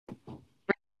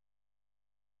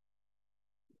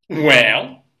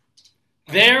Well,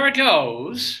 there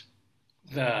goes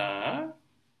the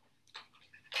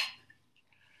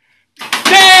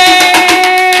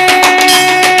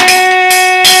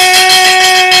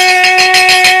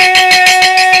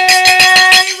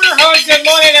neighborhood. Good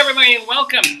morning, everybody, and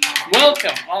welcome.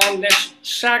 Welcome on this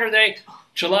Saturday,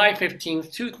 July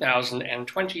 15th,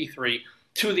 2023,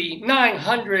 to the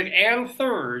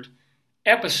 903rd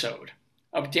episode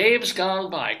of Dave's Gone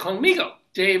By. Conmigo,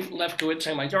 Dave Lefkowitz,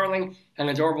 and my darling and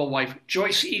adorable wife,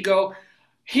 Joyce Ego,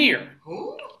 here.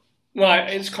 Who? Well,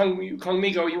 it's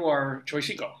Conmigo, you are Joyce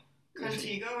Ego.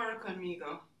 Contigo or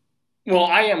Conmigo? Well,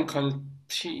 I am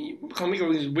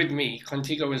Conmigo is with me.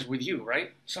 Contigo is with you,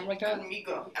 right? Something like that?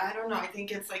 Conmigo. I don't know. I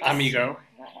think it's like Amigo.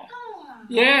 Ah.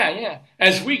 Yeah.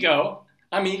 As we go,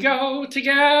 amigo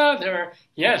together.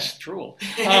 Yes, drool.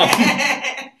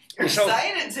 You're so-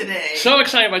 excited today. So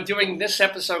excited about doing this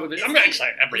episode. I'm very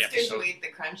excited every It's good episode. to eat the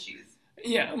crunchies.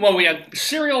 Yeah, well, we had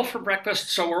cereal for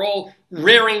breakfast, so we're all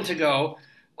raring to go.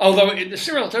 Although the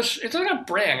cereal, it doesn't have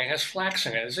bran, it has flax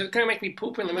in it. Is it going to make me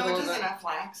poop in the No, middle it of doesn't that? have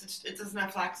flax. It doesn't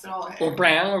have flax at all. Or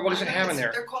bran, or what does it have in there?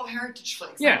 They're called heritage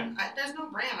flakes. Yeah. There's no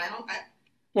bran.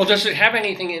 Well, does it have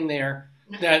anything in there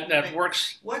No, that wait.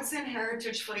 works? What's in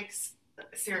heritage flakes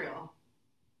cereal?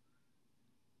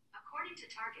 According to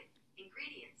Target,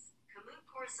 ingredients: Kamut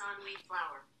Khorasan wheat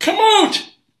flour,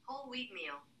 Kamut! whole wheat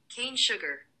meal, cane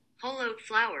sugar, whole oat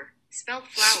flour, spelt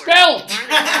flour, Spelt! barley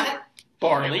flour,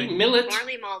 Barley, millet.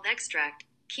 barley malt extract,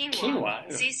 quinoa,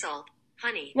 Quinoa. sea salt,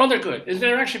 honey. Well, they're good.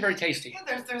 They're actually very tasty.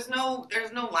 Yeah, there's no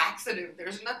laxative.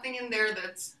 There's nothing in there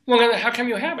that's Well, then how come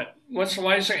you have it?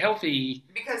 Why is it healthy?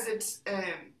 because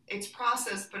it's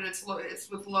processed, but it's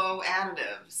with low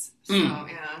additives. So Mm.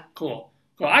 yeah. Cool.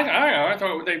 Well, I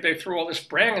thought they threw all this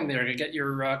bran in there to get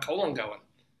your colon going.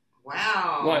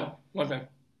 Wow. What the?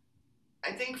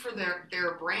 I think for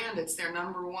their brand, it's their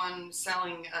number one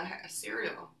selling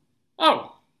cereal.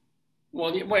 Oh.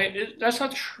 Well, wait, that's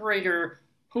not Trader.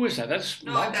 Who is that? That's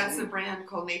No, not- that's a brand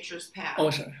called Nature's Path.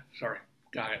 Oh, sorry.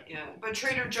 Got it. Yeah, but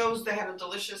Trader Joe's, they had a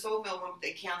delicious oatmeal one, but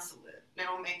they canceled it. They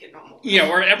don't make it no more. Yeah,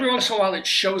 where every once in a while it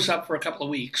shows up for a couple of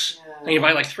weeks, Yeah. and you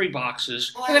buy like 3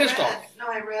 boxes, Well, and then it's gone.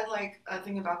 I read like a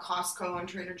thing about Costco and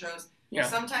Trader Joe's. Yeah.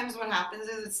 Sometimes what happens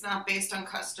is it's not based on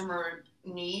customer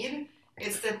need.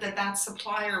 It's that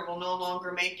supplier will no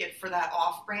longer make it for that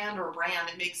off-brand or brand.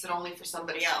 It makes it only for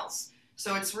somebody else.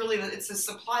 So it's a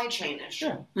supply chain issue.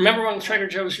 Yeah. Remember when Trader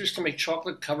Joe's used to make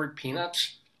chocolate-covered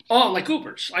peanuts? Oh, like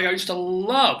Goobers. I used to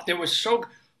love. There was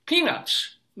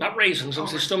peanuts, not raisins.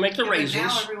 They still make the Yeah, but raisins.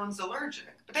 now everyone's allergic.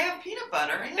 But they have peanut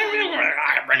butter.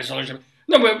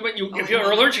 No, but if you're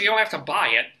allergic, you don't have to buy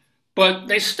it. But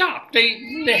they stopped.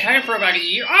 They had it for about a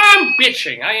year. I'm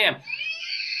bitching. I am.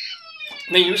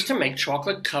 They used to make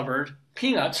chocolate-covered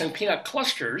peanuts and peanut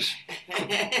clusters.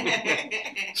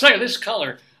 It's like this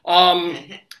color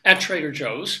at Trader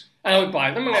Joe's. And I would buy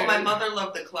them. Oh, my mother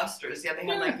loved the clusters. Yeah, they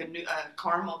had like a new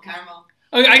caramel.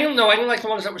 I don't know. I didn't like the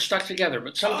ones that were stuck together,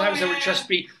 but sometimes they would yeah. just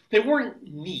be. They weren't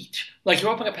neat. Like you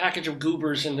open a package of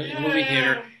Goobers in the movie Yeah.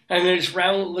 theater, and there's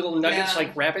round little nuggets Yeah.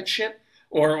 like rabbit shit,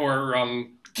 or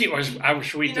I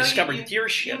wish we discovered deer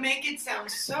shit. You make it sound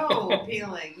so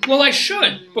appealing. Well, I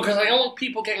should, because I don't want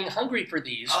people getting hungry for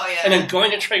these, Oh, yeah. and then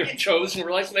going to Trader Joe's and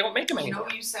realizing they don't make them You know anymore.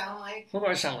 what you sound like? What do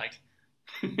I sound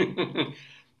like?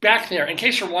 Back there, in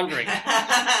case you're wondering,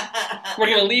 we're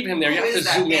going to leave him there. You Who have to is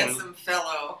that zoom in. handsome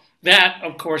fellow? That,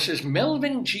 of course, is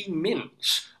Melvin G.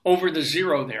 Mintz over the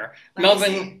zero there. Let me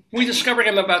Melvin, see. we discovered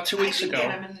him about 2 weeks I can ago.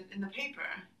 get him in the paper,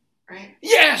 right?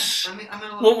 Yes! I'm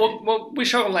gonna look. Well, we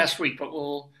showed him last week, but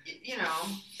we'll... You know,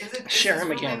 is Share his him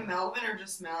real again. name Melvin or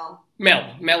just Mel?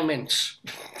 Mel Mintz.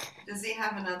 Does he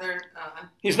have another?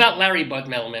 He's not Larry Bud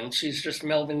Mel Mintz. He's just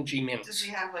Melvin G. Does Mintz.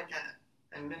 he have like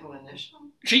a middle initial?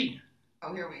 G.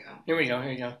 Oh, here we go.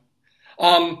 Here you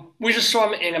go. We just saw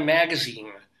him in a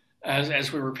magazine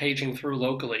as we were paging through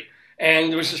locally.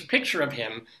 And there was this picture of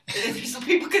him. So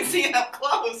people can see it up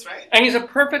close, right? And he's a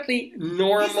perfectly He's a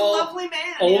normal, lovely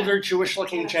man. older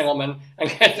Jewish-looking Yes. gentleman. And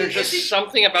yet there's Is he- just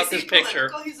something about this picture.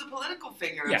 Political? He's a political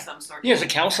figure Yeah. of some sort. He is a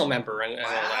council member and all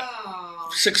that. Wow.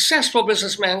 Successful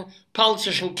businessman,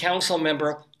 politician, council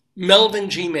member,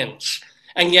 Melvin G. Mintz.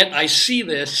 And yet I see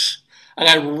this, and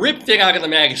I ripped it out of the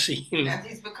magazine, Yeah,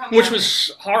 he's become which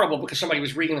was horrible because somebody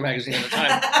was reading the magazine at the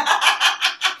time.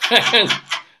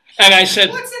 and I said,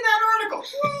 What's in that article?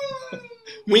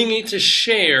 we need to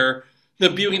share the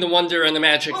beauty, the wonder, and the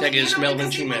magic that is Melvin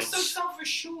because G. he looks so Mintz.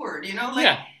 self-assured, you know, like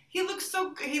Yeah. he looks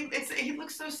so he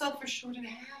looks so self-assured and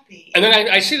happy. And then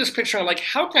I see this picture, and I'm like,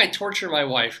 how can I torture my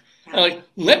wife? And I'm like,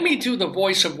 let me do the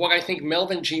voice of what I think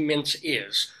Melvin G. Mintz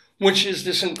is, which is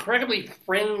this incredibly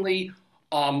friendly,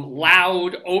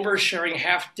 loud, oversharing,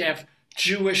 half-deaf,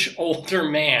 Jewish older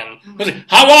man.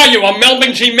 How are you? I'm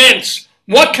Melvin G. Mintz.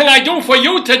 What can I do for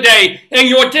you today in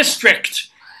your district?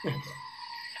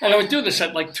 And I would do this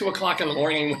at like 2 o'clock in the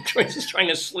morning when Joyce is trying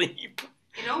to sleep.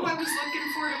 You know, I was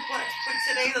looking for to put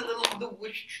today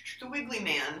the Wiggly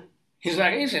Man. He's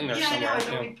not. He's in there Yeah, somewhere. I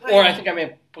know, Yeah. Or I think I may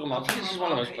have put him up. This is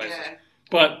one of those places. Yeah.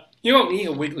 But you don't need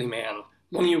a Wiggly Man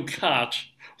when you got.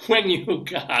 There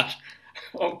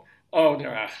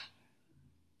are.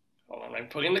 Hold on, I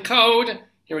put in the code.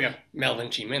 Here we go.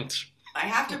 Melvin G. Mintz. I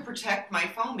have to protect my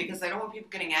phone because I don't want people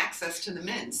getting access to the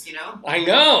mints, you know? I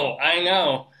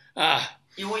know.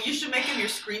 You should make him your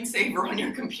screensaver on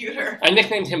your computer. I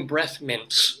nicknamed him Breath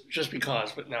Mints just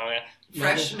because, but no.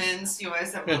 Fresh mints, you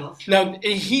always have little. No,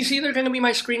 he's either going to be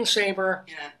my screensaver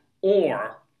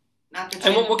or. Not the And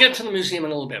ginger. we'll get to the museum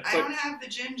in a little bit. I don't have the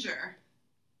ginger.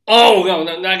 Oh,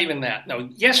 no, not even that. No,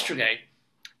 yesterday,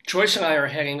 Joyce and I are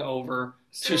heading over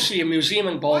to see a museum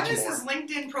in Why Baltimore. does his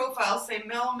LinkedIn profile say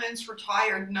Mel Mintz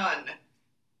retired nun?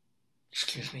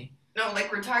 Excuse me. No,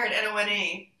 like retired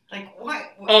NONE. Like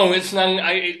what? Oh, it's not.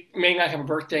 It may not have a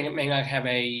birthday. It may not have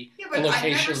a Yeah, but I've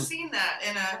location. never seen that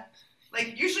in a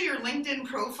like. Usually, your LinkedIn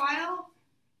profile,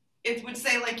 it would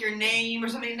say like your name or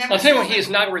something. It never I'll tell you says, what. He is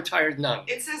not a retired nun.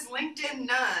 It says LinkedIn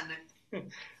nun.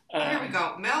 Here we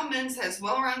go. Mel Mintz has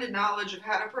well-rounded knowledge of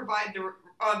how to provide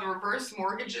the reverse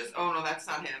mortgages. Oh no, that's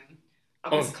not him.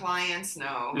 Of his clients,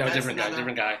 no. No, that's different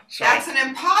another- guy. Sorry. That's an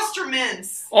imposter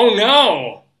Mintz. Oh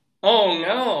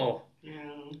no. Yeah.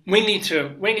 We need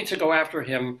to go after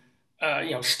him.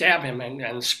 Stab him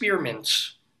and spear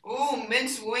Mintz Ooh,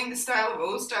 Mintz wooing the style of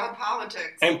old-style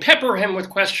politics. and pepper him with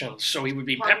questions so he would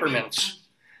be Pardon me. peppermints.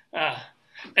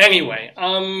 Anyway,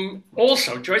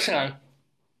 also Joyce and I.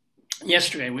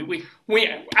 Yesterday, we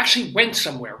actually went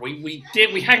somewhere. We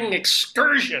had an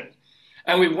excursion,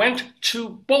 and we went to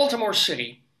Baltimore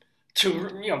City,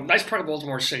 nice part of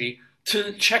Baltimore City,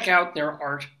 to check out their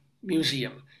art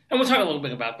museum. And we'll talk a little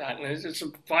bit about that. And it's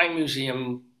a fine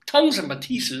museum, tons of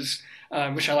Matisses.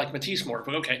 Wish I liked Matisse more,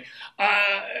 but okay.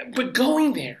 But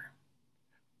going there,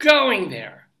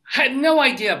 I had no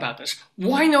idea about this.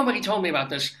 Why nobody told me about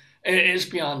this is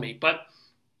beyond me. But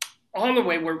on the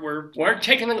way, we're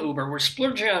taking an Uber. We're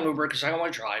splurging on Uber because I don't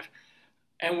want to drive.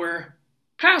 And we're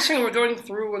passing, we're going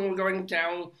through, and we're going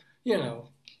down, the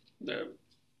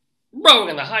road.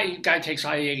 And the guy takes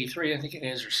I-83, I think it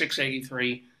is, or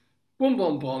 683. Boom,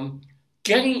 boom, boom.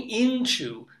 Getting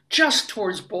into just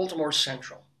towards Baltimore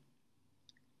Central.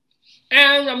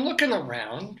 And I'm looking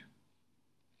around,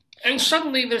 and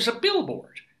suddenly there's a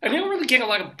billboard. And you don't really get a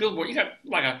lot of billboard. You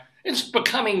got it's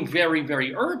becoming very,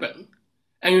 very urban.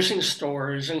 And you're seeing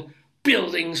stores and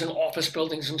buildings and office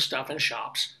buildings and stuff and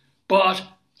shops. But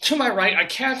to my right, I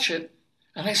catch it,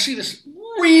 and I see this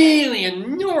really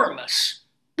enormous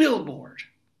billboard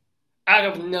out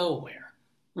of nowhere,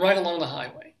 right along the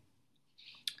highway.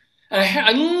 And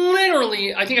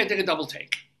I think I did a double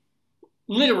take.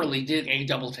 Literally did a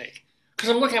double take. Because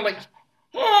I'm looking, I'm like,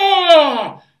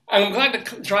 oh! And I'm glad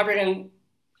the driver didn't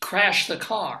crash the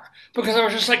car. Because I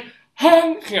was just like,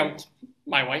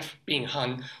 my wife being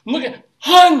Hun, looking,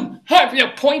 Hun,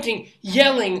 pointing,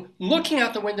 yelling, looking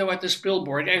out the window at this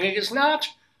billboard. And it is not,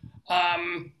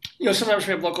 sometimes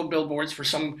we have local billboards for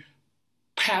some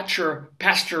pastor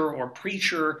or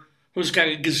preacher who's got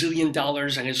a gazillion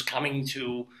dollars and is coming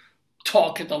to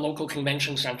talk at the local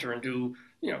convention center and do,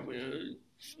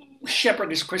 shepherd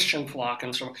his Christian flock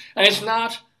and so on. And it's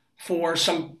not for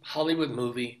some Hollywood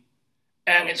movie.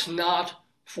 And it's not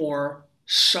for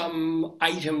some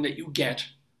item that you get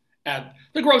at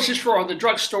the grocery store or the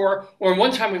drugstore. Or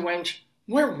one time we went,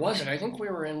 where was it? I think we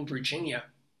were in Virginia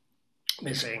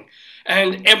visiting.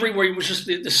 And everywhere it was just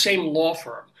the same law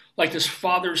firm. Like this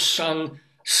father-son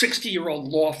 60-year-old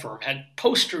law firm had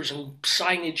posters and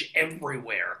signage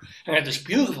everywhere and had this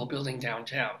beautiful building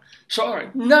downtown. So, all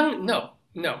right, none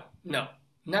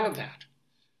of that.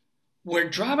 We're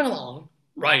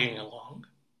riding along,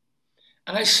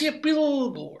 and I see a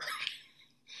billboard.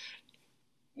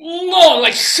 Long,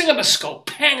 like CinemaScope,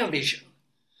 Panavision,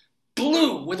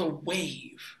 blue with a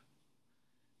wave.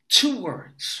 2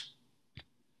 words.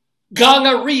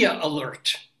 Gonorrhea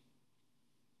alert.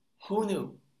 Who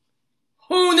knew?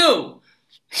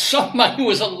 Somebody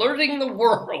was alerting the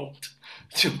world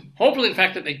to hopefully the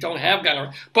fact that they don't have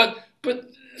gonorrhea. But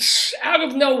out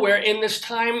of nowhere, in this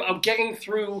time of getting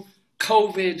through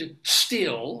COVID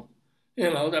still,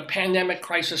 the pandemic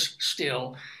crisis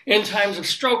still, in times of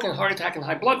stroke and heart attack and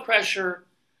high blood pressure,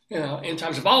 in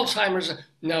times of Alzheimer's,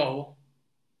 no,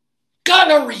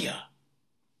 gonorrhea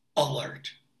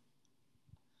alert.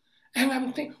 And And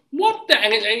I'm thinking, what the?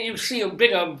 And you see a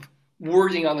bit of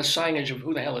wording on the signage of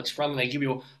who the hell it's from, and they give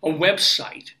you a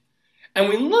website. And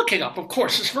we look it up, of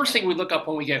course. It's the first thing we look up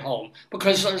when we get home,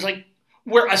 because it's like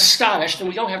we're astonished and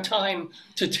we don't have time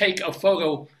to take a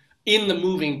photo in the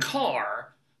moving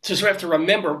car to sort of have to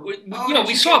remember.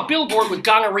 We saw a billboard with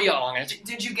gonorrhea on it.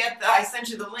 Did you get I sent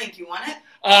you the link. You want it?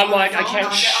 Well, I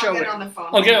can't show I'll get it. on the phone.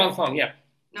 I'll get it on the phone, yeah.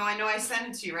 No, I know I sent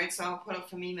it to you, right? So I'll put up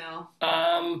some email.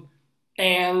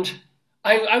 And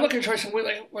I look at Joyce and we're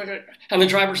like, and the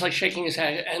driver's like shaking his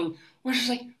head, and we're just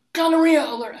like, gonorrhea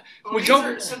alert.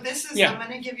 So this is, I'm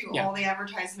going to give you all the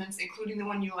advertisements, including the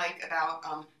one you like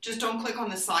about, just don't click on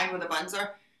the side where the buttons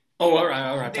are. Oh, all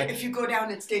right. If you go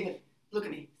down, it's David, look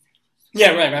at me.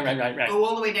 Yeah, right. Go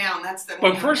all the way down, that's the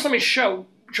one. But first let me show,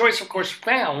 Joyce, of course,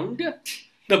 found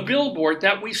the billboard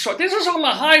that we saw. This is on the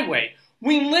highway.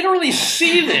 We literally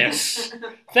see this.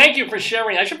 Thank you for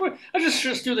sharing. I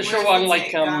just do the show on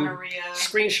like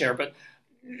screen share, but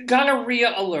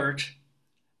gonorrhea alert,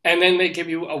 and then they give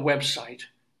you a website,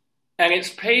 and it's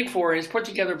paid for. It's put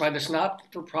together by this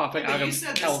not-for-profit out of California. You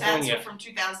said the stats are from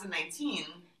 2019.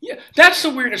 Yeah, that's the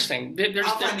weirdest thing. I'll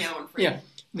find the other one for you. Yeah,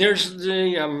 there's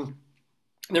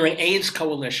they're an AIDS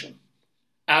coalition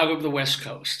out of the West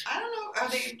Coast. I don't know. Are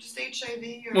they just HIV?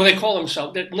 Or? Well, they call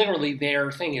themselves. Literally,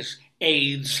 their thing is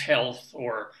AIDS Health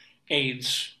or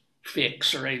AIDS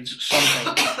Fix or AIDS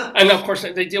something. And of course,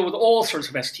 they deal with all sorts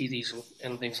of STDs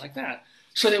and things like that.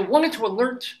 So they wanted to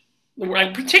alert,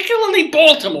 particularly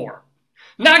Baltimore,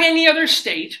 not any other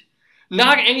state,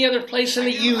 not any other place in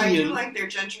the Union. I do like their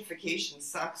gentrification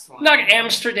sucks one. Not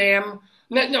Amsterdam.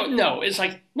 No. It's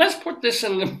like, let's put this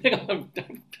in the middle of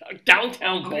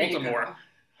downtown Baltimore.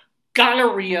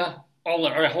 Gonorrhea.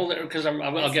 Hold it, because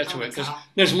I'll get to it, because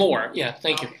there's more. Yeah,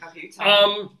 thank you.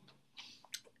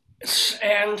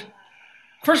 And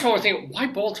first of all, we're thinking, why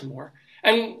Baltimore?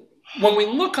 And when we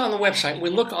look on the website, we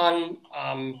look on...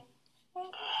 oh,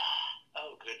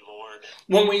 good Lord.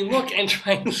 When we look and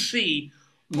try to see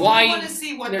why we want to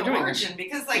see what the origin,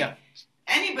 because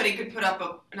anybody could put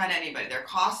up not anybody, they're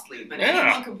costly, but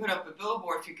anyone could put up a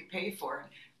billboard if you could pay for it.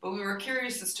 But we were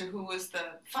curious as to who was the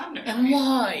funder. And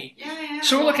why? Yeah.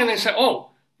 So we're looking and say,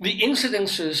 the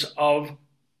incidences of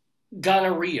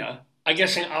gonorrhea, I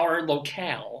guess in our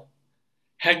locale,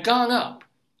 had gone up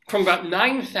from about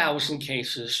 9,000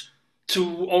 cases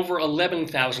to over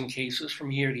 11,000 cases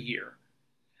from year to year.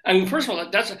 And first of all,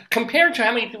 that's compared to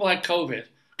how many people had COVID,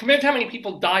 compared to how many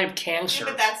people die of cancer.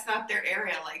 Yeah, but that's not their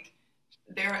area. Like,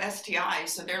 they're STIs,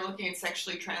 so they're looking at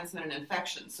sexually transmitted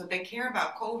infections. So they care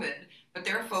about COVID, but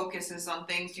their focus is on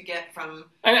things you get from...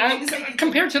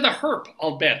 compared to the herp,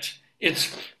 I'll bet.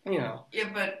 It's, Yeah,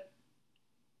 but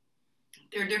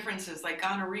there are differences. Like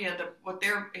gonorrhea, what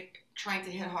they're trying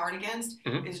to hit hard against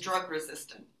is drug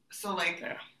resistant. So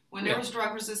when there was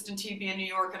drug resistant TB in New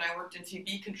York and I worked in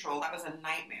TB control, that was a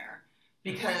nightmare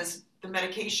because the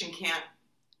medication can't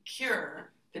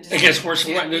cure the disease. It gets worse.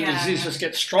 The disease just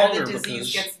gets stronger. And the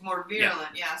disease gets more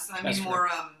virulent. Yeah, so more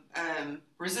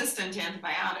resistant to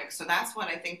antibiotics. So that's what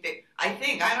I think. I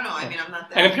don't know. I mean, I'm not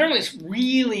that. And apparently, it's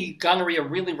gonorrhea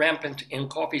really rampant in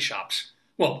coffee shops.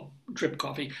 Well, drip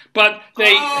coffee, but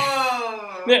they.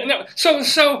 No.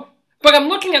 But I'm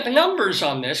looking at the numbers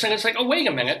on this, and it's like, wait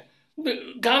a minute,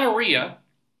 gonorrhea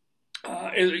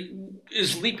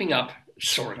is leaping up,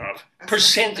 sort of,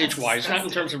 percentage-wise, not in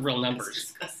terms of real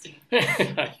numbers. That's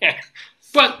disgusting. Yeah.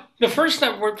 But the first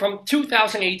number from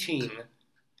 2018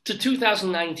 to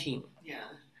 2019. Yeah.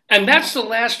 And that's the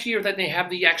last year that they have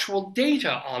the actual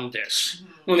data on this.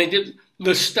 Mm-hmm. When they did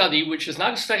the study, which is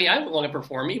not a study I would want to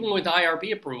perform, even with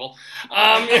IRB approval.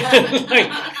 I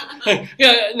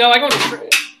go to...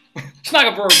 It's not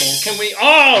a verbal. Can we?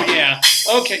 Oh, yeah.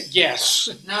 Okay, yes.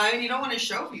 No, I mean, you don't want to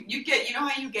show people. You know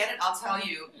how you get it? I'll tell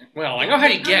you. Well, I know how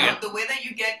you get it. The way that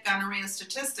you get gonorrhea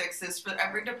statistics is for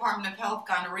every Department of Health,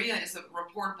 gonorrhea is a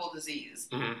reportable disease.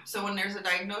 Mm-hmm. So when there's a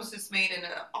diagnosis made in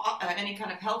any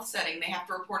kind of health setting, they have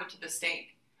to report it to the state.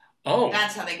 Oh.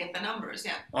 That's how they get the numbers,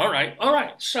 yeah. All right.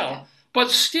 So,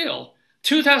 but still...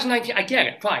 2019, I get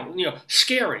it, fine,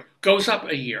 scary, goes up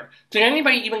a year. Did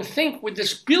anybody even think with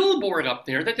this billboard up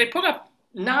there that they put up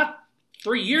not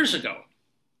 3 years ago,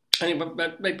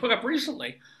 but they put up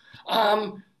recently,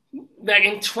 that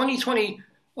in 2020,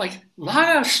 a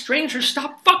lot of strangers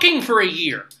stopped fucking for a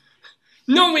year.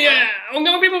 No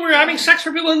people were having sex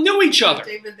for people who knew each other.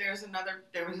 David, there was another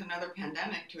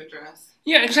pandemic to address.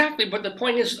 Yeah, exactly, but the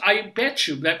point is, I bet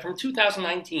you that from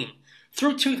 2019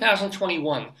 through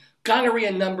 2021,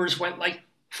 gonorrhea numbers went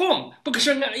boom, because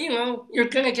you're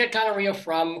going to get gonorrhea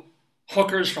from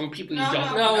hookers, from people you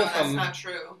don't know. No, that's not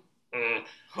true.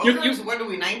 Hookers? What are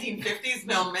we, 1950s?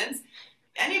 Mel Mints?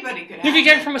 Anybody could have You could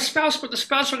get it from a spouse, but the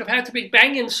spouse would have had to be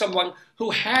banging someone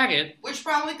who had it. Which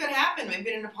probably could happen.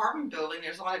 Maybe in an apartment building,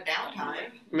 there's a lot of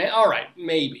downtime. All right,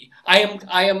 maybe. I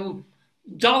am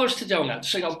dollars to donuts.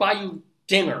 So I'll buy you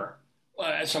dinner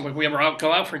at some point. We ever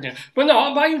go out for dinner. But no,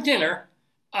 I'll buy you dinner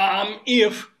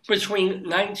if between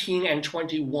 19 and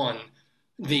 21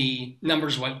 the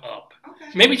numbers went up.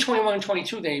 Okay. Maybe 21 and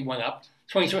 22 they went up.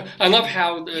 22. I love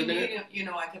how You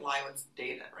know I could lie with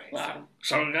data, right?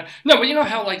 No, but you know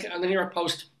how like the New York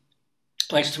Post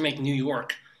likes to make New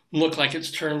York look like it's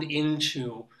turned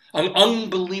into an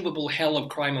unbelievable hell of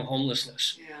crime and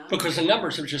homelessness because the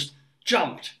numbers have just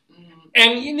jumped. Mm-hmm.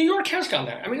 And New York has done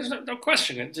that. I mean, there's no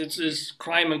question. It's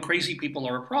crime and crazy people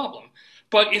are a problem.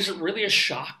 But is it really a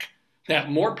shock that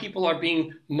more people are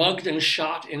being mugged and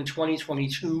shot in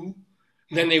 2022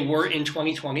 than they were in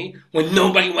 2020 when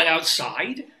nobody went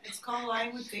outside? It's called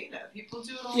lying with data. People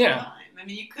do it all the time. I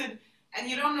mean, you could, and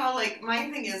you don't know, like, my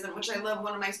thing is, which I love,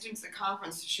 one of my students at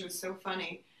conference, she was so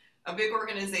funny. A big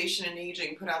organization in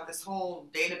aging put out this whole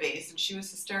database, and she was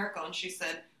hysterical, and she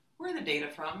said, where are the data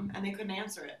from? And they couldn't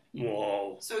answer it.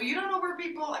 Whoa. So you don't know where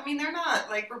people, I mean, they're not,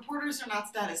 like, reporters are not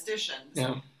statisticians.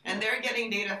 Yeah. And they're getting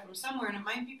data from somewhere, and it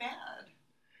might be bad.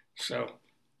 So,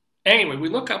 anyway, we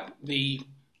look up the...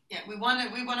 Yeah, we want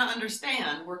to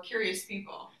understand. We're curious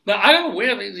people. Now, I don't know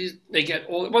where they get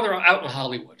all... Well, they're out in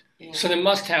Hollywood. Yeah. So they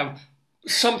must have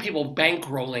some people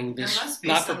bankrolling this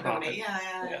not-for-profit.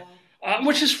 Yeah.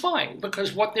 Which is fine,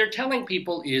 because what they're telling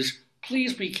people is,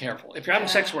 please be careful. If you're having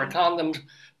sex, wear condoms,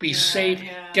 be safe,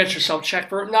 get yourself checked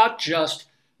for not just,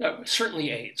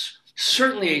 certainly AIDS,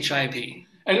 certainly HIV.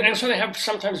 And so they have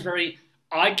sometimes very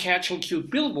eye-catching,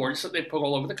 cute billboards that they put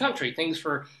all over the country. Things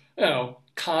for,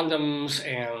 condoms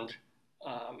and,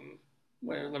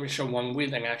 let me show one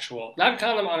with an actual, not a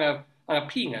condom on a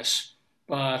penis,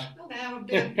 but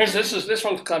this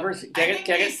one's clever.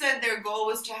 They said their goal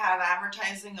was to have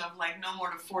advertising of like no more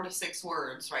than 4 to 6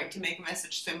 words, right, to make a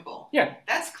message simple. Yeah,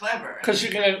 that's clever. Because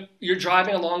you're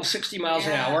driving along 60 miles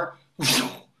an hour.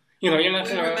 You're not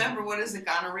going to remember what is it,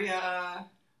 gonorrhea.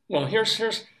 Well, here's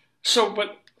so,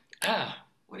 but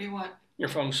what do you want? Your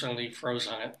phone suddenly froze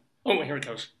on it. Oh, here it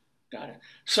goes. Got it.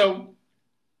 So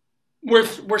we're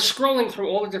scrolling through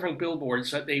all the different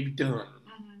billboards that they've done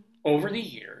over the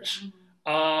years.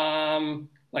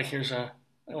 Like here's I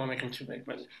don't want to make them too big,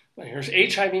 but here's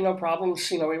HIV, no problem.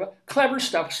 See no clever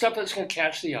stuff that's going to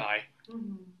catch the eye.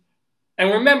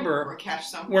 And remember, or catch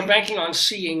something. We're banking on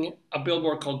seeing a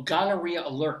billboard called Gonorrhea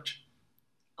Alert.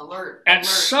 Alert. At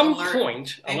some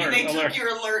point, maybe they took your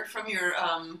alert from your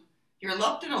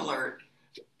leptin alert.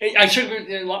 I should,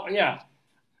 yeah.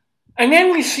 And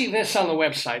then we see this on the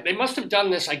website. They must have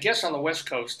done this, I guess, on the West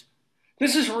Coast.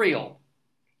 This is real.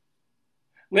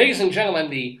 Ladies and gentlemen,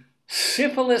 the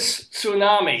syphilis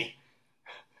tsunami,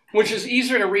 which is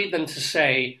easier to read than to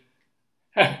say,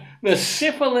 the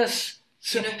syphilis.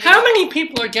 How many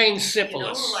people are getting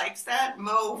syphilis? You know who likes that?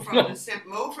 Mo from the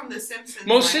Simpsons.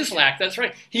 Mo Sislak, that's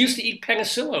right. He used to eat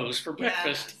penicillos for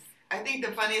breakfast. I think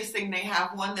the funniest thing, they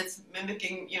have one that's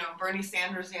mimicking, Bernie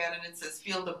Sanders ad, and it says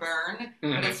 "Feel the burn,"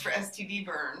 but it's for STD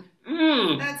burn.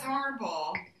 That's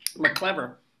horrible. But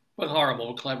clever. But horrible,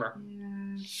 but clever.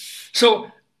 Yeah.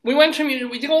 So we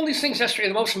did all these things yesterday.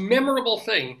 The most memorable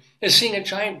thing is seeing a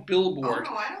giant billboard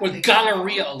with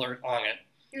gonorrhea alert on it.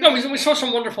 No, we saw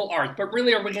some wonderful art, but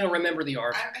really, are we going to remember the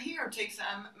art?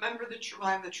 Remember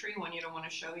I have the tree one you don't want to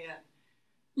show yet.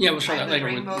 Yeah, we'll show that later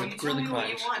with Tell me crimes. what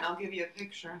you want. I'll give you a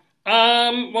picture.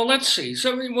 Well, let's see.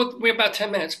 So we have about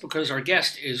 10 minutes because our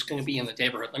guest is going to be in the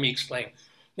neighborhood. Let me explain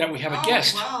that we have a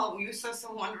guest. Oh, wow. You saw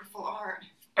some wonderful art.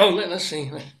 Oh, let's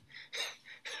see.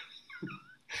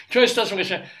 Joyce doesn't want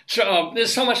to share. So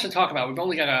there's so much to talk about. We've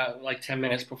only got 10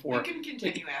 minutes before. We can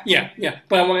continue after. Yeah.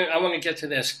 But I want to get to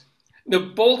this. The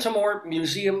Baltimore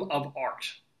Museum of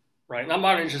Art, right? Not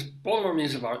modern, just Baltimore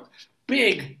Museum of Art.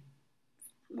 Big,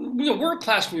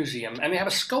 world-class museum, and they have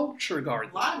a sculpture garden.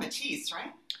 A lot of Matisse,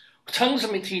 right? Tons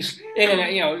of Matisse.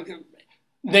 And,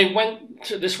 they went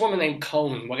to this woman named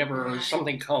Cohn,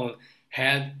 something Cohn,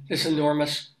 had this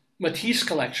enormous Matisse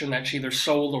collection that she either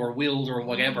sold or willed or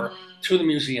whatever to the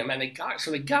museum, and they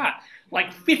got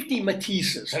like 50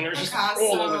 Matisses, and they're just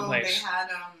all over the place.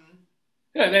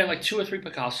 They had they had like 2 or 3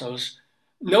 Picassos,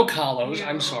 no Kahlos.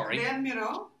 I'm sorry. They had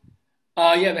Miro.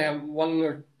 They have one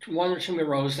or 2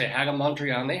 Miros. They had a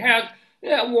Mondrian. They had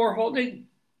Warhol. They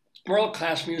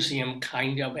world-class museum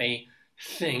kind of a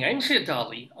thing. I didn't see a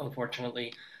Dali,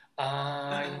 unfortunately.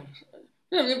 But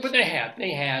they had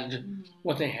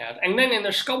what they had. And then in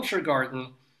their sculpture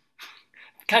garden,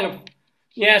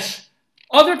 yes,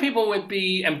 other people would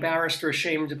be embarrassed or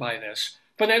ashamed by this,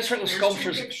 But there's certain There's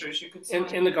sculptures 2 pictures you could see.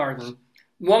 in the garden.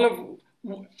 One of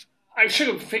I should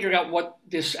have figured out what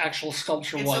this actual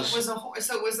sculpture was. It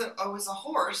was a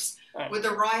horse Right. with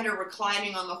a rider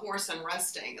reclining on the horse and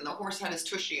resting, and the horse had his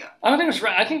tushy up. I don't think it was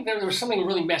right. I think there was something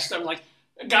really messed up, like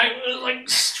a guy like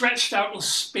stretched out and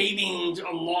spading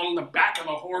along the back of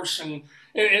the horse, and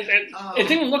it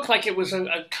didn't look like it was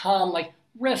a calm, like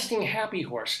resting, happy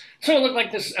horse. So it looked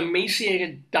like this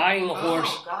emaciated, dying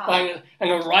horse, God. and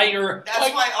a rider. That's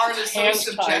like, why art is so hands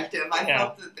subjective. tied. I Yeah.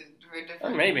 felt that they're very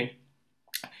different. Maybe.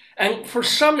 And for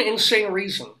some insane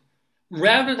reason,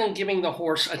 rather than giving the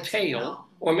horse a tail, no.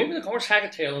 or maybe the horse had a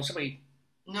tail and somebody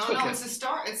No, took it. it's a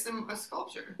star. It's a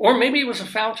sculpture. Or maybe it was a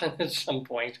fountain at some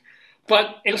point.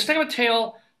 But instead of a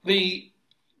tail, the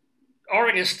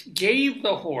artist gave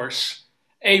the horse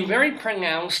a very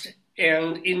pronounced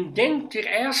and indented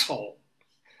asshole.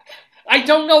 I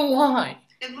don't know why.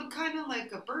 It looked kind of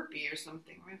like a burpee or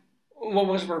something, right? What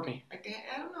was burpee? Like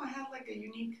I don't know. It had like a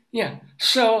unique. Yeah.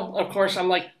 So, of course, I'm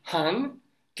like, hun,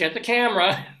 get the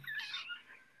camera.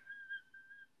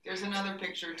 There's another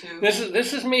picture too.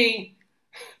 This is me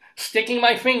sticking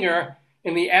my finger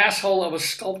in the asshole of a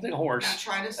sculpted Now horse.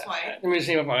 try to swipe. Let me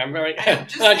see if I'm very. And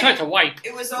just I tried to wipe.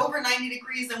 It was over 90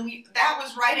 degrees, and that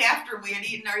was right after we had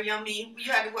eaten our yummy.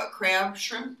 You had what, crab,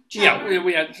 shrimp? Yeah, chowder?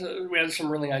 we had some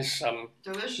really nice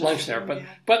Delicious lunch there, food,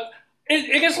 but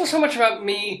it isn't so much about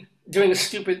me doing a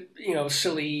stupid,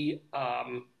 silly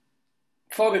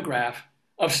photograph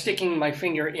of sticking my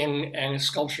finger in a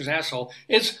sculpture's asshole.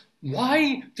 It's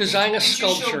why design a Did you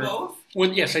show sculpture both?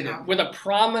 with yes, I did Oh. with a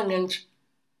prominent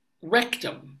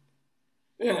rectum.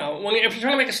 If you're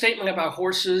trying to make a statement about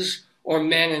horses or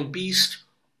man and beast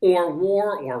or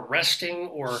war or resting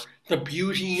or the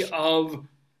beauty of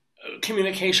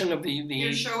communication of the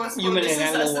You show us. human This and is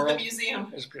animal us at world. the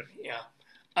museum. It's good, yeah.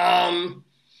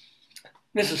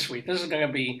 This is sweet. This is going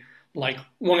to be like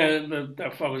one of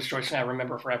the photos Joyce and I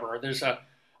remember forever. There's a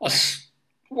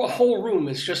whole room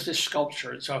is just this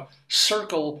sculpture. It's a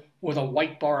circle with a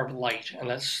white bar of light, and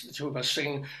that's the two of us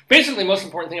sitting. Basically, the most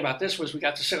important thing about this was we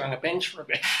got to sit on a bench for a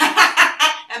bit.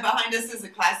 And behind us is a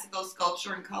classical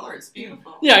sculpture in color. It's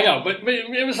beautiful. Yeah, I know, but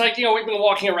it was like, we've been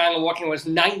walking around, and walking was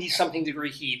 90-something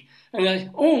degree heat. And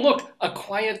then, oh, look, a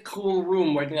quiet, cool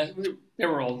room where they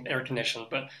were all air conditioned,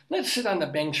 but let's sit on the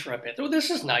bench for a bit. Oh, this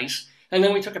is nice. And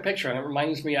then we took a picture, and it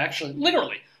reminds me, actually,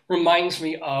 literally, reminds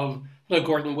me of the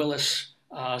Gordon Willis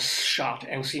shot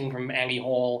and scene from Annie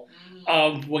Hall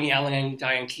of Woody Allen and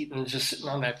Diane Keaton just sitting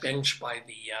on that bench by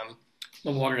the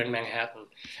water in Manhattan.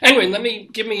 Anyway,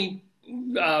 give me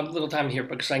a little time here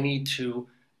because I need to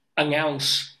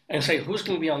announce and say who's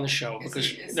going to be on the show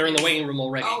because they're in the waiting room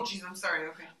already. Oh, geez, I'm sorry.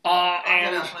 Okay. I'll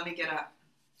get up. Let me get up.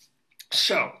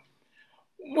 So,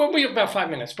 we have about 5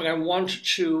 minutes, but I want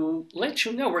to let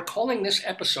you know we're calling this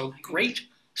episode Great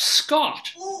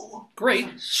Scott. Ooh.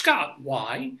 Great Scott.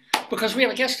 Why? Because we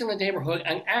have a guest in the neighborhood,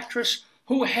 an actress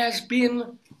who has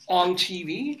been on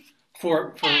TV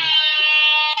for quite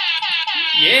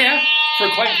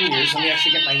a few years. Let me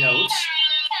actually get my notes.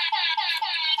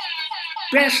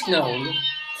 Best known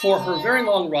for her very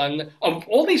long run of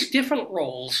all these different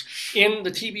roles in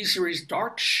the TV series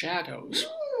Dark Shadows,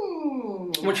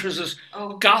 Ooh. which was this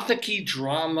gothic-y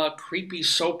drama, creepy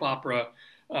soap opera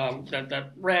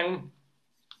that ran,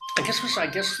 I guess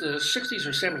the 60s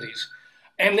or 70s.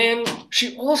 And then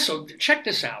she also, check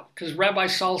this out, because Rabbi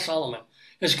Saul Solomon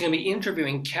is going to be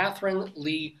interviewing Catherine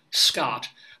Lee Scott,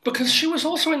 because she was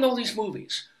also in all these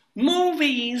movies.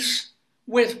 Movies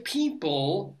with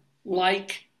people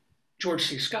like George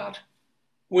C. Scott,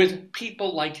 with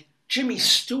people like Jimmy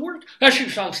Stewart. She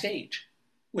was on stage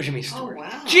with Jimmy Stewart. Oh,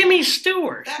 wow. Jimmy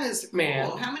Stewart. That is cool.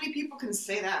 Man. How many people can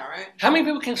say that, right? How many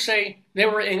people can say they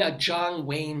were in a John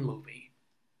Wayne movie?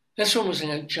 This one was in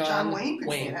a John Wayne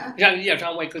could say that. Yeah,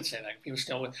 John Wayne could say that if he was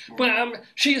still with. But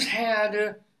she's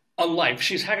had a life.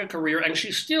 She's had a career, and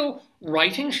she's still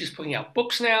writing. She's putting out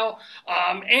books now,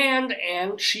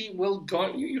 and she will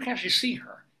go. You can actually see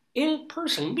her in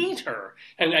person, meet her,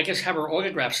 and I guess have her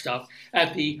autograph stuff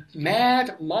at the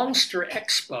Mad Monster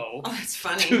Expo. Oh, that's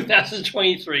funny.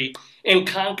 2023 in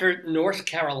Concord, North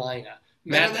Carolina.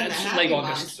 Better than the That's Happy late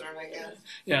August. Monster, I guess.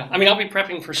 Yeah, I mean, I'll be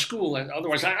prepping for school, and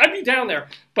otherwise I'd be down there.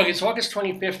 But it's August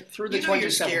 25th through the 27th. You're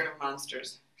scared of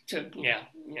monsters. Yeah.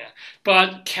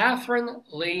 But Catherine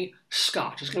Lee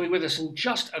Scott is going to be with us in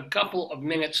just a couple of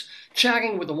minutes,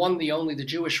 chatting with the one, the only, the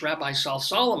Jewish Rabbi Saul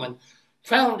Solomon,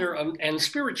 founder and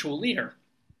spiritual leader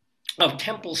of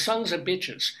Temple Sons of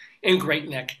Bitches in Great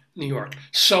Neck, New York.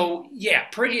 So, yeah,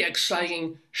 pretty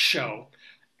exciting show.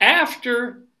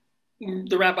 After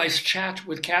the rabbi's chat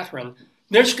with Catherine,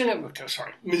 There's going to,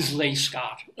 sorry, Ms. Leigh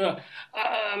Scott.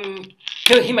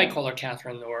 He might call her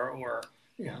Catherine or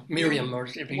Miriam, or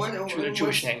if he's a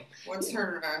Jewish name. What's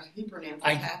her Hebrew name for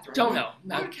I Catherine? don't know.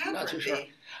 What would Catherine not too sure. be?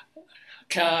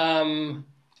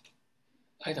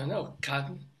 I don't know.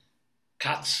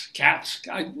 Cats.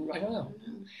 I don't know.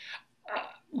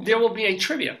 There will be a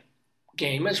trivia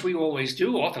game, as we always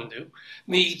do, often do.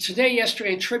 The Today,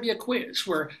 Yesterday Trivia Quiz,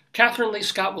 where Catherine Leigh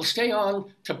Scott will stay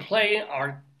on to play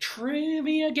our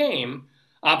trivia game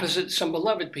opposite some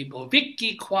beloved people.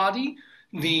 Vicky Quaddy,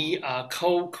 the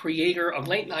co-creator of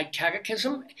Late Night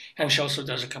Catechism, and she also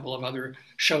does a couple of other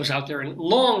shows out there, and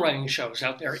long-running shows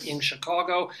out there in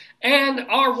Chicago, and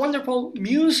our wonderful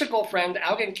musical friend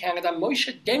out in Canada,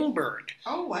 Moshe Denberg.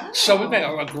 Oh, wow. So we've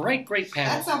got a great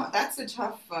panel. That's a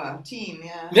tough team,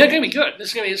 yeah. They're going to be good. This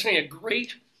is going to be a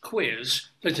great quiz,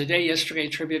 the Today, Yesterday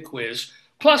Trivia Quiz.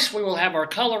 Plus, we will have our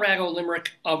Colorado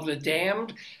Limerick of the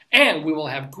Damned, and we will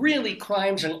have Greeley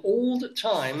Crimes and Old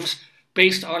Times,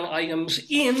 based on items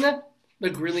in the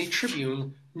Greeley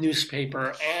Tribune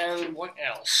newspaper. And what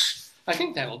else? I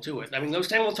think that'll do it. I mean,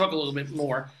 then we'll talk a little bit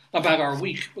more about our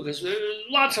week, because there's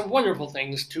lots of wonderful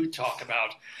things to talk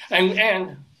about.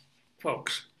 And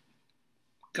folks,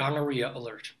 gonorrhea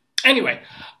alert. Anyway,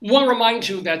 want to remind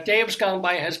you that Dave's Gone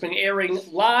By has been airing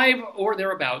live or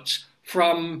thereabouts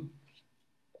from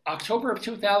October of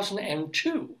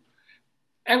 2002.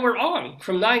 And we're on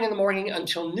from 9 in the morning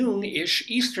until noon-ish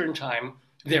Eastern time,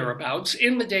 thereabouts,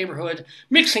 in the neighborhood,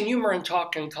 mixing humor and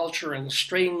talk and culture and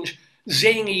strange,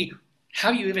 zany,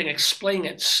 how do you even explain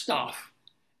it stuff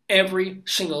every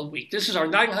single week. This is our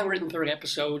 903rd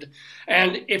episode,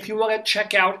 and if you want to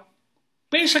check out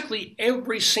basically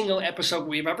every single episode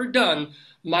we've ever done,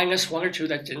 minus one or two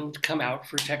that didn't come out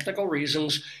for technical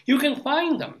reasons, you can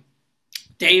find them.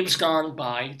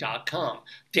 davesgoneby.com.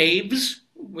 Dave's,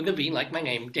 with a V like my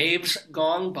name,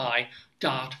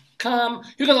 davesgoneby.com.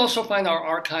 You can also find our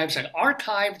archives at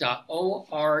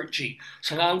archive.org.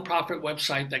 It's a nonprofit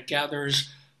website that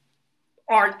gathers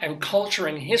art and culture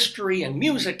and history and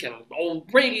music and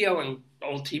old radio and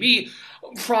old TV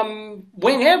from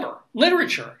whenever.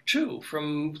 Literature, too,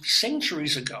 from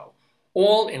centuries ago,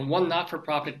 all in one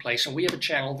not-for-profit place. And we have a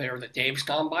channel there, the Dave's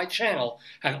Gone By channel,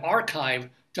 at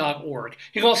archive.org.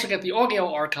 You can also get the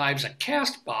audio archives at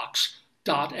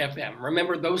Castbox.fm.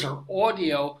 Remember, those are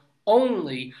audio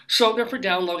only, so they're for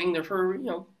downloading, they're for,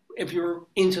 if you're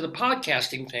into the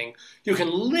podcasting thing, you can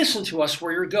listen to us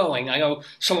where you're going. I know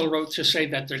someone wrote to say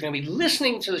that they're going to be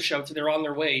listening to the show till they're on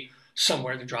their way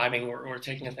somewhere, they're driving or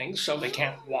taking a thing, so they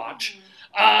can't watch.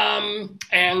 And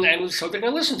so they're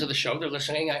going to listen to the show. They're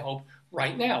listening, I hope,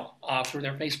 right now through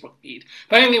their Facebook feed.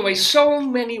 But anyway, so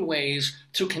many ways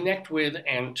to connect with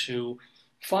and to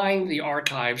find the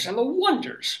archives and the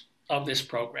wonders of this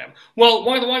program. Well,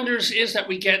 one of the wonders is that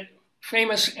we get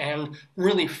famous and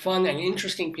really fun and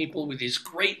interesting people with these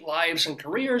great lives and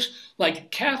careers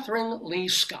like Catherine Leigh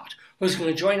Scott, who's going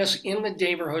to join us in the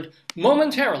neighborhood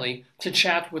momentarily to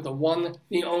chat with the one,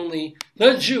 the only,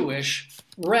 the Jewish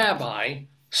Rabbi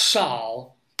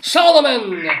Sol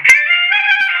Solomon.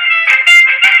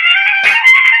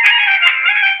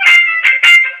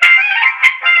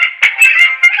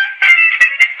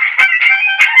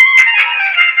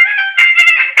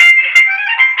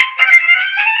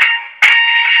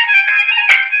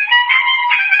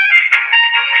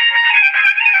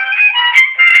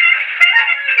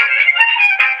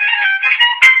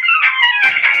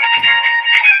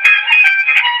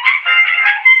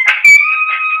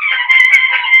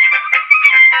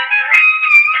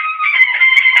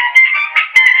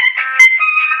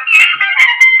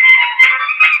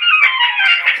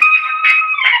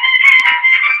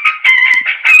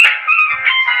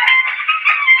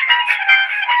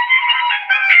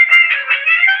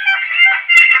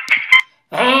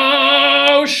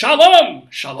 Shalom!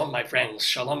 Shalom, my friends.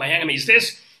 Shalom, my enemies.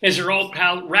 This is your old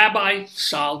pal, Rabbi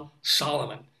Sol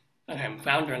Solomon. I am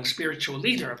founder and spiritual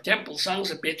leader of Temple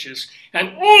Sons of Bitches.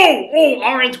 And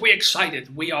aren't we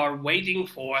excited? We are waiting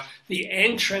for the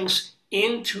entrance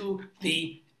into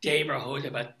the neighborhood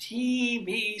of a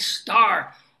TV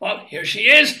star. Well, here she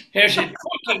is. Here she is.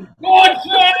 Looking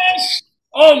gorgeous!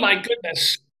 Oh, my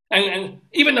goodness. And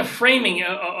even the framing,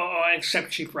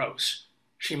 except she froze.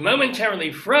 She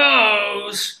momentarily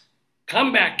froze.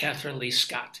 Come back, Catherine Leigh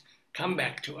Scott. Come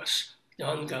back to us.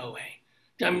 Don't go away.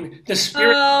 The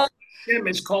spirit of Hashem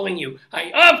is calling you.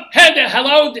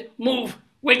 Hello, move,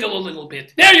 wiggle a little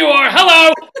bit. There you are.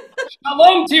 Hello.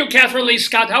 Shalom to you, Catherine Leigh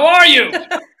Scott. How are you?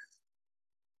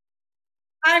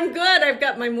 I'm good. I've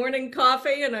got my morning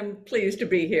coffee, and I'm pleased to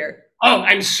be here. Oh,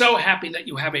 I'm so happy that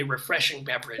you have a refreshing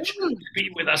beverage to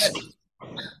be with us.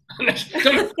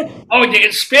 Oh, did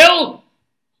it spill?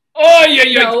 Oh,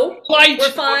 your No, lights.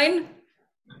 we're fine.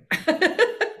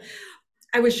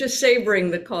 I was just savoring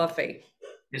the coffee.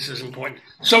 This is important.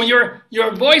 So your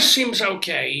voice seems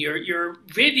okay. Your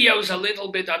video's a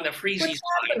little bit on the freezy What's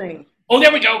side. happening? Oh,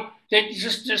 there we go. Then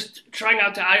just try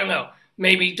not to. I don't know.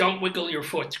 Maybe don't wiggle your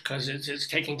foot because it's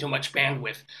taking too much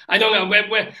bandwidth. I don't know.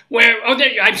 Where? Oh,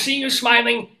 there. I'm seeing you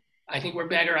smiling. I think we're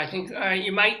better. I think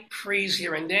you might freeze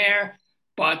here and there,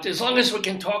 but as long as we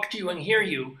can talk to you and hear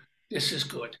you, this is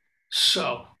good.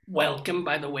 So welcome.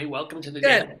 By the way, welcome to the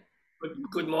day. Good.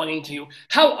 Good morning to you.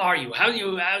 How are you? How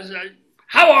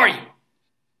are you?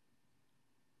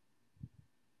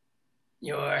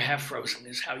 You're half frozen.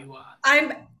 Is how you are.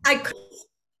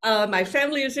 My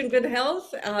family is in good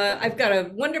health. I've got a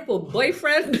wonderful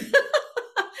boyfriend.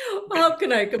 How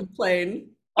can I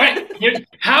complain? All right.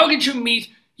 How did you meet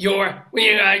your?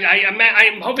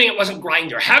 I'm hoping it wasn't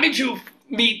Grinder. How did you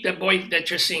meet the boy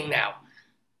that you're seeing now?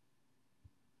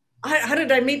 How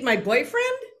did I meet my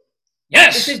boyfriend?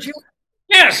 Yes. Did you?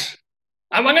 Yes.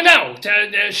 I want to know.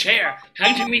 To share. How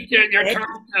did you meet your current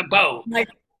beau?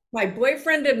 My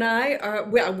boyfriend and I are,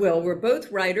 well, we're both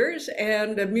writers,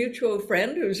 and a mutual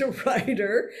friend who's a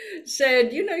writer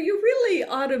said, you really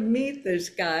ought to meet this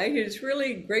guy. He's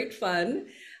really great fun.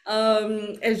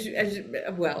 Well,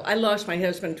 I lost my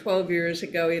husband 12 years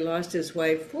ago. He lost his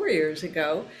wife 4 years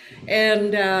ago,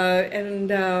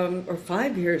 or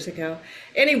 5 years ago.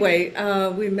 Anyway,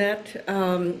 we met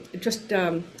just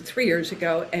 3 years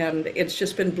ago, and it's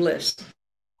just been bliss.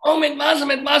 Oh, mit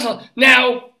Mazel.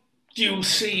 Now, do you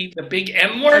see the big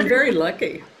M word? I'm very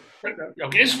lucky.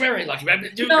 Okay, it's very lucky. No, I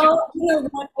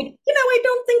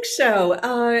don't think so.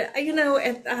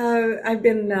 I've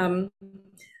been.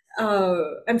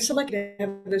 I'm so lucky to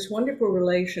have this wonderful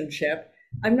relationship.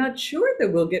 I'm not sure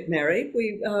that we'll get married.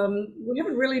 We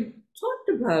haven't really talked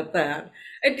about that.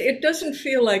 It doesn't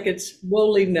feel like it's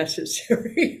wholly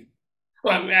necessary.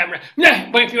 Well,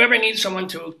 but if you ever need someone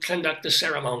to conduct the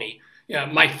ceremony,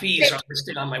 my fees are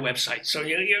listed on my website. So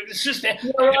it's just that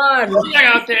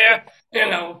out there,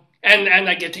 and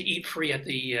I get to eat free at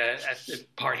the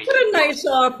party. What a nice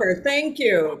offer! Thank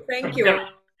you.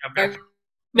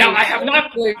 Now I have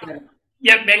not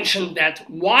yet mentioned that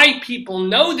why people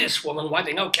know this woman, why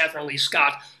they know Kathryn Leigh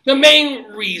Scott. The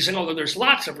main reason, although there's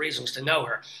lots of reasons to know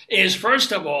her, is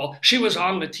first of all, she was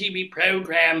on the TV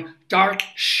program Dark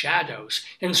Shadows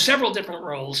in several different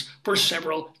roles for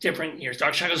several different years.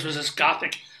 Dark Shadows was this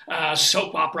gothic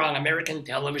soap opera on American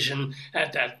television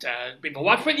that people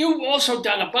watch. But you've also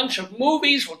done a bunch of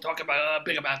movies. We'll talk about a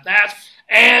bit about that.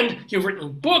 And you've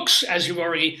written books, as you've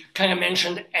already kind of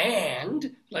mentioned.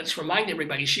 And let's remind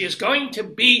everybody, she is going to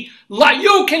be live.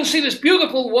 You can see this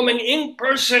beautiful woman in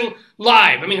person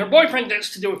live. I mean, her boyfriend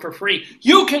gets to do it for free.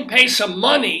 You can pay some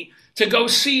money to go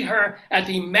see her at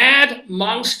the Mad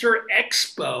Monster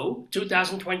Expo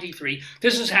 2023.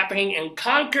 This is happening in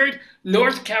Concord,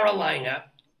 North Carolina,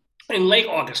 in late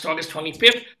August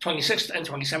 25th, 26th, and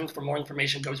 27th. For more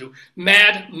information, go to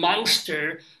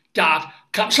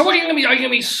madmonster.com. So what are you going to be? Are you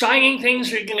going to be signing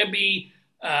things? Are you going to be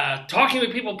talking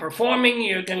with people, performing?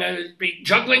 You're going to be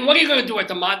juggling? What are you going to do at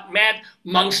the Mad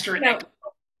Monster Expo?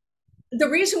 The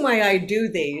reason why I do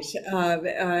these,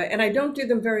 and I don't do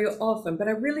them very often, but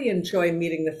I really enjoy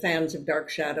meeting the fans of Dark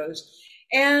Shadows.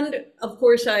 And of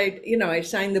course, I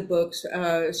sign the books,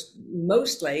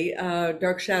 mostly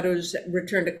Dark Shadows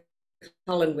Return to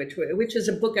Collinwich, which is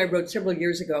a book I wrote several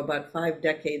years ago about 5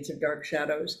 decades of Dark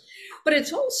Shadows. But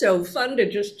it's also fun to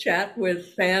just chat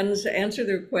with fans, answer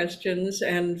their questions,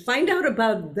 and find out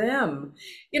about them.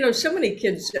 So many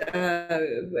kids,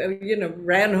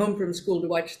 ran home from school to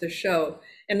watch the show.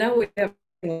 And now we have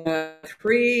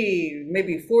 3,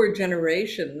 maybe 4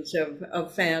 generations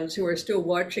of fans who are still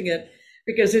watching it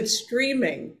because it's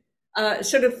streaming.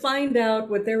 So to find out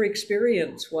what their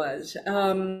experience was.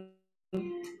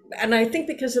 And I think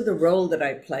because of the role that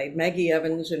I played, Maggie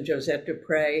Evans and Josette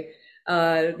Dupre,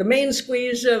 the main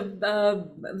squeeze of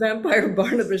Vampire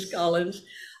Barnabas Collins,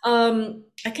 I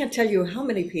can't tell you how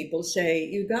many people say,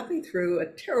 you got me through a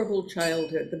terrible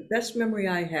childhood. The best memory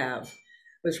I have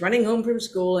was running home from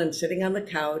school and sitting on the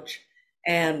couch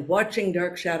and watching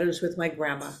Dark Shadows with my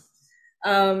grandma.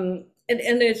 And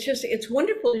it's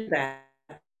wonderful that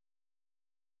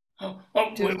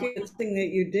the thing that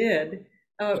you did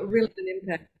really an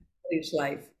impact on his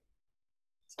life.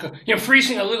 You're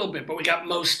freezing a little bit, but we got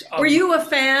most of. Were you a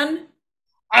fan?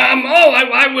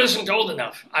 I wasn't old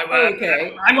enough.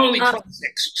 Okay. I'm only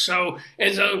 26, so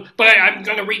but I'm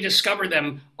going to rediscover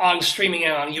them on streaming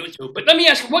and on YouTube. But let me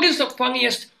ask, what is the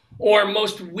funniest or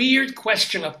most weird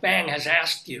question a fan has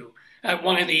asked you at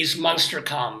one of these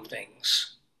MonsterCom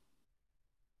things?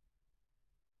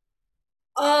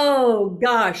 Oh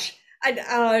gosh.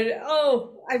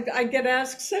 I get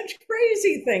asked such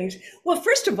crazy things. Well,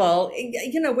 first of all,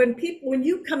 when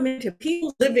you come into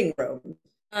people's living room,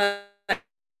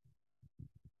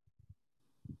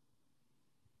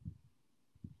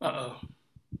 Uh-oh.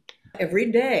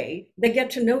 every day, they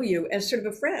get to know you as sort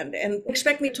of a friend and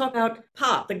expect me to talk about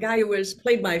Pop, the guy who has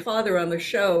played my father on the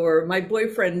show, or my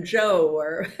boyfriend Joe,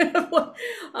 or they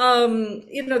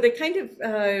kind of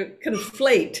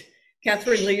conflate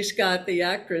Catherine Lee Scott, the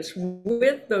actress,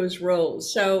 with those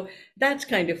roles. So that's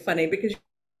kind of funny because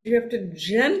you have to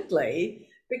gently,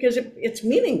 because it's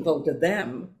meaningful to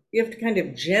them, you have to kind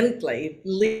of gently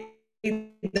lead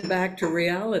them back to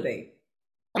reality.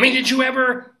 I mean, did you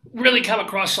ever really come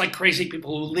across like crazy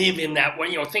people who live in that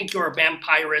way, think you're a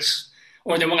vampirist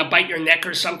or they want to bite your neck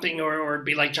or something, or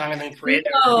be like Jonathan Frid?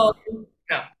 No,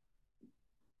 No.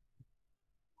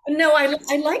 no,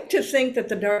 I like to think that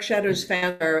the Dark Shadows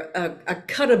fans are a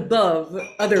cut above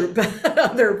other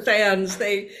other fans.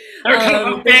 They're kind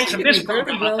of They fans seem of to this be very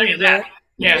program, I'll well tell you read. that.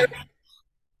 Yeah.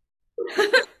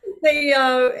 They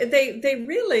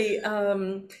really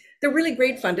they're really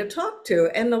great fun to talk to,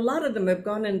 and a lot of them have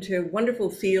gone into wonderful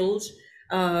fields.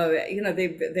 They're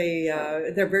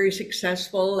very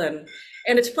successful, and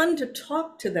it's fun to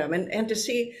talk to them and to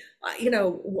see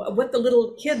what the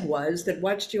little kid was that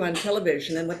watched you on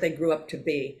television and what they grew up to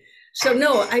be. So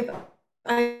no, I've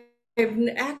an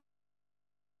actor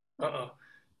Uh-oh.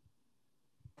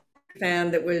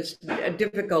 fan that was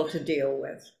difficult to deal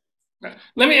with.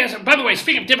 Let me ask, by the way,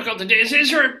 speaking of difficult to do,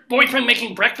 is your boyfriend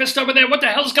making breakfast over there? What the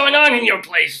hell's going on in your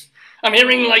place? I'm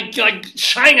hearing like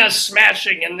china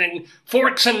smashing and then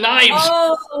forks and knives.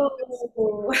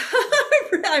 Oh,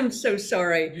 I'm so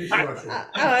sorry.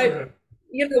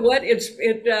 You know what? It's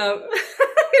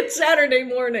Saturday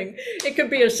morning. It could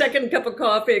be a second cup of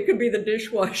coffee. It could be the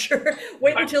dishwasher.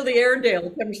 Wait until the Airedale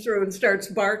comes through and starts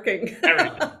barking.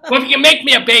 Well, if you make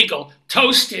me a bagel,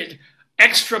 toasted,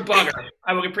 extra butter,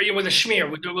 I will put you with a schmear.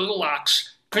 We'll do little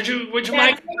lox. Would you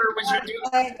mind?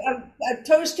 A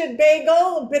toasted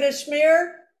bagel, a bit of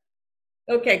schmear.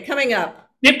 Okay, coming up.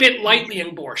 Dip it lightly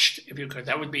in borscht, if you could.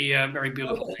 That would be a very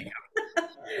beautiful thing.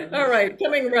 All right,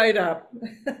 coming right up.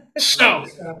 So,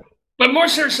 but more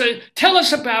seriously, tell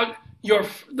us about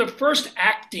the first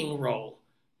acting role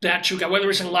that you got, whether it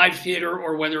was in live theater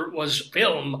or whether it was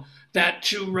film,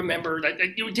 that you remember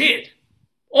that you did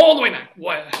all the way back.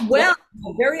 Well,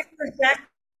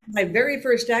 my very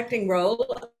first acting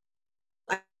role,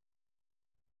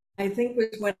 I think,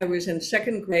 was when I was in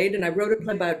second grade, and I wrote a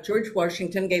play about George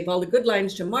Washington, gave all the good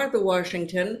lines to Martha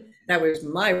Washington. That was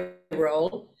my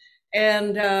role.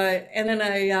 And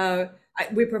then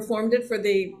we performed it for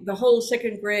the whole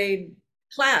second grade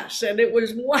class, and it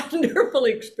was a wonderful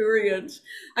experience.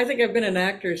 I think I've been an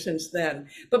actor since then.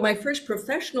 But my first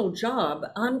professional job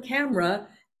on camera,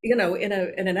 in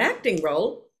an acting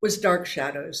role, was Dark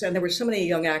Shadows, and there were so many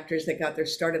young actors that got their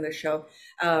start in the show.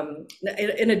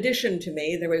 In addition to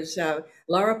me, there was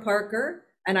Lara Parker,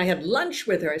 and I had lunch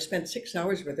with her. I spent 6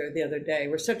 hours with her the other day.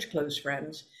 We're such close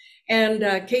friends.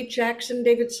 And Kate Jackson,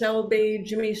 David Selby,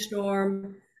 Jimmy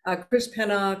Storm, Chris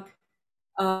Pennock.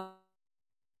 There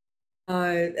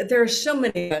are so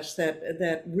many of us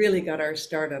that really got our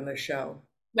start on the show.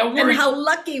 Now, and how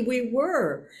lucky we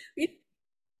were.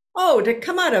 Oh, to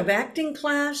come out of acting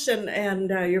class and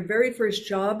your very first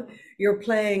job, you're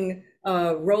playing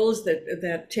roles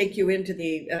that take you into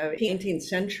the 18th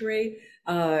century,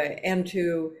 and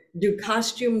to do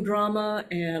costume drama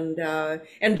and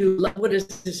do what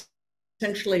is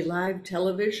essentially live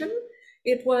television.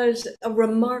 It was a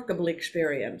remarkable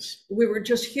experience. We were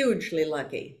just hugely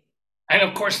lucky. And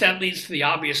of course, that leads to the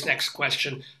obvious next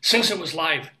question. Since it was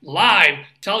live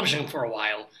television for a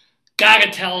while,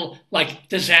 gotta tell like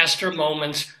disaster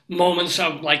moments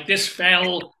of like this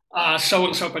fell, so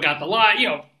and so forgot the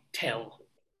line. Tell.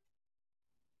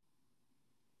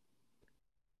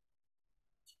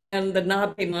 And the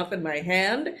knob came off in my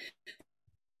hand.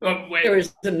 Wait. There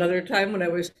was another time when I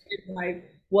was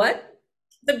what?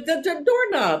 The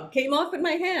doorknob came off in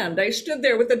my hand. I stood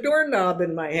there with the doorknob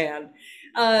in my hand.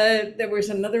 There was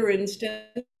another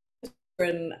instance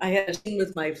when I had a scene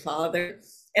with my father,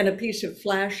 and a piece of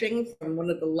flashing from one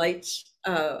of the lights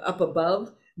up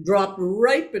above dropped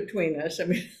right between us. I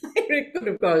mean, it could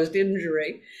have caused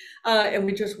injury. And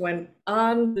we just went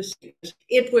on the stage.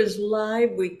 It was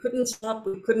live. We couldn't stop.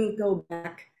 We couldn't go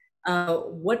back.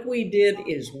 What we did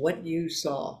is what you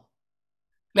saw.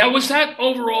 Now, was that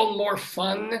overall more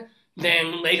fun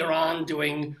than later on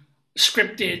doing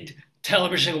scripted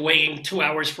television waiting 2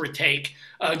 hours for a take.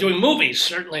 Doing movies,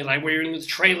 certainly, like where you're in the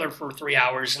trailer for 3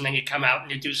 hours and then you come out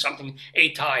and you do something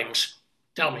 8 times.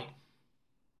 Tell me.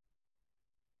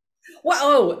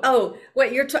 Well, what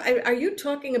are you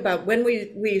talking about when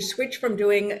we switched from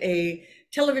doing a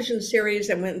television series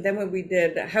and when we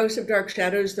did House of Dark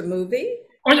Shadows, the movie?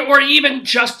 Or even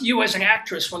just you as an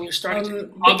actress when you started to do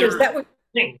Because other that was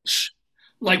things.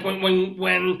 Like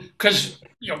because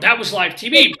that was live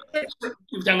TV. But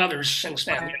you've done others since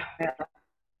then.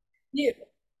 Yeah.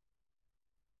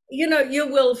 you, you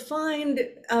will find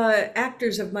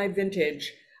actors of my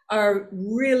vintage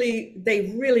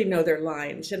they really know their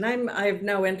lines. And I've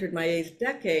now entered my 8th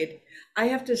decade. I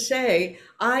have to say,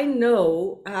 I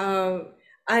know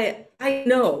I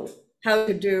know how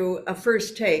to do a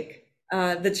first take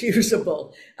that's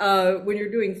usable. When you're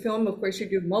doing film, of course, you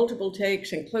do multiple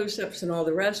takes and close-ups and all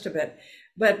the rest of it.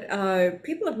 But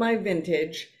people of my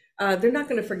vintage, they're not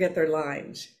going to forget their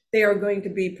lines. They are going to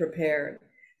be prepared.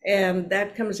 And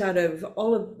that comes out of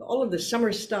all of the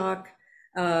summer stock,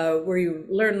 where you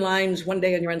learn lines one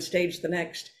day and you're on stage the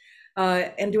next,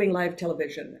 and doing live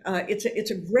television.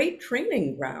 It's a great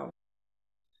training ground.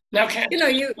 Now,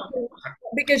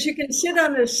 because you can sit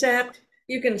on a set.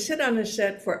 You can sit on a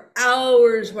set for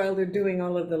hours while they're doing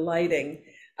all of the lighting,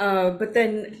 but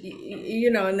then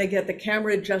and they get the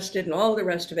camera adjusted and all the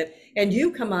rest of it. And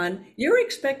you come on, you're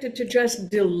expected to just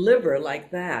deliver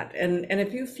like that. And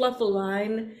if you fluff a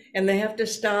line and they have to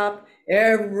stop,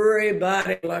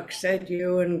 everybody looks at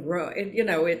you and grow.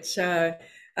 It's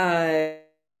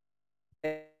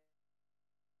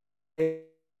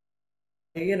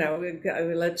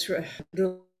let's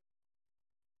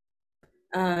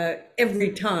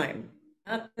every time.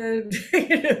 Not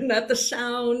the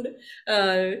sound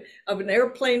of an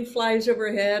airplane flies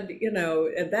overhead,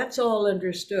 and that's all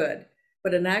understood.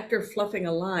 But an actor fluffing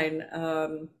a line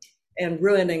and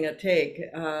ruining a take,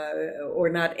 or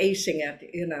not acing it,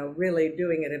 really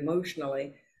doing it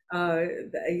emotionally,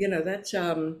 that's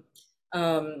a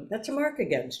mark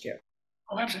against you.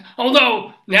 Oh, absolutely.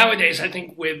 Although nowadays, I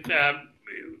think with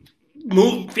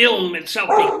film itself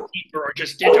being cheaper or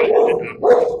just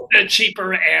digital,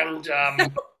 cheaper, and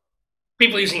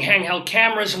people using handheld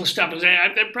cameras and stuff,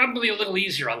 they're probably a little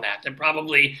easier on that. They're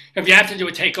probably, if you have to do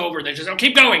a takeover, they just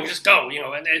keep going, just go,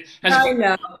 And I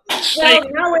know.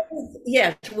 Well,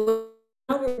 yes.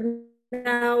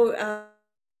 Now,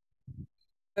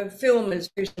 film is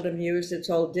very seldom used. It's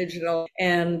all digital,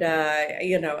 and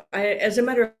as a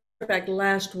matter of fact,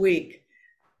 last week.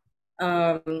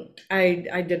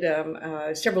 I did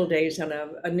several days on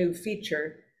a new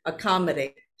feature, a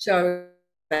comedy. So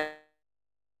in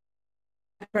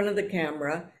front of the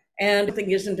camera, and if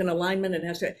something isn't in alignment, it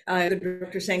has to. The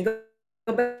director saying,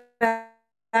 "Go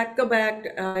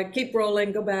back, keep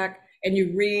rolling, go back," and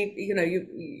you read.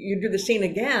 You do the scene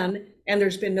again, and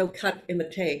there's been no cut in the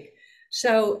take.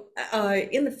 So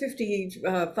in the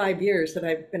 55 years that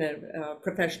I've been a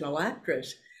professional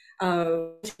actress.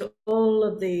 All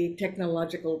of the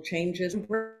technological changes, and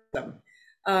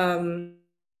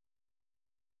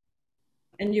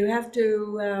you have to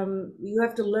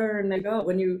learn.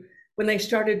 When they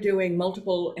started doing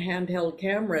multiple handheld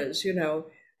cameras, we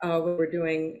were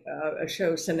doing a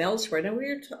show, Sun Elsewhere,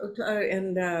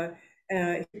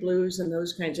 and Blues and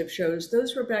those kinds of shows.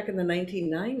 Those were back in the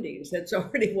 1990s. That's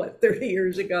already 30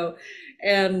 years ago,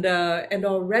 and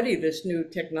already this new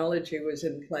technology was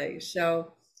in place.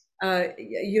 So.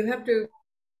 You have to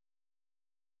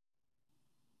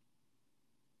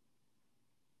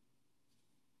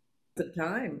the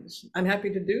times. I'm happy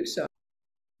to do so.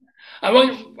 I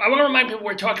want to remind people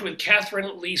we're talking with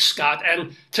Catherine Lee Scott,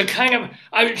 and to kind of,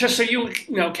 just so you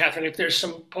know, Catherine, if there's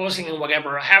some pausing and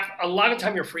whatever, a lot of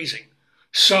time you're freezing.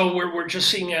 So we're just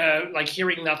seeing,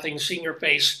 hearing nothing, seeing your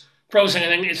face frozen,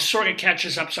 and then it sort of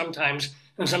catches up sometimes.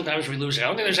 And sometimes we lose it. I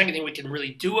don't think there's anything we can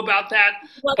really do about that.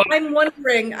 Well, I'm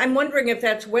wondering if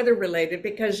that's weather related,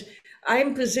 because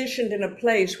I'm positioned in a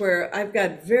place where I've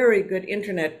got very good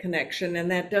internet connection, and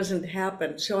that doesn't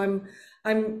happen. So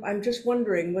I'm just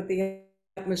wondering what the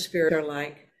atmosphere are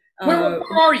like. Where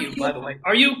are you, by the way?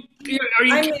 Are you?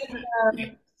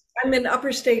 I'm in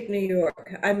upper state New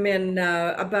York. I'm in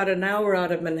about an hour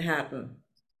out of Manhattan.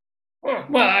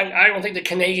 Well, I don't think the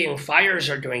Canadian fires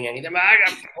are doing anything.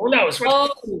 Who knows?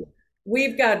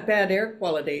 We've got bad air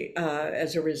quality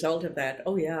as a result of that.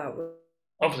 Oh, yeah.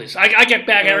 Oh, please. I get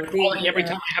bad air quality every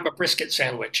time I have a brisket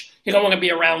sandwich. You don't want to be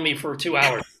around me for 2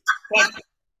 hours. But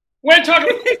we're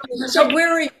talking. So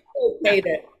where are you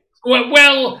located?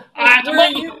 Well, at the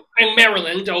moment, in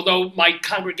Maryland, although my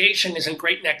congregation is in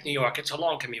Great Neck, New York. It's a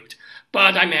long commute,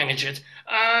 but I manage it.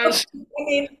 I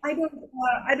mean, I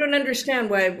don't understand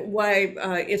why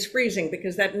it's freezing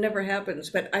because that never happens.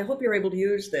 But I hope you're able to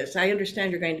use this. I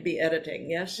understand you're going to be editing.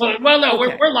 Yes. Well, no,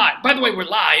 Okay. we're live. By the way, we're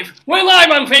live. We're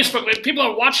live on Facebook. People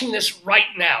are watching this right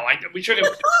now. We should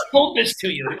have told this to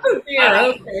you. Oh dear.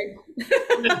 Okay.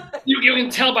 You can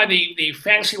tell by the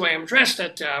fancy way I'm dressed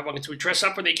that I wanted to dress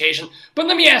up for the occasion. But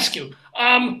let me ask you.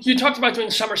 You talked about doing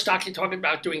summer stock. You talked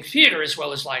about doing theater as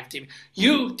well as live TV.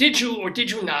 Did you or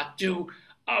did you not do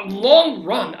a long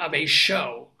run of a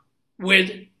show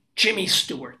with Jimmy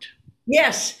Stewart?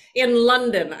 Yes, in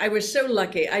London. I was so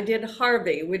lucky. I did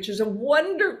Harvey, which is a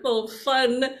wonderful,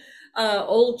 fun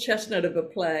old chestnut of a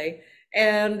play.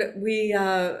 And we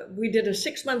did a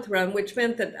 6-month run, which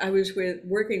meant that I was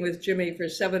working with Jimmy for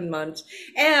 7 months.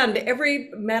 And every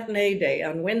matinee day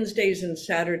on Wednesdays and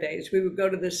Saturdays, we would go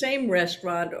to the same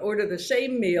restaurant, order the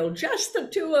same meal, just the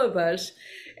two of us,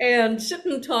 and sit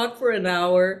and talk for an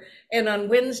hour. And on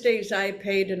Wednesdays I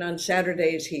paid, and on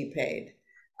Saturdays he paid.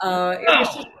 It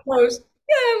was just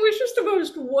it was just the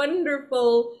most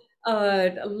wonderful,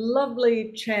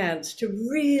 lovely chance to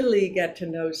really get to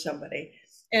know somebody.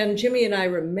 And Jimmy and I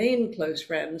remained close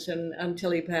friends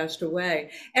until he passed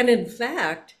away. And in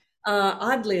fact,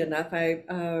 oddly enough,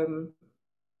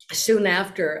 soon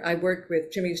after I worked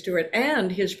with Jimmy Stewart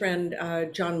and his friend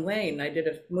John Wayne. I did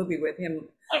a movie with him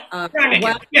while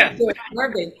Yeah. doing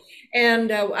Harvey,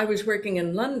 and I was working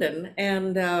in London,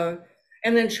 and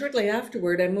then shortly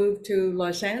afterward I moved to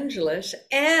Los Angeles,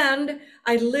 and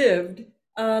I lived.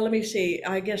 Let me see,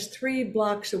 I guess 3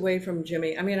 blocks away from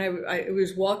Jimmy. I mean, it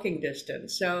was walking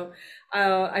distance. So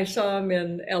I saw him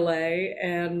in LA,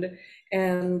 and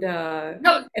Tell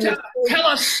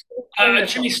us a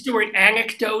Jimmy Stewart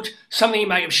anecdote, something he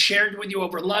might have shared with you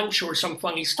over lunch, or some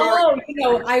funny story.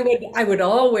 Oh, I would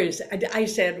always, I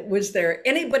said, was there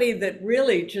anybody that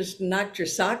really just knocked your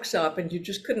socks off and you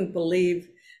just couldn't believe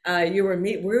you were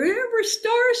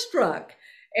starstruck?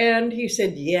 And he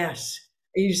said, yes.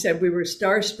 He said, we were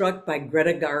starstruck by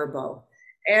Greta Garbo.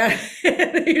 And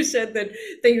he said that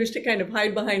they used to kind of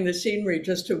hide behind the scenery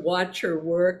just to watch her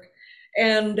work.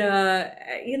 And,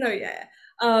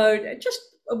 just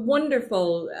a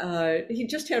wonderful, he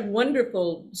just had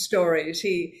wonderful stories.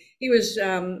 He was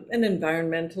an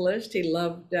environmentalist. He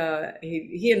loved,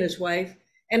 he and his wife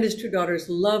and his 2 daughters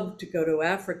loved to go to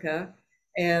Africa,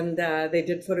 and they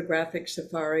did photographic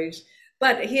safaris.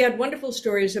 But he had wonderful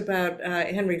stories about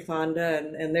Henry Fonda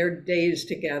and their days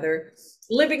together,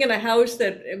 living in a house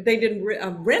that they didn't,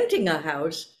 renting a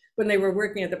house when they were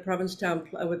working at the Provincetown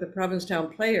with the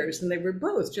Provincetown Players, and they were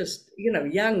both just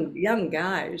young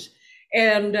guys,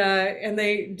 and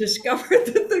they discovered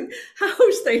that the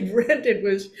house they'd rented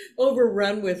was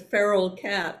overrun with feral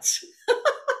cats,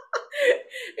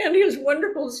 and his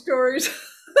wonderful stories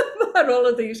about all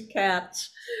of these cats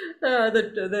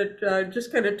that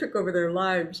just kind of took over their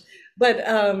lives. But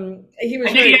he was.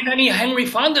 And did he have any Henry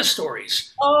Fonda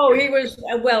stories? Oh, he was.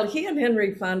 Well, he and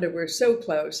Henry Fonda were so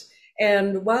close.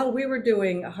 And while we were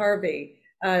doing Harvey,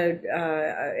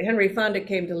 Henry Fonda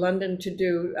came to London to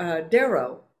do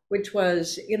Darrow, which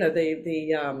was,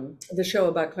 the show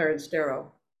about Clarence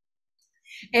Darrow.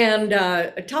 And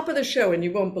top of the show, and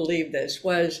you won't believe this,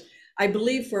 was, I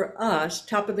believe for us,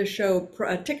 top of the show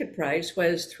ticket price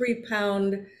was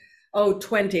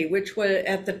 £3.20, which was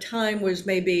at the time was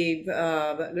maybe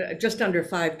just under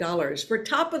 $5 for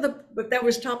that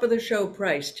was top of the show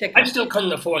price ticket. I still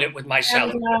couldn't afford it with my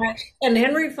salary. And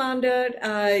Henry Fonda,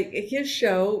 his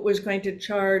show was going to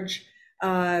charge,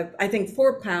 I think,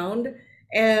 £4.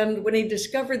 And when he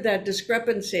discovered that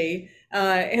discrepancy,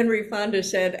 Henry Fonda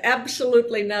said,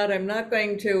 "Absolutely not. I'm not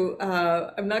going to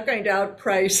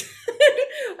outprice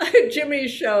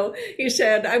Jimmy's show." He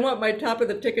said, "I want my top of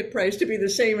the ticket price to be the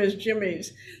same as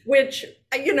Jimmy's," which,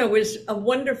 was a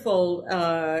wonderful.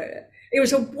 It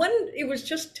was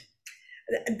just,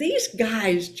 these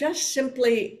guys just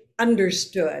simply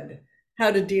understood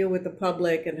how to deal with the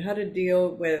public and how to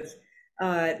deal with.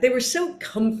 They were so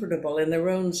comfortable in their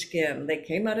own skin. They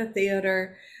came out of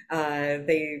theater.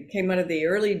 They came out of the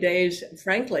early days,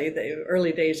 frankly, the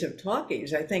early days of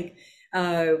talkies. I think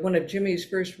one of Jimmy's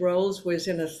first roles was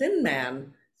in A Thin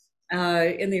Man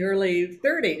in the early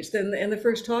 30s. And the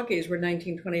first talkies were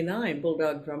 1929,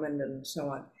 Bulldog Drummond and so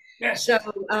on. Yes. So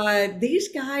these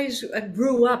guys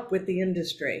grew up with the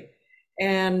industry.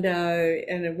 And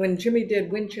when Jimmy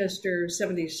did Winchester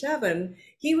 77,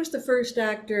 he was the first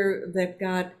actor that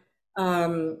got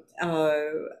a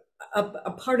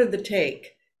part of the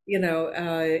take. He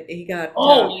got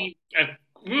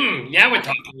Yeah, we're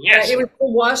talking. Yes. It was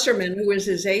Bill Wasserman who was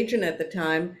his agent at the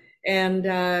time, and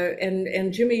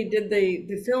Jimmy did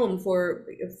the film for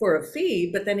a fee,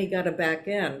 but then he got a back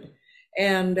end,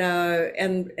 and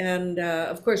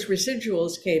of course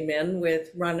residuals came in with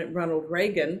Ronald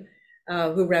Reagan,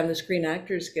 who ran the Screen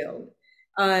Actors Guild.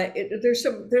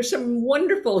 There's some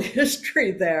wonderful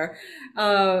history there,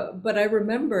 but I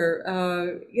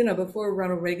remember, before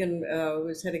Ronald Reagan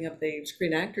was heading up the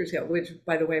Screen Actors Guild, which,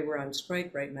 by the way, we're on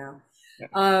strike right now.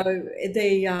 Uh,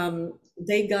 they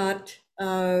got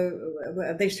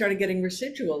they started getting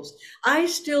residuals. I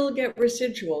still get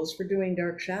residuals for doing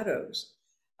Dark Shadows,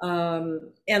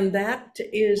 and that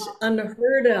is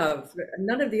unheard of.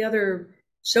 None of the other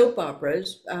soap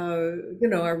operas, are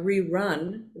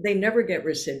rerun. They never get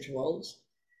residuals,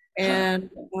 and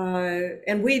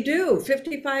we do.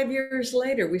 55 years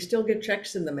later, we still get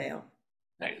checks in the mail.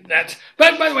 But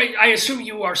by the way, I assume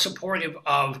you are supportive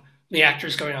of the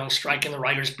actors going on strike and the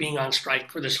writers being on strike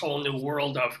for this whole new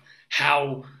world of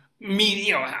how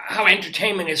media, how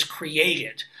entertainment is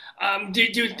created. Do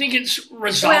you think it's Oh,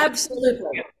 resolved?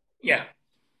 absolutely. Yeah.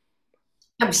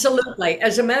 Absolutely.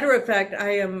 As a matter of fact,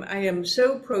 I am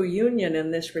so pro-union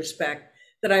in this respect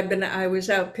that I was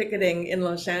out picketing in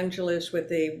Los Angeles with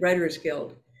the Writers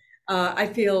Guild. I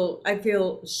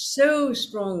feel so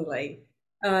strongly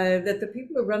that the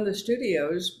people who run the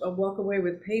studios walk away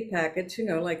with pay packets,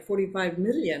 like 45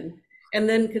 million, and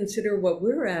then consider what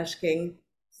we're asking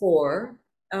for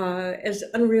as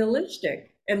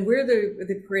unrealistic. And we're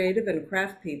the creative and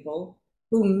craft people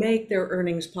who make their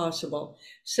earnings possible.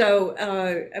 So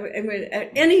I mean,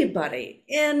 anybody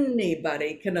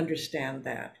can understand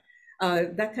that.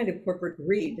 That kind of corporate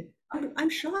greed. I'm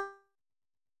shocked.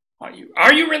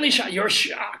 Are you really shocked? You're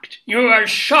shocked. You are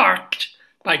shocked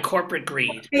by corporate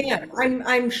greed. Yeah,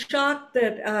 I'm shocked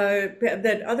that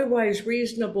that otherwise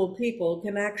reasonable people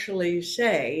can actually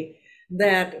say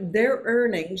that their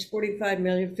earnings, 45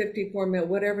 million, 54 million,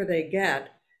 whatever they get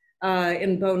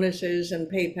in bonuses and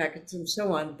pay packets and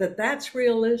so on, that's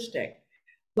realistic.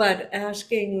 But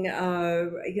asking,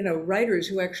 writers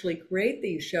who actually create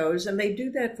these shows, and they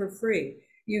do that for free.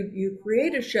 You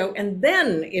create a show and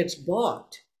then it's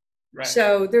bought. Right.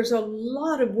 So there's a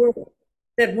lot of work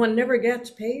that one never gets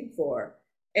paid for.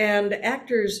 And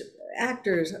actors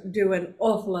do an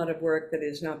awful lot of work that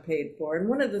is not paid for. And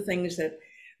one of the things that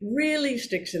really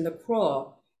sticks in the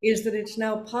craw is that it's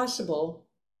now possible,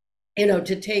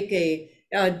 to take a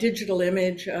digital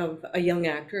image of a young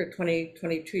actor, a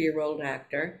 22-year-old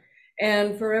actor,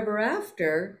 and forever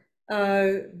after,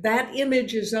 that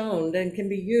image is owned and can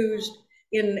be used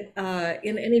in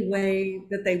any way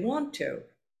that they want to.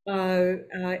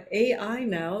 AI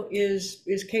now is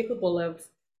capable of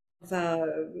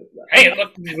Hey,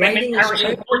 look, writing a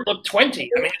Harrison script. Ford looked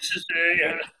 20. I mean, this is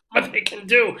what they can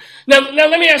do. Now,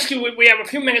 let me ask you. We have a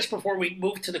few minutes before we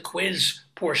move to the quiz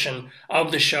portion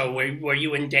of the show, where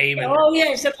you and Dave and Oh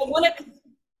yes, and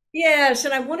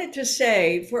I wanted to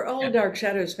say for all Dark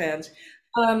Shadows fans,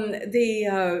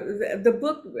 the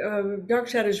book Dark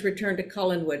Shadows Return to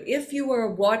Collinwood. If you are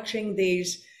watching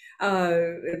these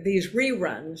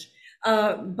reruns,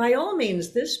 by all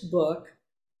means, this book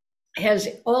has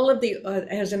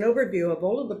has an overview of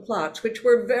all of the plots, which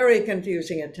were very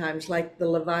confusing at times, like the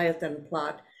Leviathan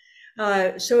plot.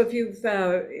 So if you've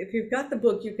got the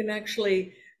book, you can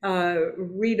actually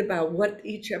read about what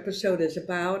each episode is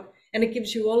about, and it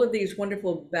gives you all of these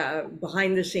wonderful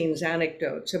behind the scenes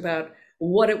anecdotes about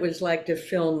what it was like to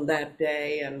film that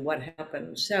day and what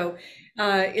happened. So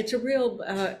it's a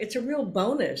real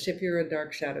bonus if you're a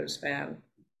Dark Shadows fan.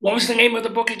 what was the name of the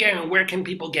book again, and where can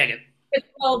people get it? It's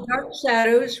called Dark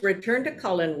Shadows Return to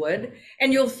Collinwood,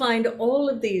 and you'll find all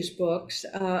of these books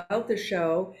out the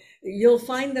show. You'll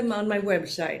find them on my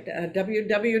website,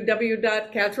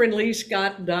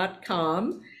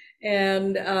 www.catherineleescott.com.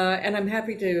 And I'm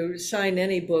happy to sign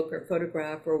any book or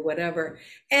photograph or whatever.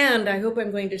 And I hope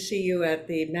I'm going to see you at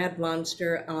the Mad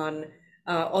Monster on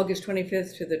August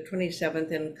 25th to the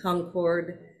 27th in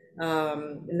Concord,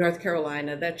 North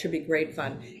Carolina. That should be great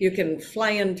fun. You can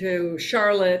fly into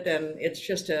Charlotte, and it's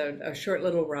just a short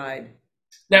little ride.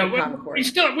 Now, Concord.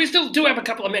 we still do have a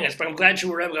couple of minutes, but I'm glad you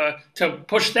were able to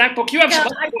push that book. You have some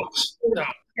other books. So,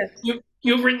 Yes.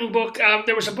 you've written a book.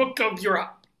 There was a book of your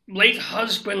late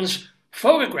husband's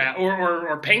photograph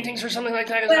or paintings or something like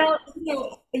that. Is that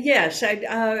Well, yes,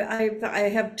 I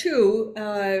have two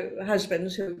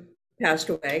husbands who passed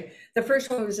away. The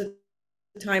first one was a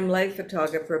Time Life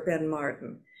photographer, Ben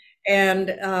Martin. And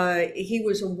he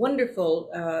was a wonderful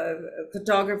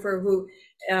photographer who,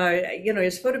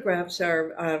 his photographs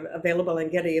are available on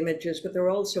Getty Images, but they're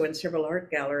also in several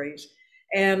art galleries.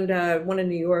 and one in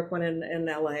New York, one in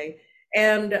LA.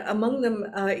 And among them,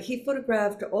 he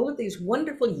photographed all of these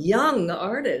wonderful young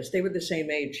artists. They were the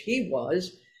same age he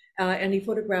was. And he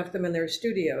photographed them in their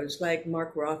studios, like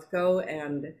Mark Rothko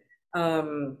and,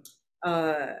 um,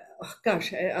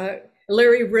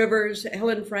 Larry Rivers,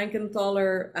 Helen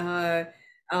Frankenthaler,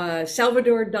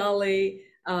 Salvador Dali,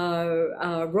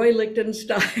 Roy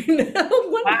Lichtenstein.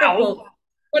 Wonderful. Wow.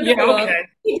 Yeah, Wonderful. okay.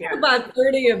 We Yeah. have about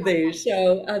 30 of these.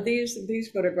 So these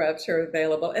photographs are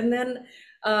available. And then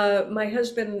my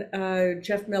husband,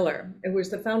 Jeff Miller, who was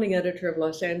the founding editor of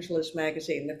Los Angeles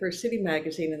Magazine, the first city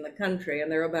magazine in the country.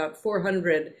 And there are about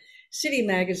 400 city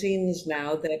magazines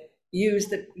now that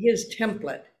use his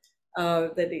template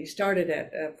that he started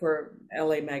at for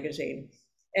LA Magazine.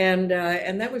 And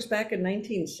that was back in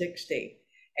 1960.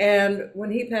 And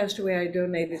when he passed away, I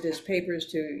donated his papers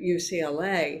to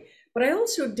UCLA. But I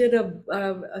also did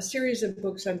a series of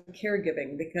books on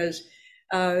caregiving because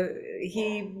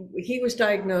he was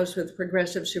diagnosed with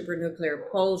progressive supranuclear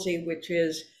palsy, which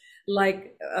is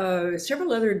like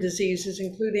several other diseases,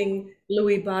 including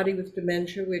Lewy body with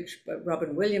dementia, which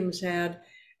Robin Williams had,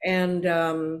 and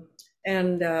Lou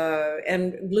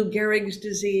Gehrig's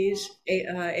disease,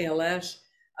 ALS.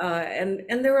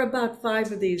 And there are about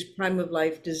 5 of these prime of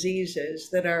life diseases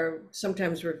that are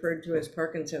sometimes referred to as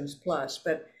Parkinson's plus,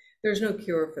 but there's no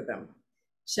cure for them.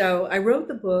 So I wrote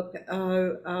the book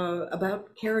about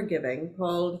caregiving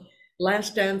called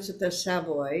Last Dance at the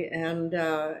Savoy, and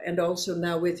also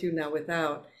Now With You, Now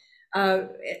Without,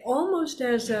 almost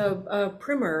as a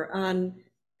primer on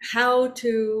how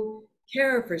to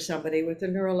care for somebody with a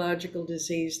neurological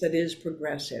disease that is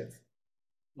progressive.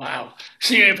 Wow.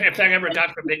 See if that ever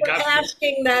got for big government.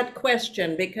 Asking that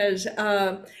question because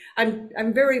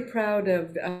I'm very proud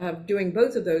of doing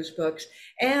both of those books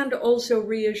and also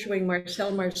reissuing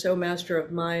Marcel Marceau, Master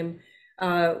of Mime,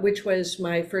 which was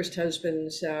my first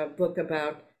husband's book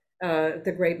about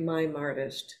the great mime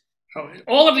artist. Oh,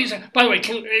 all of these, by the way,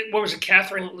 what was it,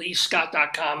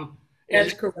 KatherineLeeScott.com?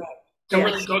 That's correct. So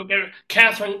really go there,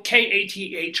 Kathryn,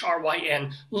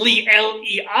 Kathryn, Lee,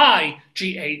 Leigh,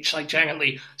 like Janet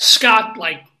Lee, Scott,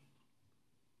 like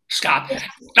Scott.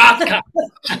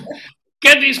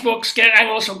 Get these books, and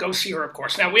also go see her, of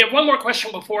course. Now, we have one more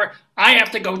question before I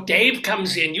have to go. Dave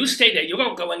comes in. You stay there. You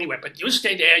don't go anywhere, but you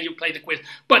stay there. You play the quiz.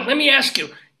 But let me ask you,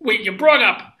 you brought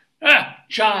up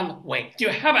John Wayne. Do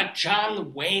you have a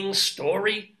John Wayne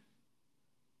story?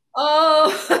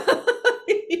 Oh,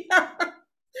 yeah.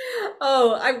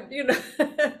 Oh,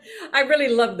 I really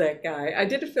love that guy. I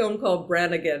did a film called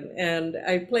Brannigan, and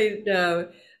I played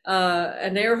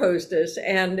an air hostess,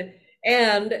 and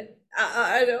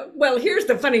well, here's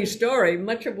the funny story.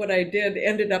 Much of what I did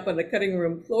ended up on the cutting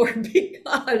room floor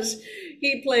because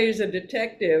he plays a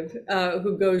detective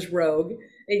who goes rogue.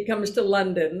 He comes to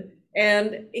London,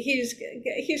 and he's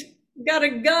got a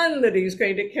gun that he's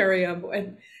going to carry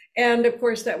on, and of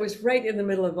course that was right in the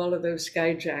middle of all of those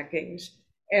skyjackings.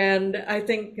 And I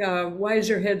think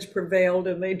wiser heads prevailed,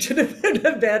 and they did a bit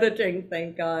of editing,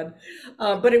 thank God.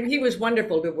 But he was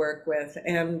wonderful to work with,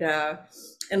 and I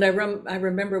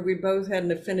remember we both had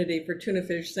an affinity for tuna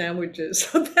fish sandwiches,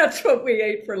 so that's what we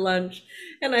ate for lunch.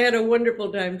 And I had a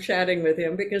wonderful time chatting with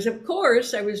him because, of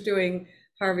course, I was doing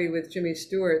Harvey with Jimmy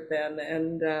Stewart then,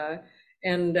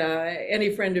 and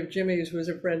any friend of Jimmy's was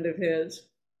a friend of his.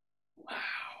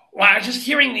 Wow, just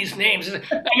hearing these names.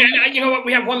 You know what?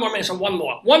 We have one more minute, so one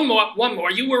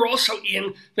more. You were also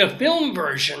in the film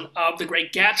version of The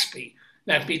Great Gatsby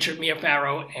that featured Mia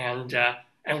Farrow and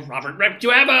Robert Redford. Do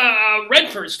you have a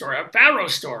Redford story, a Farrow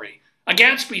story, a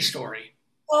Gatsby story?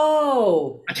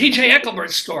 Oh, a T.J. Eckleburg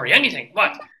story? Anything?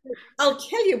 What? I'll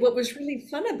tell you what was really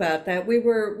fun about that. We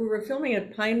were filming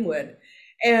at Pinewood.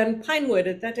 And Pinewood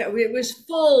at that time, it was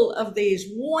full of these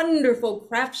wonderful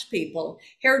craftspeople,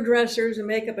 hairdressers and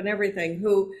makeup and everything,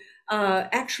 who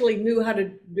actually knew how to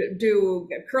do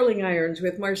curling irons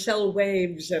with Marcel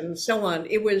waves and so on.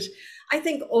 It was, I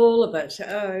think all of us,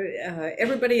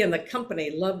 everybody in the company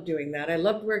loved doing that. I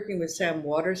loved working with Sam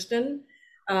Waterston,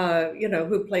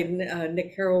 who played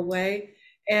Nick Carraway.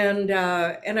 And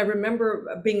I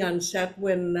remember being on set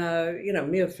when,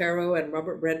 Mia Farrow and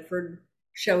Robert Redford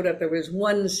showed up. There was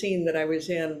one scene that I was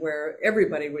in where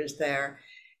everybody was there,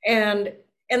 and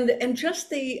just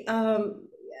the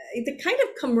kind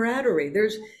of camaraderie.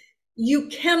 You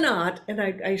cannot, and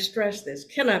I stress this,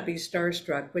 cannot be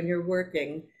starstruck when you're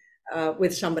working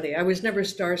with somebody. I was never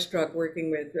starstruck working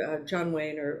with John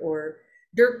Wayne or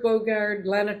Dirk Bogarde,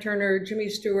 Lana Turner, Jimmy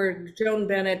Stewart, Joan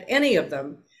Bennett, any of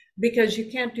them, because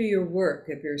you can't do your work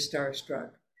if you're starstruck.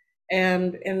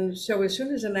 And so as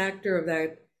soon as an actor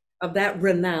of that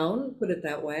renown, put it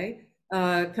that way,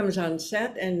 comes on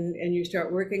set and you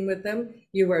start working with them,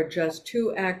 you are just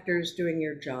two actors doing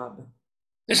your job.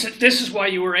 This is why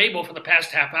you were able for the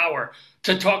past half hour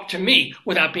to talk to me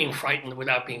without being frightened,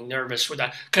 without being nervous,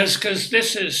 without because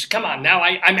this is come on now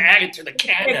I'm added to the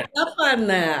canon Pick up on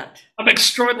that. of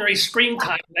extraordinary screen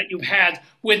time that you've had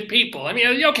with people. I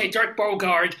mean, okay, Dirk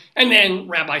Bogarde and then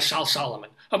Rabbi Sal Solomon.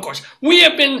 Of course, we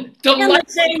have been In the delighted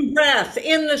same breath,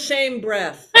 in the same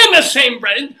breath. in the same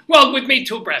breath. Well, with me,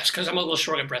 two breaths because I'm a little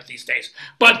short of breath these days.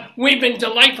 But we've been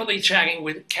delightfully chatting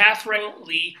with Catherine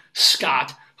Lee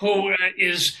Scott, who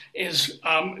is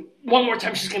one more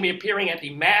time, she's going to be appearing at the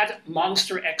Mad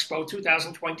Monster Expo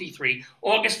 2023,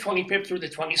 August 25th through the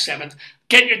 27th.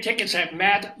 Get your tickets at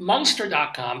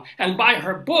madmonster.com and buy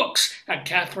her books at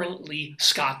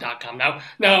catherineleescott.com.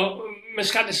 Now, Ms.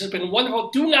 Scott, this has been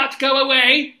wonderful. Do not go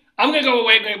away. I'm going to go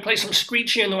away. I'm going to play some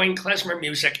screechy, annoying klezmer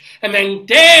music. And then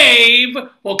Dave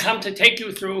will come to take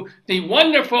you through the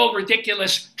wonderful,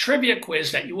 ridiculous trivia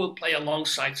quiz that you will play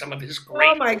alongside some of his great...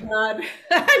 Oh my God,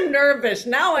 I'm nervous.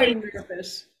 Now I'm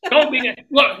nervous. Don't be...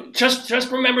 Look,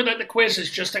 just remember that the quiz is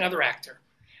just another actor.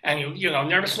 And, you know,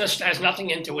 nervousness has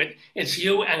nothing into it. It's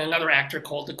you and another actor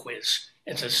called the quiz.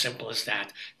 It's as simple as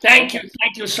that. Thank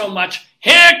you so much.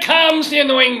 Here comes the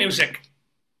annoying music.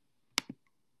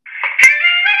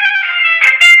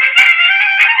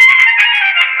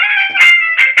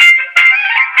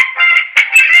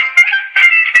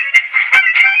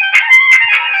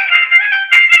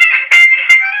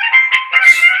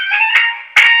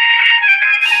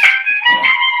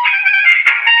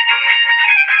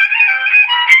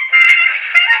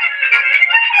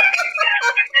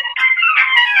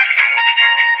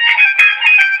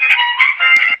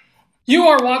 You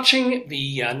are watching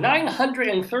the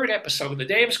 903rd episode of the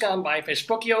Dave's Gone By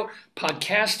Facebookio,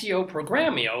 Podcastio,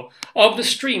 Programmio of the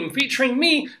stream, featuring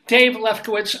me, Dave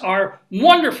Lefkowitz, our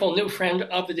wonderful new friend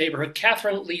of the neighborhood,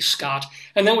 Catherine Lee Scott,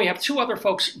 and then we have two other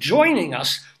folks joining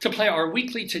us to play our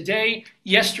weekly Today,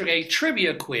 Yesterday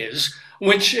trivia quiz,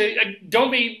 which,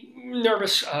 don't be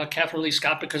nervous, Catherine Lee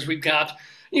Scott, because we've got,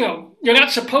 you know, you're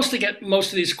not supposed to get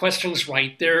most of these questions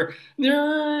right. They're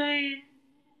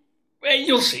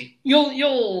You'll see.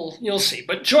 You'll see.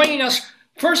 But joining us,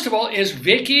 first of all, is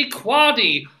Vicky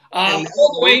Quaddy, all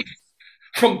the way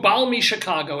from Balmy,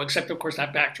 Chicago, except, of course,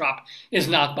 that backdrop is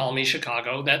not Balmy,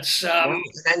 Chicago. That's... I'm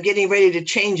getting ready to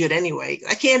change it anyway.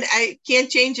 I can't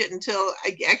change it until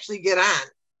I actually get on.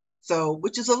 So,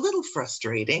 which is a little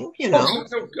frustrating, you know.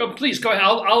 Please, go ahead.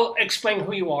 I'll explain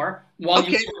who you are while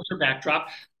you change your backdrop.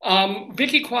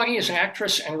 Vicky Quaddy is an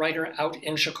actress and writer out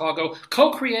in Chicago,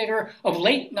 co-creator of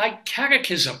Late Night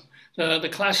Catechism, the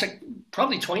classic,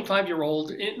 probably 25-year-old,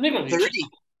 30 years.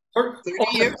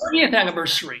 30th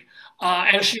anniversary.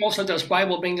 And she also does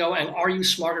Bible Bingo and Are You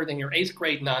Smarter Than Your 8th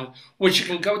Grade Nun, which you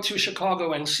can go to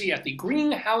Chicago and see at the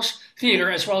Greenhouse Theater,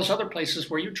 as well as other places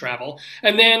where you travel.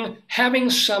 And then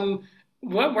having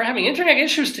we're having internet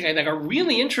issues today that are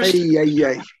really interesting.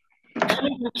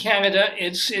 Coming from Canada,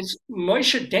 it's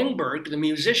Moshe Denberg, the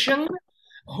musician,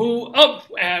 who,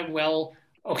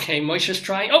 Moshe's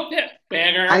trying. Oh, yeah,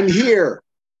 better. I'm here.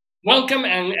 Welcome,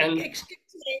 and Excuse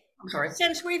me. I'm sorry.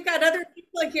 Since we've got other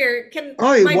people here,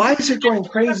 Why is it going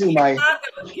crazy, Mike?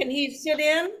 Can he sit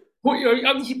in?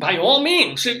 By all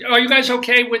means. Are you guys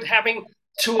okay with having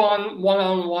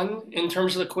one-on-one in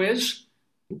terms of the quiz?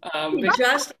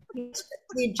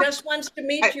 He just wants to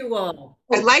meet you all.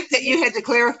 I like that you had to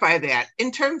clarify that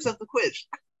in terms of the quiz.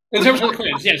 In terms of the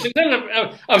quiz, yes. In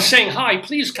terms of saying hi,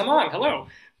 please come on. Hello.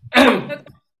 All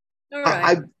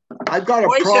right. I've got a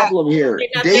problem here.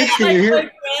 Dave,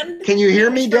 can you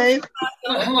hear me, Dave?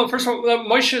 Hello. First of all,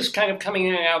 Moshe is kind of coming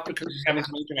in and out because he's having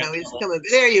some internet. No, he's coming.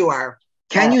 There you are.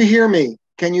 Can you hear me?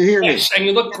 Can you hear me? Yes, and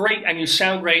you look great and you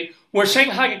sound great. We're saying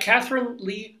hi to Catherine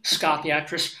Lee Scott, the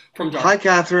actress from Dark. Hi,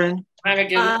 Catherine.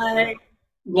 Hi.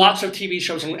 Lots of TV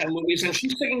shows and movies, and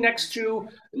she's sitting next to...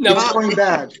 It's going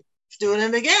bad. It's doing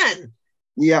it again.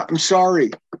 Yeah, I'm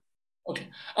sorry. Okay.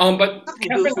 But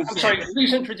Catherine, I'm sorry,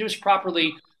 please introduce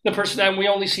properly the person that we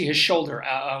only see his shoulder,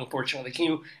 unfortunately. Can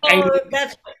you...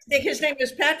 His name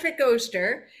is Patrick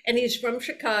Oster, and he's from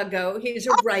Chicago. He's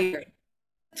a writer.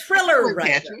 Thriller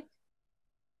writer.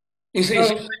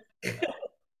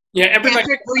 Yeah, everybody...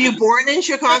 Patrick, were you born in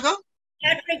Chicago?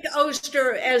 Patrick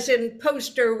Oster, as in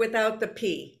poster without the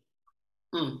P.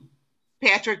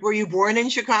 Patrick, were you born in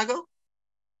Chicago?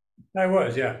 I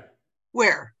was, yeah.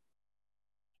 Where?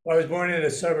 Well, I was born in a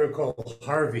suburb called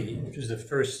Harvey, which was the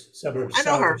first suburb. I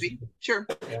know Harvey, sure.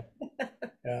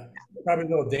 Yeah, probably a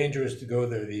little dangerous to go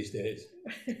there these days.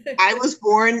 I was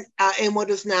born in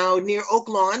what is now near Oak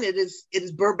Lawn. It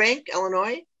is Burbank,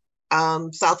 Illinois,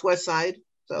 southwest side.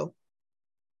 So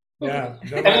Yeah.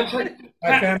 No, And it's like,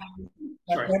 my Pat,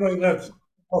 my sorry. family lives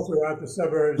all throughout the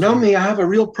suburbs. No, me, I have a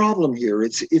real problem here.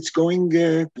 It's going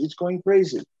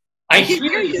crazy. I can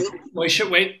hear hear you. you. Wait,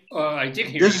 wait. I did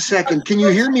hear Just you. a second. Can you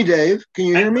hear me, Dave? Can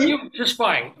you I hear me? you just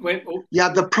fine. Wait. Oh, Yeah,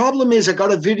 the problem is I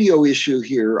got a video issue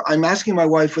here. I'm asking my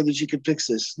wife whether she could fix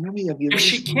this. Maybe have you if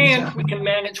she can't, we can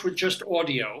manage with just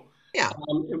audio. Yeah.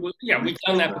 We've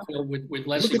done that before with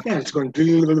Leslie. Look at that. It's going.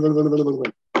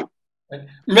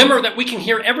 Remember that we can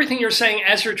hear everything you're saying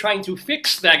as you're trying to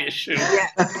fix that issue. Yeah.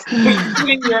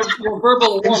 Including your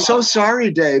verbal I'm warm-up. so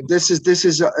sorry, Dave. This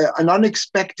is an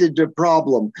unexpected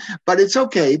problem, but it's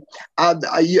okay.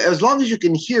 As long as you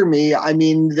can hear me, I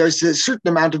mean, there's a certain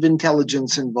amount of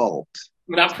intelligence involved.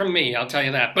 Not from me, I'll tell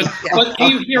you that. But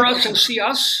can you hear us and see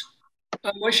us?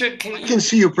 Moishe, I can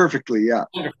see you perfectly. Yeah.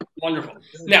 Wonderful.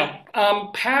 Now,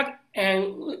 Pat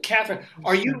and Catherine,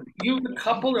 are you the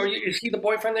couple, or is he the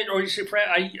boyfriend, or is he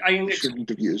friend? I shouldn't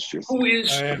have used you. Who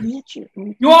is? I am.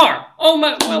 You are. Oh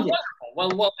my. Well,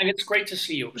 wonderful. Well, and it's great to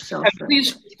see you. And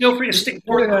please feel free to stick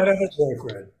You're forward. not a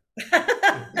boyfriend.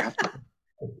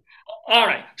 All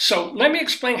right. So let me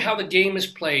explain how the game is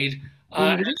played.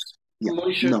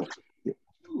 Moishe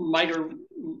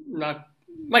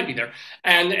might be there,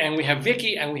 and we have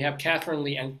Vicky, and we have Catherine,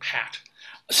 Lee, and Pat.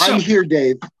 So, I'm here,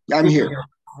 Dave. I'm here.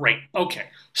 Great. Okay.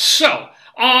 So,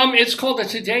 it's called the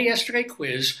Today Yesterday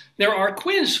quiz. There are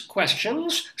quiz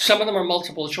questions. Some of them are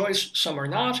multiple choice, some are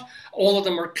not. All of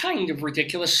them are kind of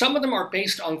ridiculous. Some of them are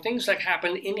based on things that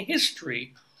happened in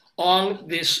history on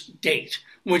this date,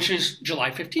 which is July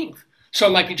 15th. So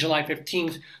it might be July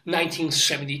 15th,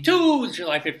 1972,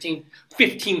 July 15th,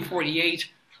 1548.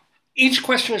 Each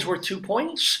question is worth 2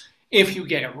 points if you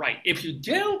get it right. If you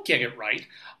don't get it right,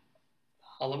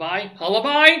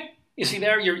 Hullaby, is he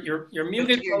there? You're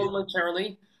muted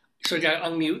momentarily, so you got to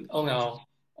unmute. Oh no.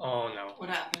 What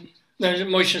happened? No,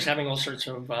 Moishe's having all sorts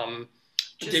of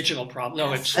digital problems.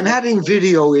 No, it's. I'm having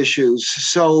video issues,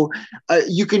 so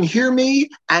you can hear me,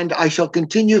 and I shall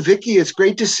continue. Vicky, it's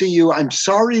great to see you. I'm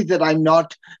sorry that I'm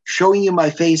not showing you my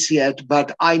face yet,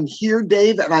 but I'm here,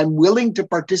 Dave, and I'm willing to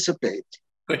participate.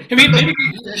 Good. Maybe you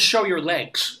can just show your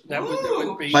legs. That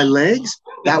would be. My legs?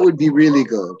 That would be really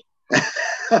good.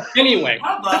 Anyway,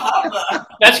 Hubba.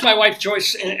 that's my wife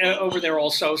Joyce over there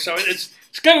also. So it's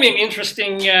going to be an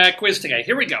interesting quiz today.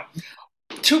 Here we go.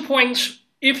 2 points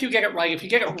if you get it right. If you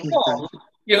get it wrong,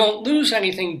 you don't lose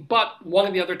anything, but one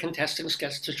of the other contestants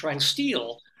gets to try and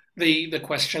steal the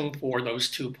question for those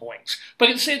 2 points. But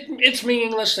it's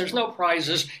meaningless. There's no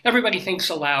prizes. Everybody thinks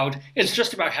aloud. It's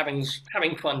just about having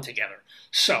fun together.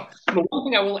 So the one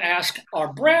thing I will ask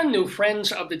our brand new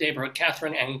friends of the neighborhood,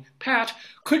 Catherine and Pat,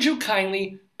 could you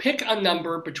kindly pick a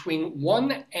number between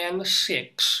 1 and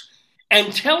 6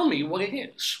 and tell me what it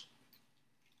is?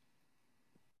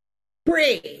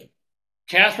 3.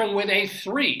 Catherine with a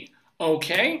 3.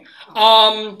 Okay.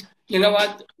 You know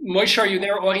what? Moishe, are you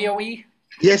there audio-y?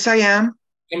 Yes, I am.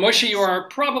 And Moishe, you are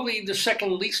probably the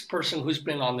second least person who's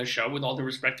been on the show, with all due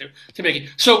respect to Vicky.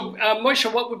 So,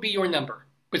 Moishe, what would be your number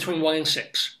between 1 and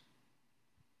 6?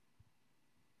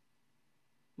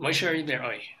 Moishe, are you there?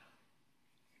 Oh,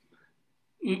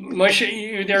 yeah. Moishe,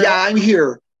 you there? Yeah, I'm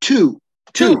here. 2.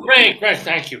 2. Great.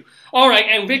 Thank you. All right,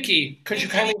 and Vicky, could you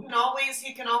kindly?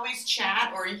 He can always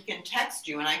chat, or he can text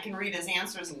you, and I can read his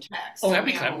answers in text. Oh, that'd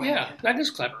be clever. Yeah, that is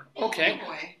clever. Okay.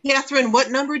 Catherine,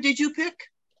 what number did you pick?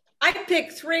 I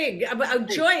picked 3.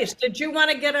 Joyce, did you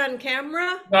want to get on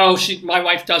camera? No, my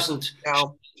wife doesn't.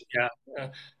 No.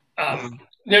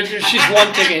 She's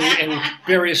wanted in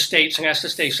various states and has to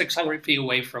stay 600 feet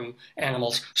away from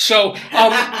animals. So,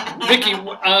 Vicky,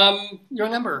 your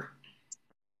number?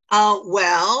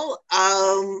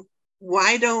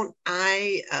 Why don't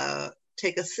I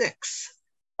take a 6?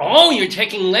 Oh, you're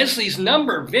taking Leslie's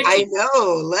number, Vicky. I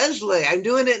know, Leslie. I'm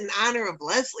doing it in honor of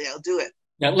Leslie. I'll do it.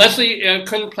 Now, Leslie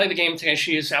couldn't play the game today.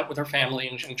 She is out with her family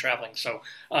and traveling. So,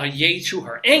 yay to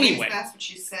her. Anyway, that's what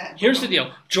she said. Here's the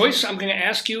deal, Joyce. I'm going to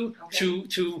ask you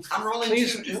to. I'm rolling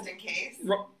please, 2 just in case.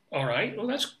 All right. Well,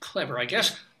 that's clever, I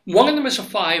guess. One of them is a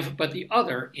 5, but the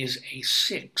other is a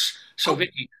 6. So,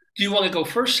 Vicky, do you want to go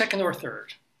first, second, or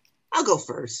third? I'll go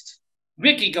first.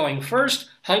 Vicky going first.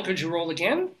 Hunt, could you roll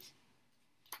again?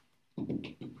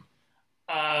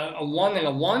 A 1 and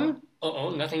a 1.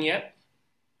 Nothing yet.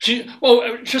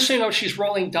 Just so you know, she's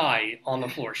rolling die on the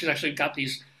floor. She's actually got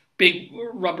these big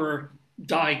rubber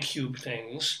die cube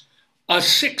things. A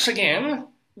 6 again.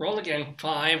 Roll again.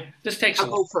 5. This takes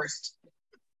I'll go first.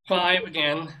 5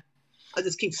 again. I'll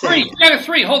just keep saying. 3. We got a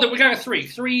 3. Hold it. We got a 3.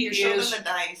 3 Show them is the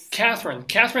dice. Catherine.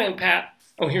 Catherine and Pat.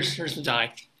 Oh, here's the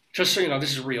die. Just so you know,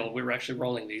 this is real. We were actually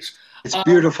rolling these. It's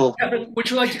beautiful. Kevin, would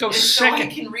you like to go And so I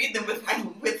second? can read them with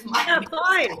my Yeah,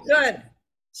 fine, good.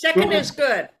 Second is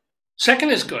good. Second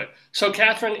is good. So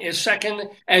Catherine is second,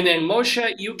 and then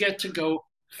Moshe, you get to go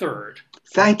third.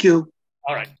 Thank you.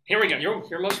 All right, here we go.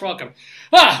 You're most welcome.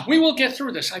 We will get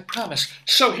through this, I promise.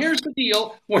 So here's the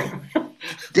deal.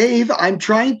 Dave, I'm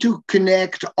trying to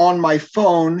connect on my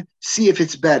phone, see if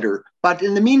it's better. But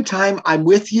in the meantime, I'm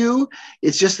with you.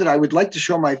 It's just that I would like to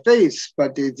show my face,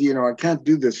 but I can't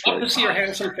do this Love to right. see your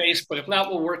handsome face, but if not,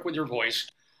 we'll work with your voice.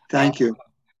 Thank you.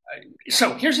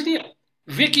 So here's the deal.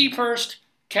 Vicky first,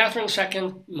 Catherine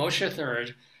second, Moshe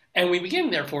third. And we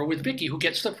begin, therefore, with Vicky, who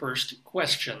gets the first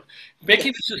question.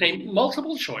 Vicky, this is a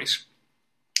multiple choice,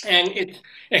 and it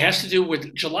has to do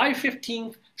with July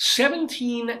 15th,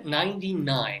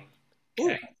 1799.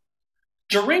 Okay.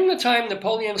 During the time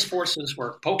Napoleon's forces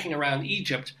were poking around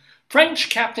Egypt, French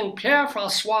Captain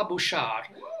Pierre-François Bouchard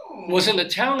was in the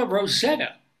town of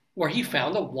Rosetta, where he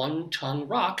found a one-ton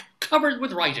rock covered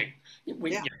with writing.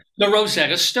 The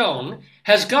Rosetta Stone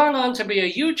has gone on to be a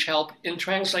huge help in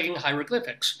translating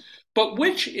hieroglyphics. But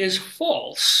which is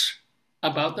false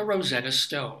about the Rosetta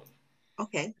Stone?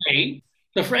 Okay. A,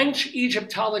 the French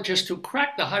Egyptologist who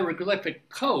cracked the hieroglyphic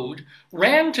code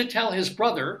ran to tell his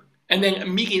brother and then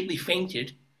immediately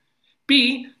fainted.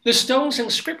 B, the stone's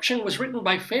inscription was written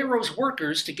by Pharaoh's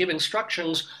workers to give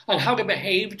instructions on how to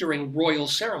behave during royal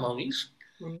ceremonies.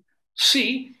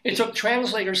 C, it took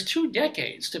translators 2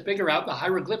 decades to figure out the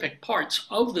hieroglyphic parts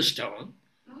of the stone.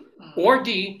 Or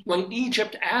D, when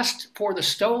Egypt asked for the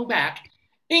stone back,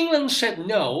 England said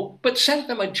no, but sent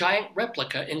them a giant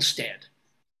replica instead.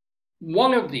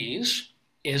 One of these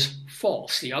is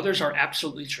false. The others are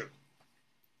absolutely true.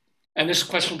 And this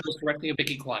question goes directly to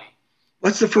Vicky Quaddy.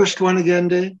 What's the first one again,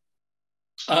 Dave?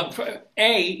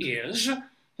 A is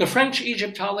the French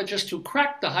Egyptologist who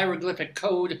cracked the hieroglyphic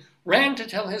code ran to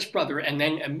tell his brother and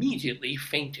then immediately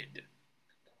fainted.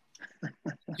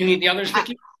 You need the others,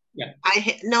 Vicky? Yeah.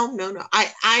 No.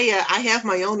 I have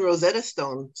my own Rosetta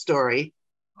Stone story.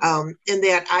 In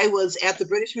that I was at the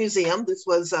British Museum. This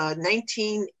was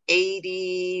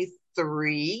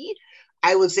 1983.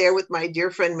 I was there with my dear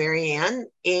friend Marianne,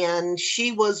 and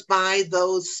she was by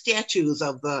those statues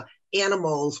of the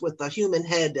animals with the human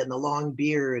head and the long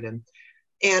beard, and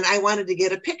I wanted to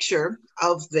get a picture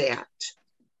of that.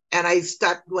 And I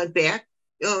went back.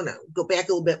 Oh no, go back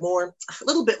a little bit more.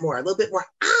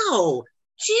 Ow!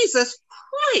 Jesus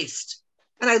Christ!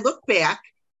 And I looked back,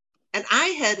 and I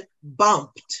had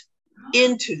bumped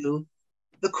into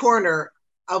the corner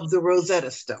of the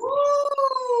Rosetta Stone.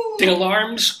 The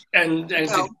alarms and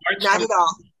no, not at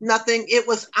all. Nothing. It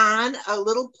was on a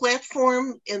little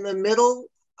platform in the middle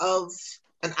of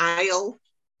an aisle.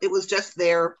 It was just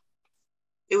there.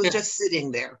 It was just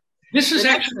sitting there. This is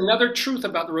actually another truth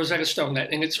about the Rosetta Stone,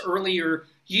 that in its earlier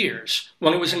years,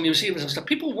 when it was in museums and stuff,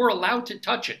 people were allowed to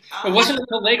touch it. It wasn't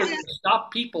until later that it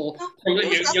stopped people from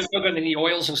the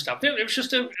oils and stuff. It was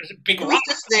just a big rock. It was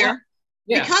just there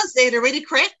because they had already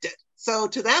cracked it. So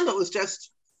to them, it was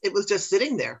just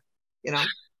sitting there, you know.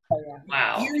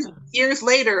 Wow. Years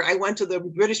later, I went to the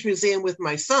British Museum with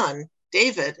my son,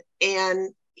 David,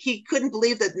 and he couldn't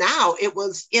believe that now it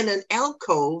was in an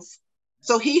alcove.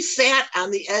 So he sat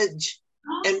on the edge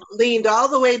and leaned all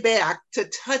the way back to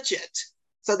touch it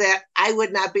so that I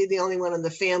would not be the only one in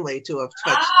the family to have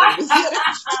touched it.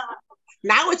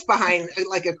 Now it's behind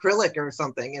like acrylic or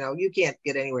something, you know, you can't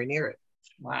get anywhere near it.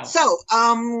 Wow. So,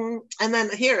 and then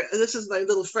here, this is my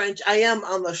little French. I am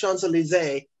on the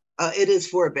Champs-Élysées. It is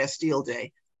for Bastille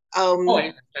Day.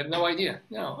 I had no idea.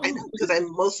 No. I know, because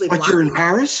I'm mostly But you're in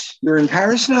Paris? You're in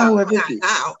Paris now? Not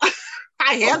now.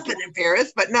 I have been in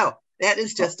Paris, but no. That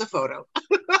is just a photo.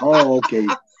 Oh, okay.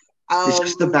 It's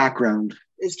just the background.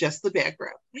 It's just the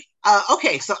background.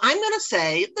 Okay, so I'm going to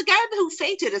say the guy who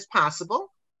fainted is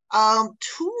possible. 2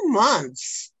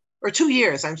 months, or 2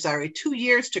 years, 2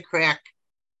 years to crack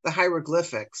the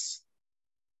hieroglyphics.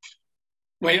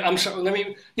 Wait, I'm sorry. Let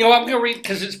me, I'm going to read,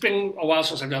 because it's been a while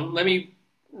since I've done. Let me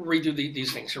redo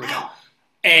these things. Here we go.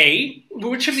 A,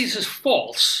 which of these is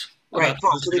false? Right,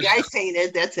 false. So the guy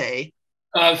fainted, that's A.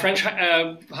 French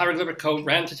hieroglyphic code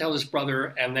ran to tell his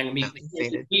brother and then immediately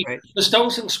fainted. Right. The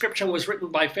stone's inscription was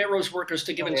written by Pharaoh's workers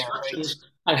to give instructions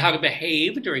on how to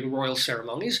behave during royal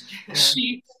ceremonies.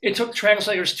 C, it took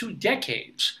translators 2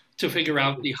 decades to figure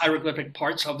out the hieroglyphic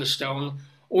parts of the stone.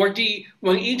 Or D,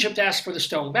 when Egypt asked for the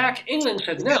stone back, England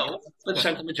said no, but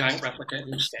sent them a giant replica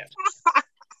instead.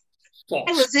 False.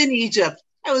 I was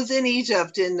in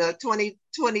Egypt in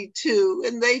 2022,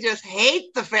 and they just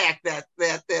hate the fact that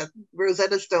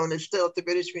Rosetta Stone is still at the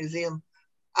British Museum.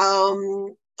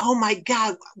 oh my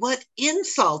God, what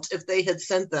insult if they had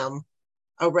sent them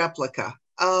a replica.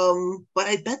 But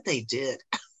I bet they did.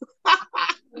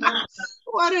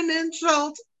 What an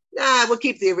insult. Nah, we'll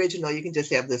keep the original. You can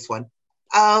just have this one.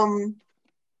 God,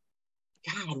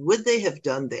 would they have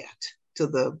done that to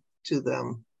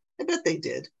them? I bet they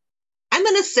did. I'm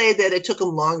going to say that it took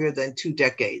them longer than 2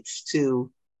 decades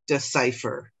to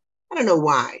decipher. I don't know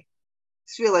why. I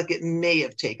feel like it may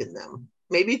have taken them.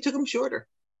 Maybe it took them shorter.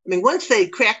 I mean, once they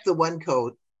cracked the one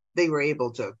code, they were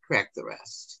able to crack the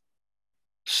rest.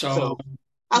 So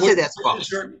I'll say that's false.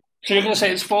 So you're going to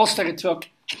say it's false that it took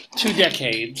 2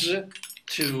 decades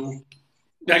to.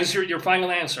 That is your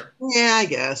final answer. Yeah, I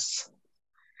guess.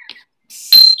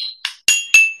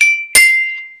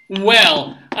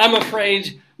 Well, I'm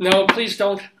afraid, no, please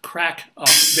don't crack up,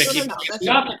 Vicki. No, that's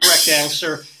Not the correct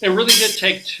answer. It really did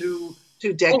take 2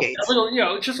 decades.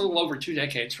 Just a little over 2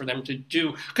 decades for them to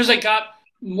do, because they got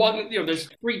one, there's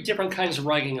 3 different kinds of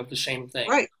writing of the same thing.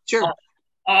 Right, sure.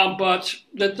 But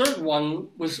the third one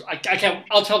was, I can't,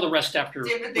 I'll tell the rest after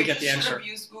David, we get the should answer. have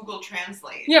used Google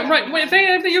Translate. Yeah, right. If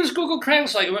they used Google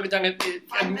Translate, we would have done it.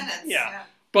 5 minutes. Yeah.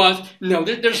 But no,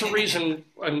 there's a reason,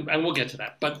 and we'll get to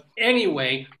that. But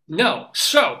anyway, no.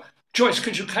 So, Joyce,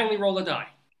 could you kindly roll the die?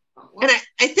 And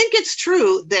I think it's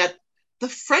true that the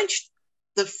French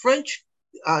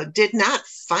did not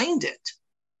find it.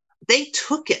 They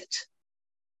took it.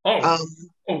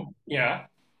 Yeah.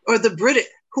 Or the British,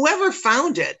 whoever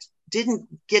found it didn't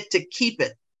get to keep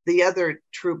it. The other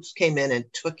troops came in and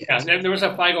took it. Yeah, there was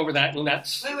a fight over that, and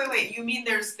that's... Wait. You mean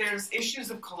there's issues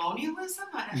of colonialism?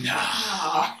 No.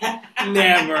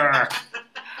 Never.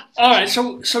 All right,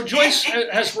 so Joyce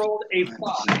has rolled a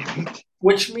 5,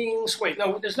 which means... Wait,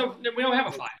 no, we don't have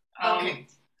a 5. Okay.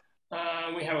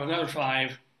 We have another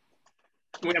 5.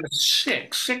 We have a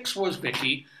 6. 6 was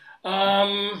Vicki.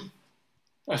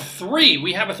 A 3.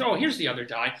 We have a... Oh, here's the other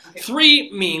die. Okay.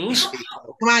 3 means...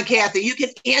 Come on, Kathy, you can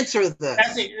answer this.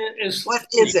 Kathy is what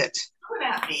is it? Could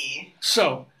that be?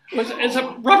 So, it's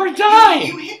a rubber die.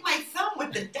 You hit my thumb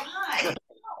with the die.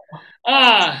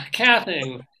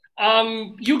 Kathy,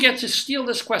 you get to steal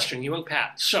this question, you and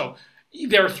Pat. So,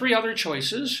 there are 3 other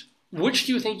choices. Which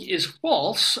do you think is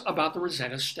false about the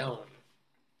Rosetta Stone?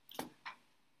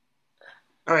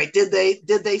 All right. Did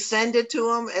they send it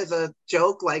to him as a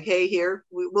joke? Like, hey, here,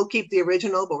 we'll keep the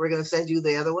original, but we're going to send you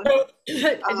the other one?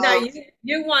 Now,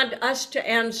 you want us to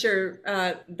answer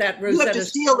that Rosetta You have to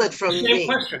steal it from Same me.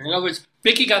 question. In other words,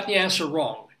 Vicki got the answer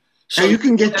wrong. So you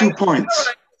can get 2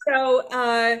 points. So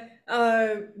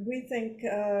we think,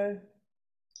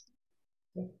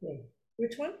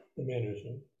 which one? The Manners,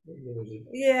 huh?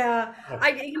 Yeah,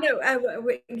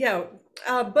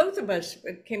 both of us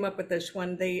came up with this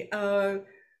one.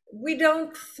 We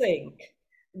don't think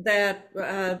that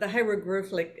the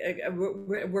hieroglyphic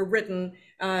were written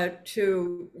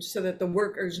so that the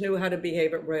workers knew how to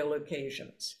behave at royal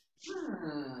occasions.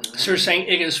 So you're saying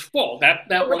it is full. That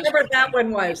Whatever that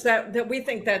one was, that we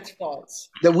think that's false.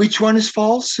 Which one is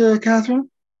false, Catherine?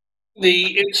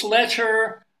 It's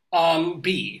letter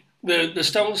B. The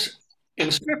stone's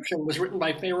inscription was written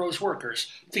by Pharaoh's workers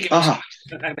to get how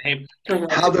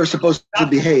they're supposed to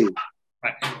behave.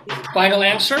 Right. Final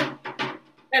answer?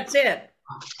 That's it.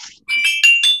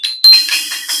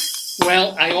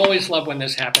 Well, I always love when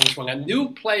this happens, when a new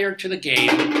player to the game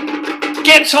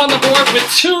gets on the board with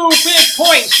 2 big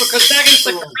points, because that is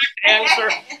the correct answer.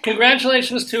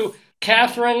 Congratulations to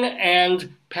Catherine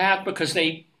and Pat, because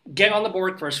they get on the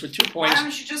board first with 2 points. Why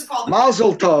don't you just call them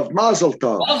Mazel tov, mazel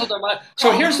tov.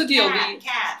 So here's the deal.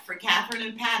 Cat for Catherine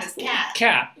and Pat is Cat.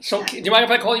 Cat. So do you mind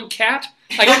if I call you Cat?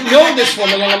 I don't know this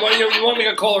woman, and you want me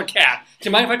to call her Cat. Do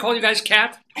you mind if I call you guys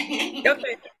Cat?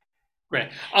 Okay. Great.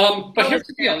 But here's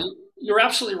the deal. You're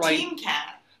absolutely right. Team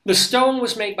Cat. The stone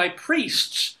was made by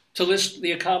priests to list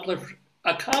the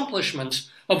accomplishments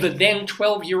of the then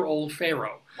 12-year-old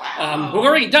Pharaoh, Wow. who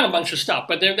already done a bunch of stuff,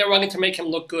 but they wanted to make him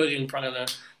look good in front of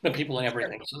the people and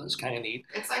everything. So that's kind of neat.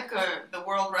 It's like the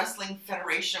World Wrestling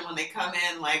Federation when they come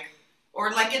in,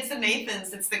 or it's the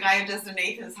Nathans. It's the guy who does the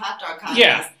Nathans hot dog contest.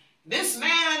 Yeah. This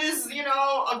man is,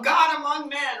 a god among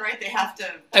men, right? They have to.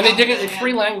 And they did it in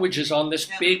 3 languages on this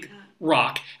big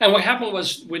rock. And what happened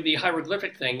was, with the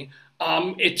hieroglyphic thing,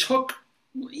 it took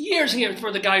years and years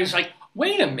for the guy who's like,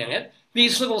 wait a minute,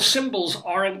 these little symbols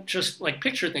aren't just like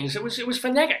picture things. It was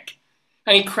phonetic.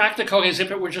 And he cracked the code as if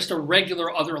it were just a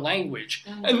regular other language.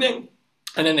 Mm-hmm.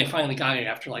 And then they finally got it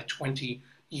after 20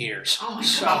 years. Oh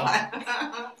my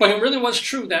God. But it really was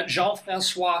true that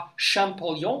Jean-Francois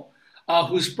Champollion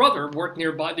whose brother worked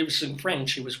nearby. There was some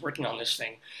French. He was working on this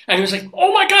thing. And he was like,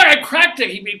 oh my God, I cracked it.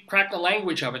 He cracked the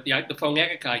language of it, the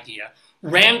phonetic idea.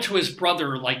 Ran to his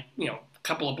brother, like, a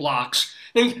couple of blocks.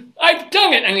 And I've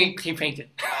done it. And he fainted.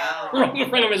 Right in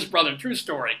front of his brother. True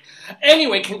story.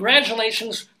 Anyway,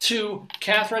 congratulations to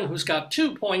Catherine, who's got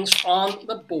 2 points on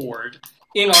the board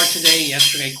in our Today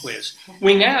Yesterday quiz.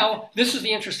 This is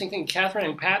the interesting thing, Catherine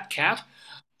and Kat,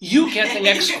 you get the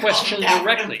next question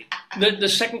directly. The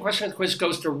second question of the quiz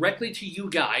goes directly to you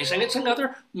guys, and it's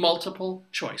another multiple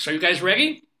choice. Are you guys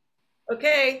ready?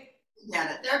 Okay.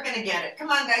 Get it. They're going to get it. Come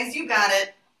on, guys. You got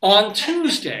it. On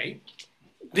Tuesday,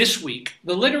 this week,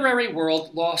 the literary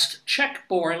world lost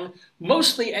Czech-born,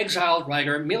 mostly exiled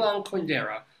writer Milan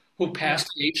Kundera, who passed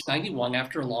at age 91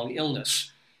 after a long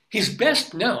illness. He's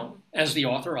best known as the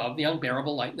author of The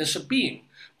Unbearable Lightness of Being.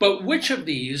 But which of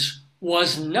these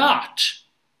was not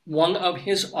one of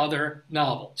his other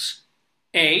novels?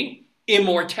 A,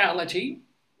 Immortality.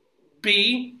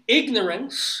 B,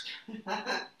 Ignorance.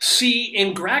 C,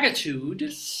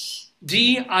 Ingratitude.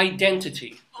 D,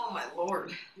 Identity. Oh, my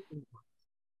Lord.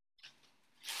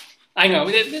 I know,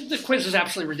 the quiz is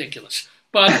absolutely ridiculous.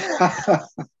 But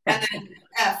And then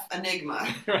F,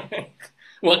 Enigma.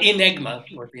 Well, enigma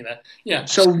would be that. Yeah.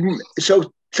 So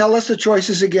tell us the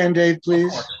choices again, Dave,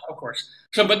 please. Of course.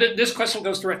 So, but this question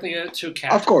goes directly to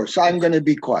Kat. Of course, I'm going to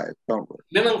be quiet. Don't worry.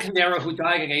 Milan Kundera, who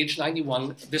died at age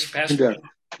 91 this past week,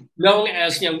 known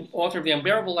as the author of The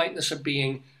Unbearable Lightness of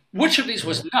Being. Which of these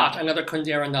was not another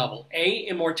Kundera novel? A,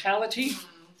 Immortality.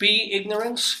 B,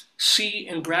 Ignorance. C,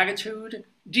 Ingratitude.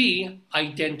 D,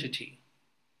 Identity.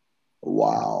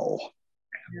 Wow.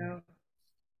 Yeah.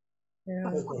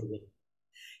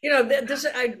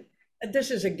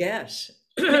 This is a guess.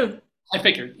 I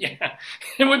figured, yeah.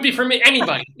 It would be for me,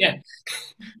 anybody, yeah.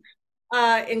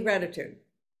 Ingratitude.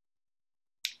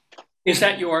 Is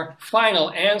that your final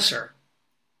answer?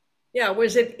 Yeah,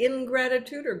 was it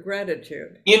ingratitude or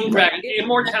gratitude?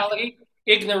 Immortality,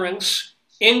 Ignorance,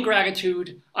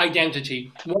 Ingratitude,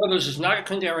 Identity. One of those is not a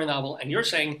Kundera novel, and you're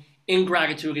saying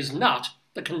Ingratitude is not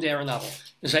the Kundera novel.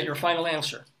 Is that your final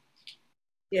answer?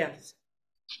 Yes.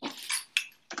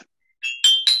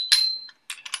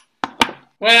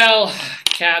 Well,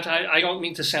 Kat, I don't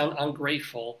mean to sound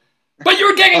ungrateful, but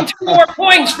you're getting 2 more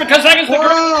points because that is the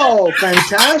Wow,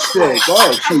 fantastic.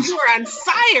 Oh, she's You are on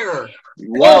fire.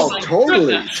 wow, my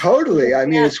totally, goodness. totally. I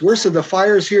mean, it's worse than the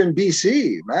fires here in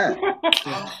BC, man.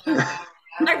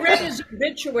 I read his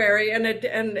obituary, and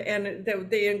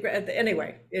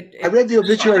anyway. I read the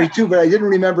obituary too, but I didn't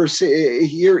remember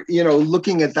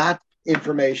looking at that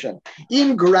information.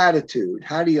 Ingratitude.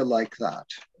 How do you like that?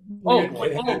 Oh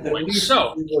boy.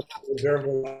 So,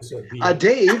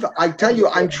 Dave, I tell you,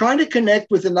 I'm trying to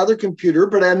connect with another computer,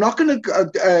 but I'm not going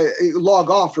to log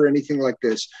off or anything like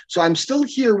this. So I'm still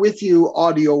here with you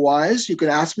audio-wise. You can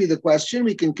ask me the question.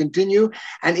 We can continue.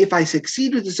 And if I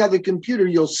succeed with this other computer,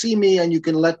 you'll see me and you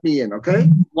can let me in, okay?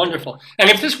 wonderful. And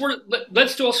if this were,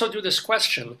 let's also do this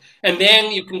question, and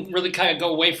then you can really kind of go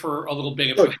away for a little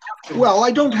bit. Good. Well,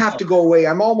 I don't have to go away.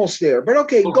 I'm almost there. But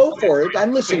okay, go for it.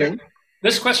 I'm listening.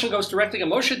 This question goes directly to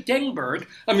Moshe Dengberg,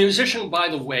 a musician, by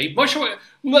the way. Moshe,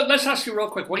 let's ask you real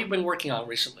quick. What have you been working on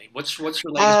recently? What's your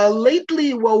latest?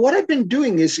 Lately, well, what I've been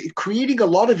doing is creating a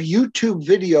lot of YouTube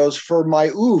videos for my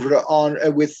oeuvre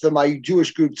with my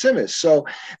Jewish group Tzimmus. So,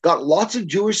 got lots of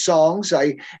Jewish songs.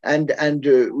 There's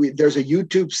a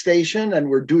YouTube station, and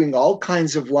we're doing all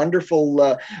kinds of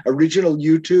wonderful original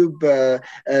YouTube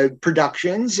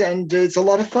productions, and it's a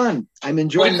lot of fun. I'm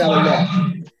enjoying that a lot.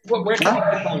 Where can you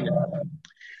find it?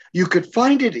 You could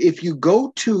find it if you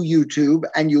go to YouTube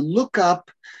and you look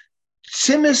up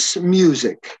Tzimmus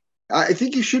Music. I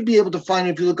think you should be able to find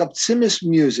it if you look up Tzimmus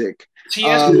Music.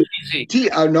 T-Z.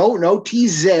 No,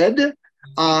 T-Z.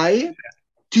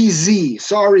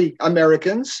 Sorry,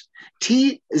 Americans.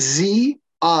 T-Z-I-M-M,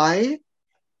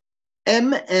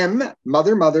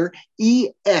 mother,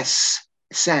 E-S,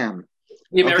 Sam.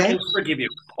 The Americans forgive you.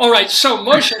 All right, so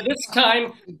Moshe, this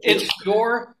time it's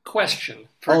your question.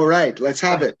 All right, let's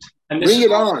have it. And this Bring is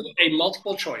it on. a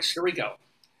multiple choice. Here we go.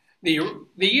 The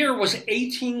year was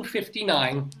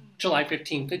 1859, July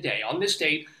 15th, the day. On this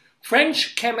date,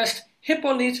 French chemist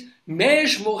Hippolyte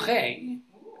Mege-Mouret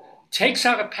takes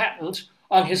out a patent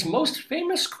on his most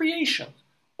famous creation,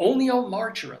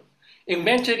 oleomargarine,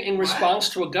 invented in response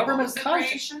to a government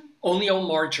contest.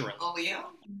 Oleomargarine. Oleo?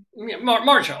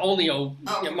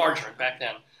 Margarine back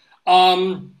then.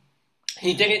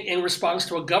 He did it in response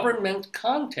to a government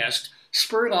contest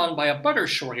spurred on by a butter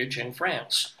shortage in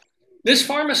France. This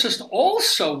pharmacist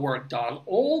also worked on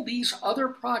all these other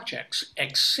projects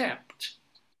except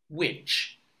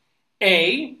which?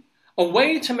 A, A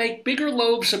way to make bigger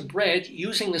loaves of bread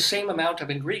using the same amount of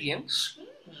ingredients.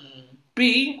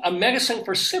 B, a medicine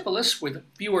for syphilis with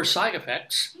fewer side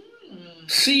effects.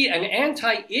 C, an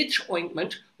anti-itch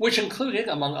ointment, which included,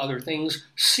 among other things,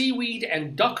 seaweed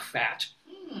and duck fat.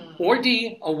 Or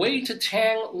D, a way to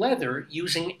tan leather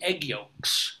using egg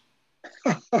yolks.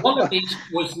 One of these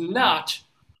was not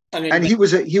an And he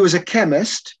was a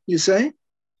chemist, you say?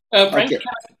 French Okay.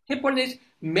 chemist. Hip one is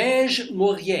Mege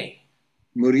Mourier.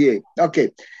 Mourier.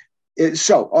 Okay.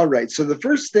 So, all right. So the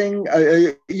first thing,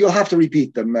 you'll have to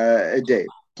repeat them, Dave,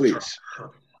 please.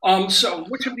 So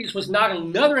which of these was not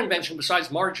another invention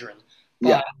besides margarine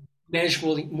by Mege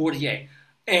Mourier?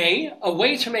 A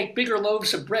way to make bigger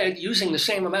loaves of bread using the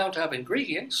same amount of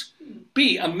ingredients.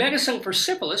 B, a medicine for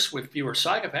syphilis with fewer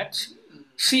side effects.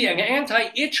 C, an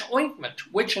anti-itch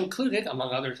ointment, which included,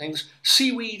 among other things,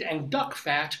 seaweed and duck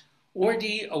fat. Or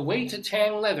D, a way to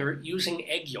tan leather using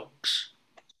egg yolks.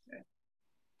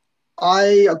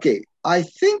 I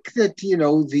think that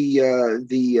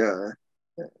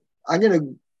I'm going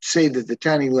to say that the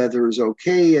tanning leather is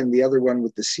okay, and the other one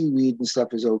with the seaweed and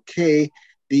stuff is okay.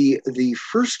 The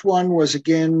first one was a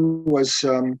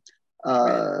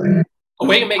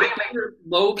way to make bigger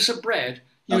loaves of bread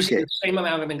using the same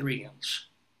amount of ingredients.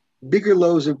 Bigger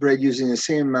loaves of bread using the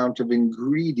same amount of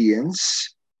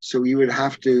ingredients. So you would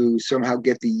have to somehow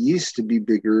get the yeast to be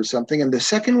bigger or something. And the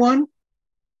second one?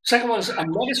 Second one is a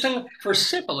medicine for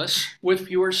syphilis with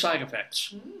fewer side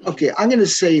effects. Okay, I'm going to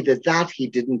say that he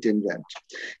didn't invent,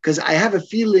 because I have a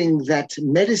feeling that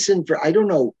medicine for, I don't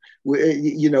know,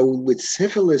 with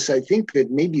syphilis, I think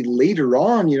that maybe later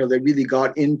on, they really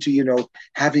got into,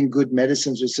 having good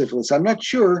medicines with syphilis. I'm not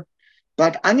sure,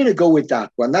 but I'm going to go with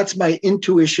that one. That's my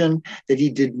intuition, that he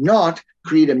did not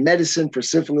create a medicine for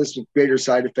syphilis with greater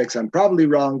side effects. I'm probably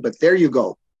wrong, but there you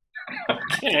go.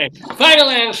 Okay, final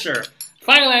answer.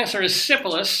 Final answer is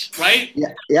syphilis, right?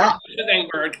 Yeah.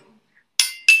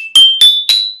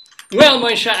 Well,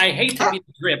 Moshe, I hate to be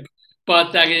the drip,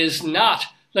 but that is not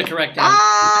the correct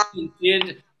answer. He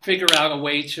did figure out a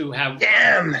way to have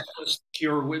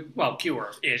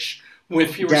cure-ish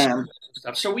with fewer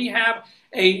stuff. So we have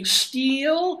a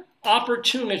steal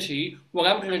opportunity. What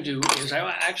I'm going to do is I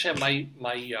actually have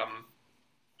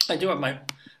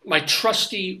my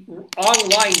trusty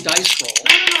online dice roll.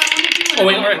 Oh,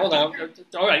 wait, all right, hold on.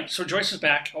 All right, so Joyce is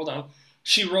back. Hold on.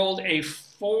 She rolled a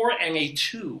 4 and a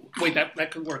 2. Wait,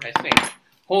 that could work, I think.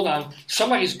 Hold on.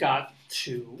 Somebody's got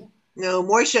 2. No,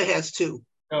 Moisha has 2.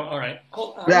 Oh, all right.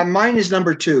 Hold on. Yeah, mine is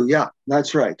number 2. Yeah,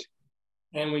 that's right.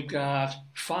 And we've got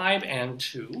 5 and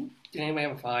 2. Did anybody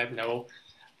have a 5? No.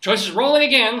 Joyce is rolling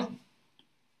again.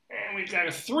 And we've got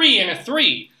a 3 and a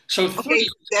 3. So 3. Okay,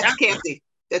 that's Kathy.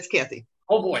 That's Kathy.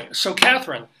 Oh, boy. So,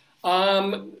 Catherine,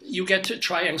 you get to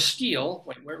try and steal.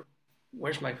 Wait,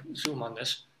 where's my zoom on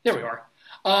this? There we are.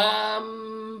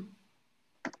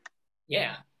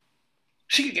 Yeah.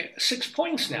 She could get 6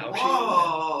 points now.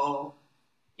 Whoa.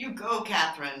 You go,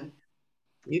 Catherine.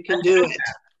 You can do it.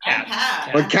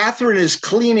 But Catherine is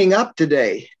cleaning up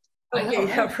today. Okay,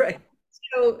 yeah, right.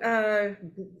 So,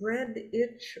 bread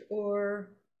itch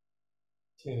or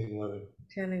tanning leather?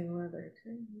 Tanning leather.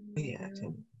 Yeah.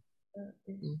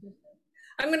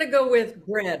 I'm going to go with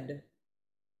bread.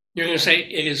 You're going to say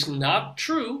it is not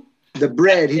true. The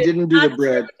bread, he didn't do the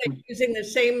bread. Using the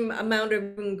same amount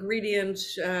of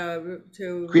ingredients to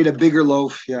create a bigger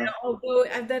loaf. Yeah. Although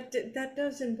that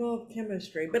does involve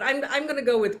chemistry, but I'm going to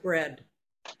go with bread.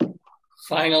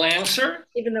 Final answer?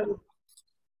 Even though,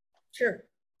 sure.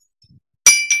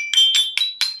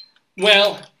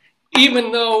 Well,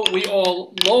 even though we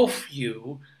all loaf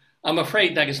you, I'm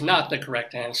afraid that is not the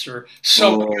correct answer.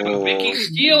 So, Vicky,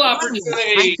 steal opportunity.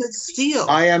 I could steal.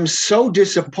 I am so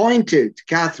disappointed,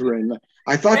 Catherine.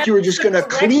 I thought you were just going to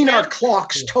clean our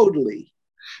clocks totally.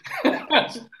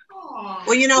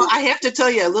 Well, I have to tell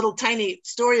you a little tiny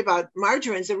story about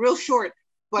margarines. They're real short,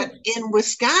 but in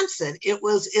Wisconsin, it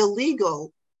was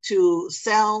illegal to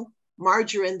sell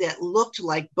margarine that looked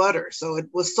like butter. So it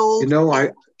was sold. No,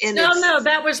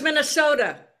 that was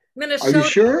Minnesota. Are you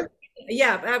sure?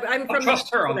 Yeah, I'm from. I'll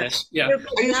trust her on this. Yeah.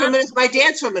 Are you from Minnesota? My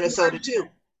dad's from Minnesota too.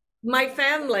 My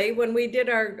family, when we did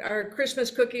our Christmas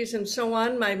cookies and so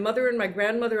on, my mother and my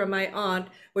grandmother and my aunt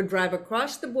would drive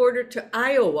across the border to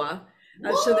Iowa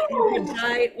so that you could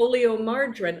buy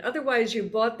oleomargarine. Otherwise, you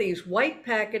bought these white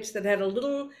packets that had a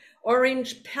little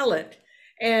orange pellet,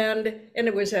 and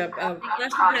it was a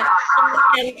plastic pack.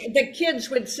 And the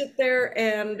kids would sit there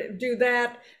and do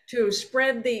that to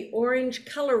spread the orange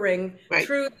coloring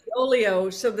through the oleo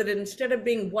so that instead of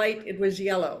being white, it was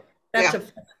yellow.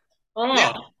 That's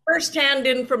first-hand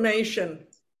information.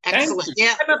 Excellent.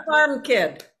 Yeah. I'm a farm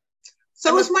kid.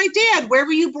 So was my dad. Where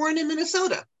were you born in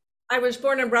Minnesota? I was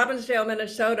born in Robbinsdale,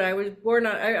 Minnesota.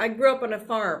 I grew up on a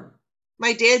farm.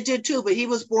 My dad did too, but he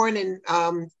was born in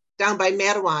down by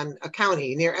Matawan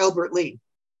County near Albert Lee.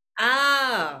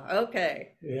 Ah,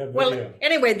 okay. Yeah, Well, video.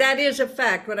 anyway, that is a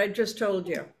fact, what I just told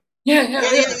you. Yeah, Yeah.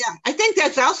 I think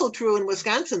that's also true in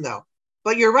Wisconsin, though.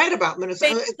 But you're right about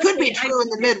Minnesota. It could be true in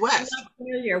the Midwest. I'm not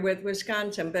familiar with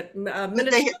Wisconsin, but But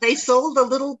Minnesota. they sold a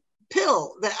little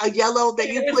pill, a yellow that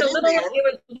you It put was in there. it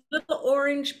was a little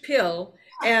orange pill,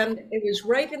 and it was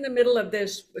right in the middle of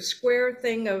this square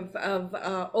thing of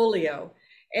oleo,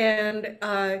 and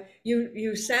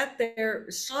you sat there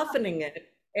softening it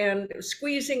and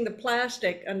squeezing the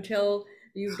plastic until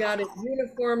you got it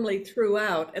uniformly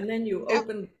throughout, and then you Yep.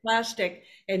 opened the plastic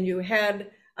and you had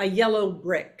a yellow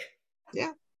brick.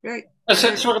 Yeah, right. That's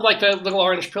sort of like the little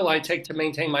orange pill I take to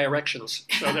maintain my erections.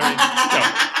 So there you go.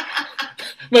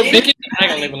 But Vicky, I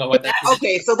don't even know what that is.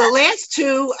 Okay, so the last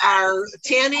two are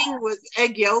tanning with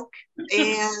egg yolk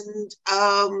and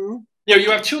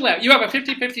You have two left. You have a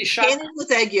 50-50 shot. tanning with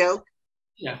egg yolk.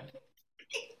 Yeah.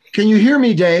 Can you hear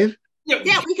me, Dave?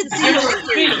 Yeah, we can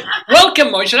see you. Welcome,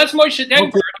 Moshe. That's Moshe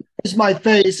Denver. Here's my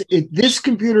face. This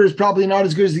computer is probably not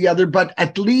as good as the other, but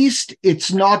at least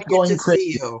it's not going to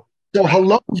crazy. see you. So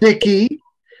hello, Vicky.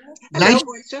 Hello, Nice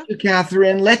Moisha. to meet you,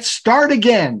 Catherine. Let's start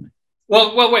again.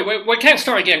 Well, wait. We can't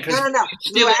start again because No.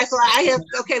 So I have,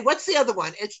 okay, what's the other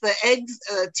one? It's the eggs,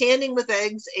 tanning with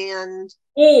eggs and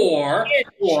or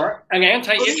an the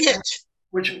anti-itch, itch.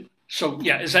 which. So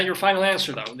yeah, is that your final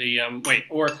answer though?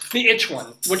 Or the itch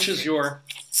one, which is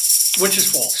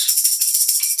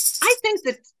false? I think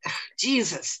that,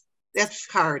 Jesus, that's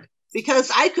hard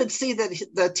because I could see that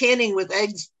the tanning with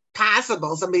eggs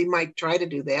possible. Somebody might try to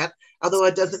do that, although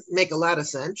it doesn't make a lot of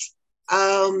sense.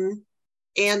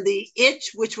 And the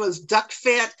itch, which was duck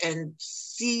fat and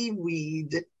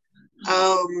seaweed,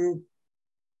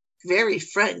 very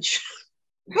French.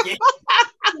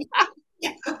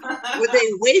 Would they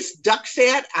waste duck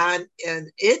fat on an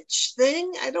itch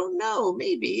thing? I don't know.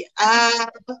 Maybe.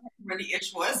 Where the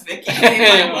itch was, Vicky.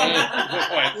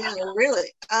 Yeah, really.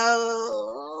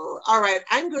 All right.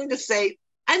 I'm going to say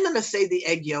the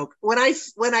egg yolk. When I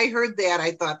heard that,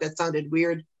 I thought that sounded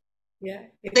weird. Yeah.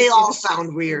 They all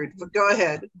sound weird, but go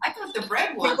ahead. I thought the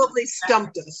bread one Probably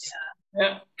stumped us.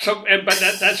 Yeah. So, but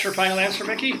that's your final answer,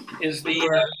 Vicky? Is the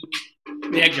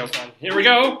egg yolk one? Here we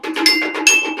go.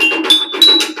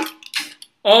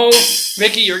 Oh,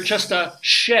 Vicky, you're just a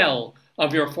shell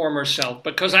of your former self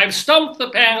because I've stumped the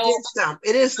panel.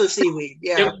 It is the seaweed.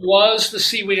 Yeah. It was the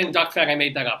seaweed and duck fat. I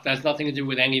made that up. That has nothing to do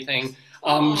with anything. But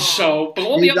all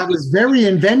the That other, was very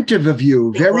inventive of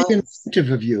you. Very inventive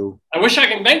of you. I wish I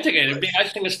invented it. It'd be a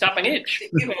nice thing to stop an itch.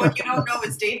 What you don't know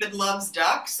is David loves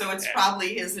duck, so it's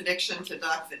probably his addiction to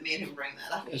duck that made him bring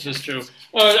that up. This is true.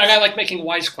 Well, and I like making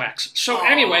wisecracks. So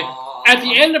anyway, at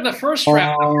the end of the first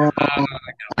round,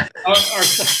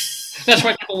 that's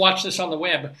why people watch this on the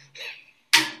web.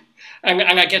 And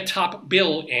I get top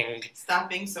billing.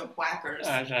 Stop being so quackers.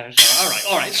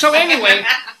 All right. So anyway,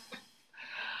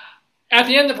 at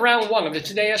the end of round one of the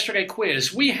Today Yesterday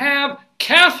quiz, we have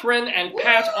Catherine and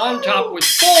Pat on top with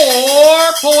 4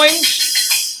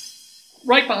 points.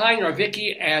 Right behind are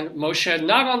Vicky and Moshe,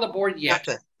 not on the board yet.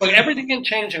 But everything can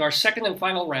change in our second and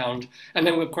final round. And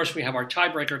then, of course, we have our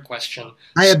tiebreaker question.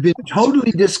 I have been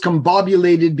totally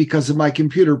discombobulated because of my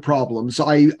computer problems.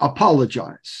 I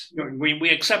apologize. We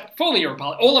accept fully your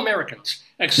apology. All Americans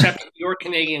accept your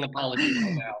Canadian apology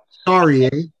right now. Sorry, eh?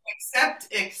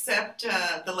 Except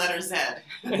the letter Z.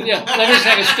 Yeah, letter Z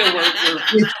is still where.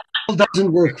 It still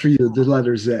doesn't work for you, the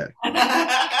letter Z.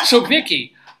 So,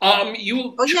 Vicky,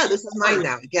 you. Oh yeah, this is mine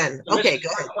now again. Okay, go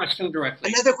ahead. Question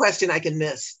directly. Another question I can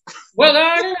miss. Well,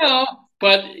 I don't know,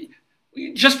 but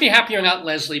just be happy you're not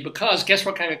Leslie, because guess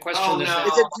what kind of question this no.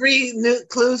 is? Is it 3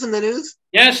 clues in the news?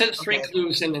 Yes, it's 3 Okay.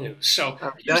 clues in the news. So,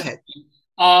 Go ahead.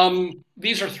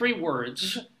 These are 3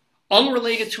 words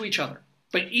unrelated to each other,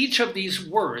 but each of these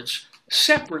words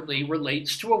separately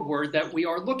relates to a word that we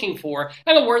are looking for,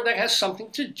 and a word that has something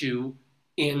to do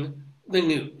in the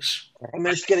news. I'm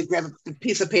just going to grab a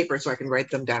piece of paper so I can write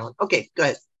them down. Okay, go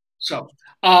ahead. So,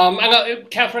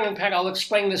 Catherine and Pat, I'll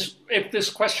explain this if this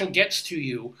question gets to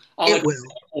you. It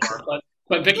will.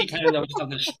 But Vicky kind of knows how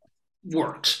this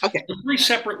works. Okay. The 3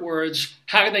 separate words,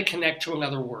 how do they connect to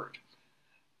another word?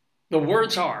 The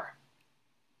words are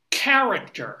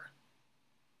character,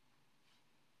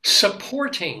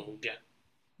 supporting,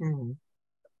 Hmm.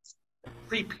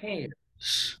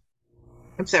 prepares,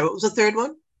 I'm sorry, what was the third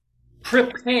one?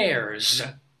 prepares.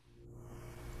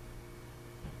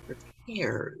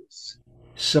 Prepares.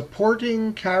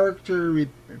 Supporting character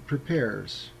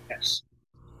prepares. Yes.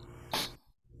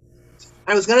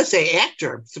 I was going to say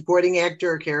actor, supporting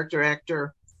actor, character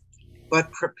actor,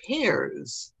 but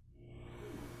prepares.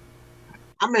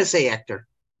 I'm going to say actor.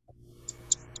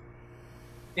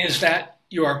 Is that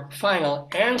your final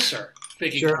answer,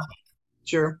 Vicky? Sure.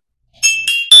 Sure.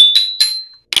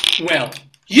 Well,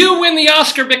 you win the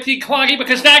Oscar, Vicky Quaggy,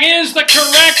 because that is the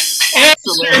correct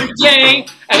answer. Yay!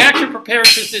 An actor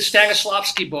prepares is the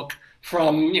Stanislavski book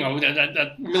from,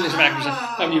 that millions of actors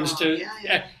have used to.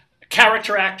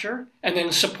 Character actor and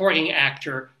then supporting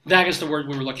actor. That is the word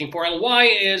we were looking for. And why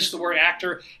is the word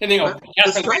actor? And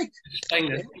That's right.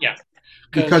 Yeah.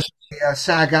 Because the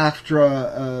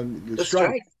SAG-AFTRA The strike.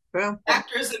 strike. Well,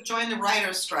 Actors have joined the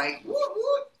writer's strike. Woo,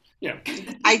 woo. Yeah.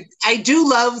 I do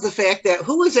love the fact that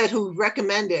who was it who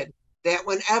recommended that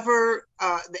whenever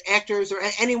the actors or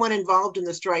anyone involved in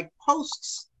the strike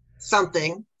posts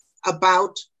something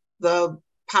about the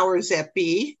powers that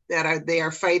be that they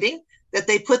are fighting, that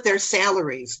they put their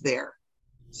salaries there,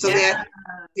 so that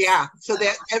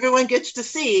everyone gets to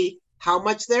see how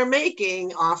much they're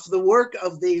making off the work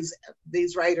of these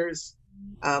writers,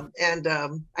 and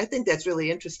I think that's really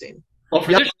interesting. Well,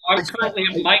 for this, I'm currently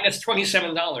at minus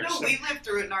 $27. No, So. we lived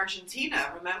through it in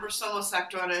Argentina. Remember, Somos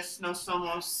Actores, no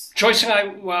somos. Joyce and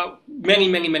I,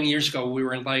 many years ago, we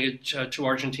were invited to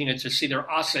Argentina to see their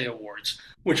ACE Awards,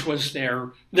 which was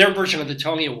their version of the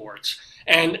Tony Awards.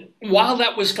 And while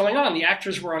that was going on, the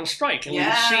actors were on strike, and we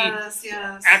would see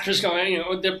actors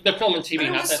going, they're filming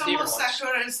TV, not that theater ones.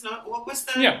 Actores, no, what was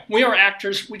the? Yeah, we are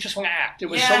actors. We just want to act. It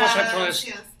was Somos Actores,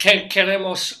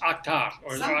 queremos actar,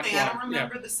 or something. I don't actuar.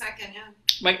 remember the second. Yeah.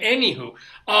 Like anywho,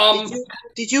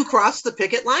 Did you cross the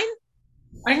picket line?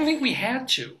 I don't think we had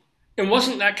to. It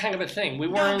wasn't that kind of a thing. We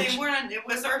weren't. No, they weren't. It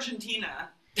was Argentina.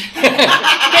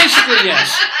 Basically,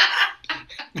 yes.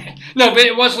 No, but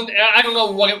it wasn't. I don't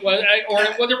know what it was, or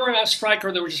whether we're on a strike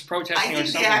or they were just protesting or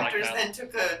something like that. I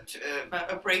think the actors then took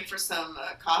a break for some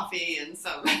coffee and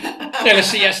some. And a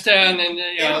siesta, and then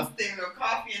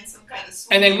coffee and some kind of.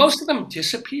 Sweet. And then most of them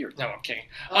disappeared. No, I'm kidding.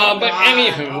 Oh, but God.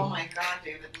 anywho. Oh my God,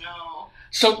 David, no.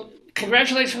 So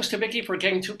congratulations to Vicky for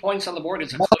getting 2 points on the board.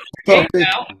 It's a close game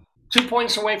now. 2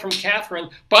 points away from Catherine.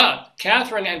 But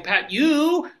Catherine and Pat,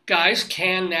 you guys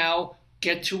can now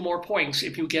get 2 more points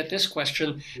if you get this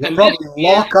question. You'll and probably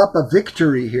lock up a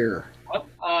victory here.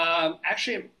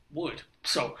 Actually, it would.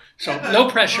 So no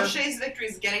pressure. O'Shea's victory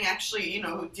is getting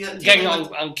Getting on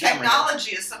camera.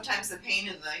 Technology is sometimes a pain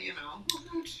in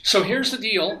the, So here's the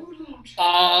deal.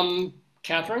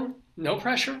 Catherine, no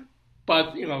pressure.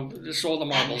 But, this is all the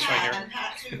marbles right here. And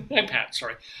Pat, too. And Pat,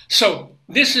 sorry. So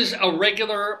this is a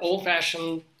regular,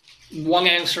 old-fashioned, one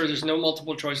answer. There's no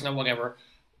multiple choice, no whatever.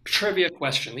 Trivia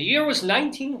question. The year was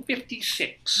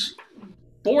 1956.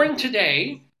 Born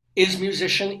today is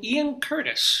musician Ian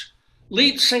Curtis,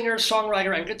 lead singer,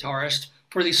 songwriter, and guitarist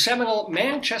for the seminal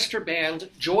Manchester band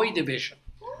Joy Division.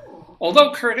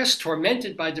 Although Curtis,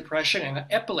 tormented by depression and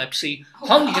epilepsy,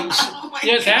 hung himself.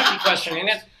 Yes, happy question, isn't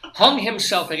it? Hung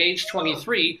himself at age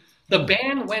 23, the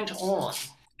band went on.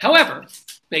 However,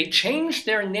 they changed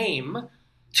their name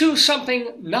to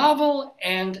something novel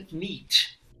and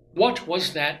neat. What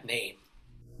was that name?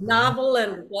 Novel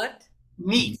and what?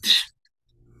 Neat.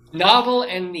 Novel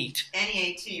and neat.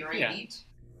 NEAT, right? Yeah. Neat.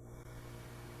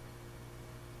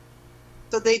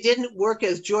 So they didn't work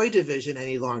as Joy Division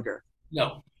any longer.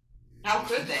 No. How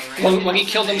could they, right? When he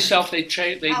killed himself, they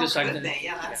How decided. could they?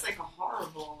 Yeah, that's like a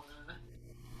horrible.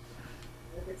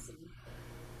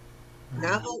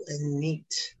 Novel and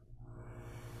neat.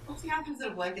 What's the opposite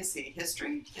of legacy?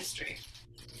 History? History.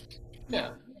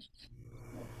 Yeah.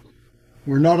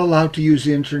 We're not allowed to use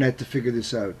the internet to figure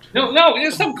this out. No,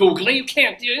 there's no Googling. You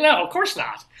can't. No, of course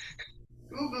not.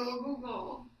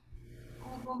 Google.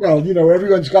 Well,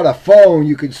 everyone's got a phone.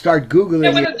 You can start Googling Yeah,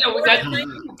 it. but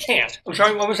you can't. I'm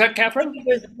sorry, what was that, Catherine? He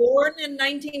was born in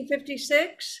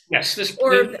 1956? Yes,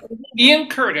 Or Ian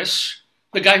Curtis,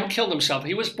 the guy who killed himself,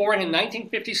 he was born in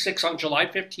 1956 on July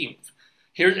 15th.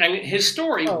 And his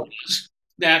story was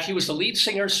that he was the lead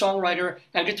singer, songwriter,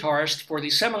 and guitarist for the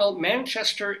seminal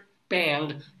Manchester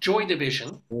band Joy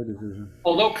Division.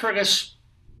 Although Curtis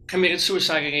committed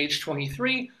suicide at age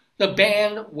 23, the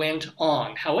band went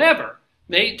on. However,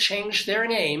 they changed their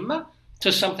name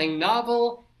to something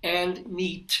novel and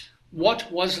neat. What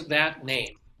was that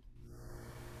name?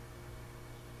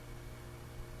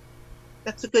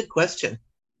 That's a good question.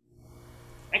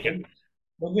 Thank you.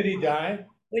 When did he die?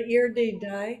 what year did he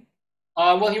die?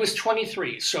 Well, he was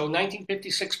 23, so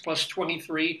 1956 plus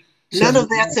 23. None of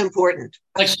that's important.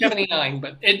 Like 79,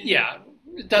 but it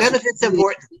None doesn't. of it's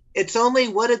important. It's only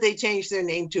what did they change their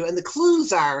name to? And the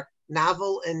clues are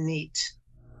novel and neat.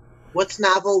 What's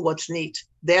novel? What's neat?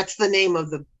 That's the name of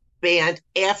the band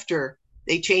after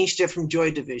they changed it from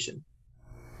Joy Division.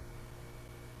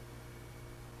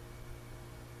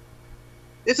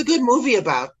 It's a good movie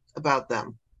about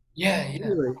them. Yeah, yeah.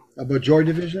 Really? About Joy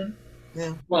Division?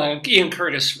 Yeah. Well, Ian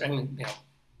Curtis, and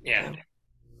yeah.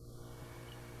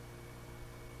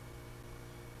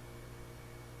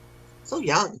 So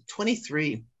young,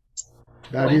 23.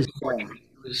 That is young.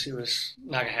 He was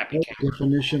not a happy What camper.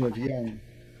 definition of young?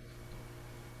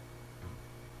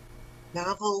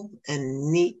 Novel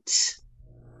and neat.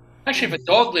 Actually, if a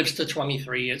dog lives to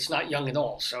 23, it's not young at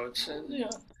all. So it's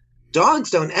Dogs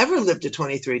don't ever live to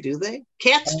 23, do they?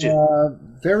 Cats do.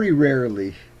 Very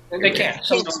rarely. they can't.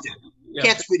 Some Cats don't. do. Yeah.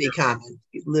 Cats pretty common.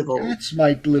 Live old. Cats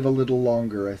might live a little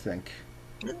longer, I think.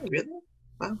 Oh, really?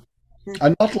 Wow.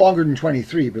 Not longer than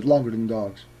 23, but longer than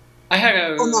dogs. I had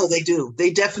a, Oh no, they do.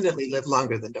 They definitely live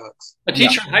longer than dogs. a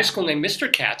teacher in high school named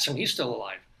Mr. Katz, and he's still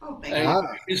alive. Oh, big. And Ah.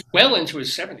 he's well into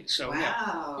his 70s. So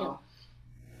Wow.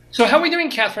 So how are we doing,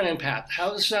 Catherine and Pat?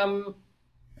 How's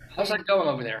that going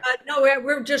over there? No,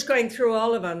 we're just going through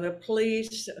all of them. The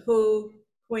Police, Who,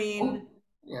 Queen.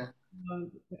 Yeah.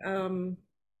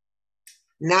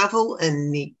 Novel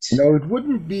and neat. No, it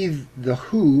wouldn't be the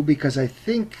Who because I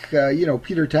think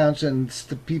Peter Townsend,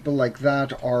 the people like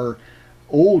that are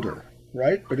older,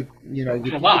 right? But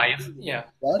Alive, yeah.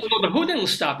 What? Well, the Who didn't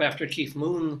stop after Keith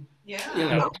Moon, Yeah. you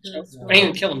know. That's He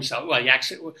didn't kill himself. Well, he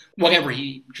actually, whatever,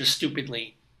 he just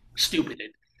stupided.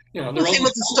 You know, The same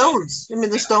with the Stones. I mean,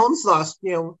 the Stones lost,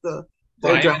 the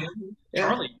Right. drummer. Yeah.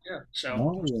 Charlie, yeah. So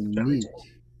Oh, neat.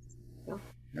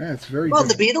 Yeah, it's very Well, the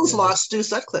different. Beatles lost Stu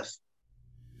Sutcliffe.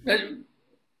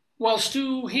 well,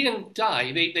 Stu, he didn't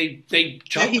die. They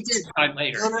jumped he did. died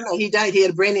later. No. He died. He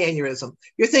had a brain aneurysm.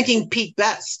 You're thinking Pete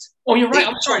Best. Oh, you're right. They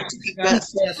I'm sorry. jumped Pete Pete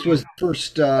Best. Best was the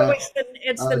first. So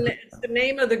it's the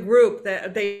name of the group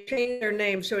that they changed their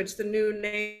name, so it's the new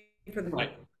name for the group.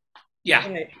 Right. Yeah.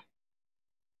 Right.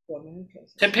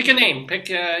 Pick a name. Pick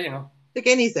Pick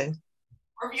anything.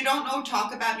 Or if you don't know,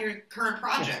 talk about your current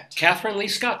project.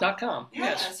 CatherineLeeScott.com.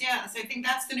 Yes. I think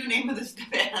that's the new name of this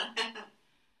band.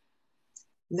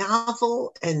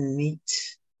 Novel and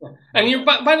neat. And you,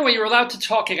 by the way, you're allowed to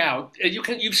talk it out.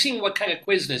 You've seen what kind of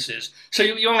quiz this is, so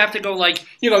you don't have to go like,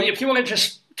 if you want to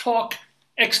just talk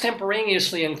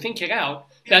extemporaneously and think it out,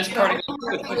 that's part of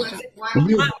the quiz.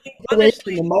 You away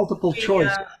from the multiple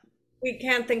choice. We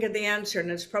can't think of the answer, and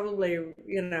it's probably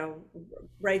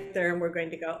right there, and we're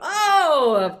going to go,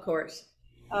 oh, of course.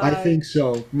 I think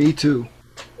so. Me too.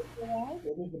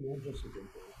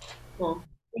 Well,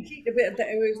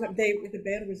 the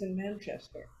band was in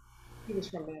Manchester. He was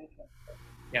from Manchester.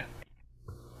 yeah.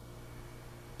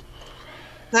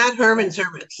 Not Herman's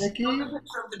Hermits. Vicky? From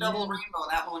the double rainbow,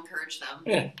 that will encourage them.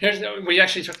 Yeah. We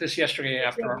actually took this yesterday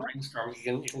after our brainstorm.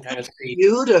 You can kind of see.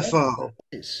 Beautiful.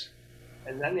 Yes.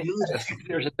 And then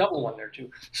there's a double one there too.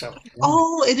 So.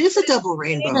 Oh, it is a double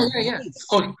rainbow. Yeah.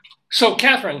 Oh, so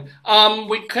Catherine,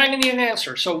 we kind of need an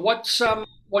answer. So what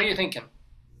are you thinking?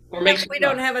 Or makes We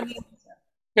don't have an answer.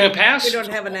 Gonna pass? We don't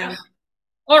have an answer.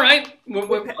 All right. We're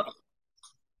rolling.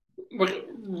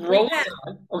 pass.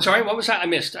 I'm sorry. What was that? I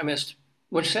missed.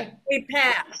 What'd you say? We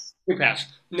pass. We pass.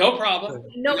 No problem.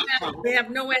 No answer. We have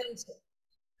no answer.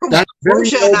 That's very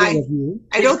Moishe and noble of you.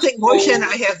 I don't think Moshe and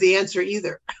I have the answer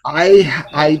either.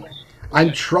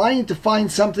 I'm trying to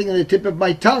find something on the tip of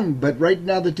my tongue, but right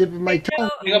now the tip of my tongue.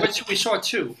 But we saw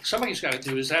two. Somebody's got to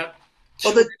do. Is that?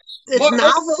 Well, it's What-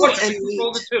 novel what- and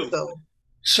roll the two. neat. So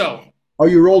So Oh,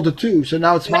 you rolled a 2, so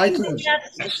now it's my turn.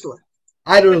 Yes. excellent.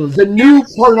 I don't know. The new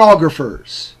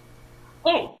pornographers.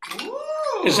 oh,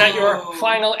 Ooh. is that your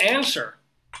final answer?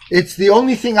 It's the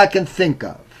only thing I can think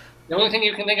of. The only thing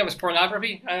you can think of is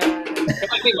pornography? No.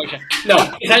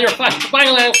 Is that your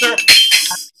final answer?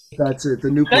 That's it. The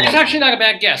new That is pornographers. actually not a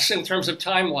bad guess in terms of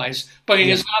time-wise, but it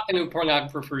is not the new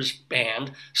pornographers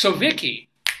band. So, Vicky,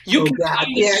 you can tell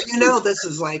me- Yeah, this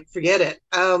is like, forget it.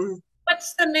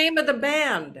 What's the name of the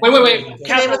band? Wait. The name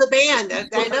Catherine, of the band.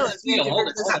 I know. It's Hold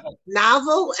it.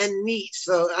 novel and neat.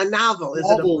 So a novel is it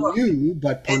a Novel book? new,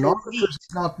 but And pornographers neat. is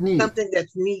not neat. Something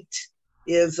that's neat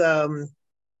is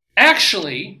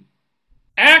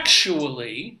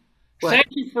Actually, What? thank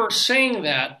you for saying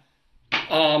that,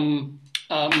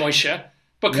 Moshe,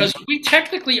 because we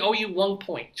technically owe you 1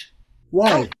 point.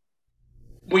 Why?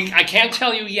 I can't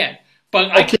tell you yet,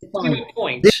 but I Okay, can give you fine. a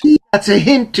point. Vicky, that's a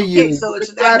hint to you. okay. So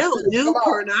it's I know new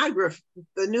pornography.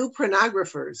 The new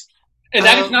pornographers. And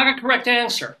that is not a correct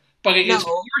answer, but it is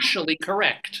No. partially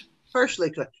correct. Partially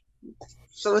correct.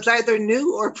 So it's either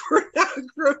new or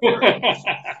pornographer.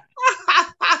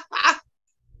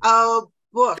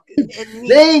 Book and neat.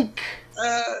 Think.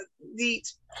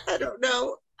 Neat. I don't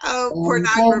know.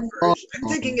 Pornographers. I'm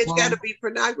thinking it's got to be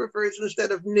pornographers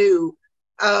instead of new.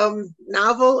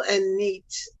 Novel and neat.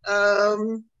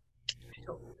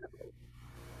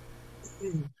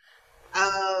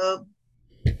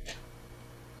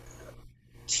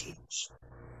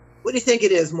 What do you think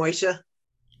it is, Moisha?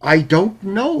 I don't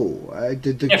know.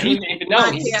 If you even know, Come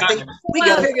on, he's Kathy. got it. We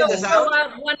can figure this Throw out.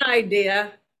 out one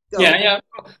idea. Go. Yeah.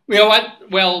 You know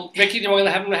what? Well, Vicky, do you want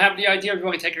to have the idea, or do you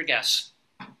want to take your guess?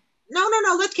 No.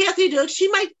 Let Kathy do it. She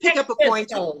might pick up a point.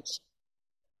 Pistols.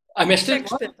 I missed it.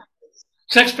 Sex Pistols.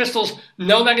 Sex Pistols.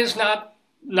 No, that is not.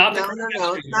 Not the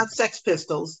No. It's not Sex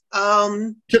Pistols.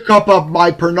 Took up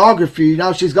my pornography.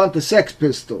 Now she's gone to Sex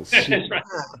Pistols. That's right.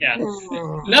 Yeah.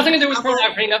 hmm. Nothing to do with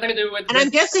pornography. Nothing to do with. And I'm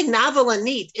guessing novel and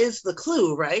neat is the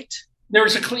clue, right? There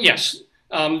is yes.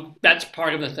 That's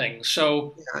part of the thing.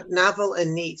 So Yeah, novel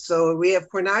and neat. So we have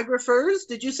pornographers.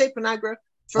 Did you say pornographers?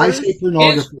 I say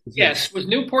pornography. yes, with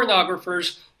new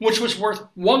pornographers, which was worth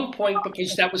 1 point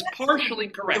because that was partially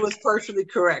correct. It was partially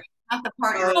correct. Not the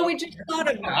part. Oh, we just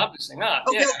thought of No, it. obviously not.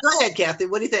 Okay, Yeah. go ahead, Kathy.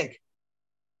 What do you think?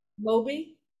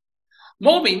 Moby?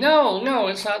 Moby, no,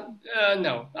 it's not.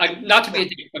 No, not to be a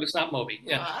dick, but it's not Moby.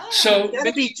 Yeah. So It's got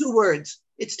to be 2 words.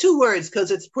 It's 2 words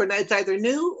because it's either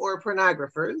new or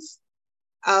pornographers.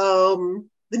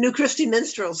 The new Christy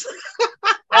Minstrels.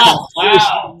 oh,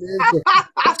 wow.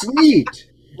 That's neat.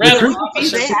 Rather The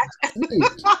opposite. that. Neat.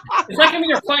 Is that going to be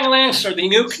your final answer? The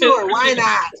new Sure, why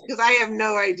not? Because I have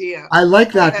no idea. I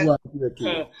like that one, Vicky.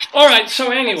 All right.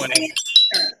 So anyway,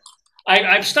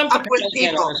 I've stumped Up the with panel again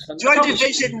people. on this one. Joy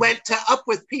Division went to up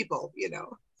with people, you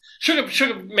know. Should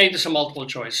have made this a multiple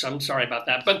choice. I'm sorry about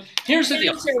that. But here's the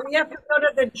deal. Answer, we have to go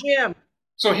to the gym.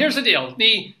 So here's the deal.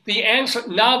 The answer,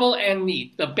 novel and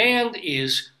neat. The band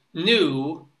is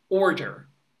New Order.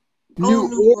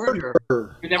 New Order.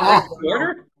 You never heard of New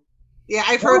Order? Yeah,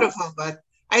 I've heard of them, but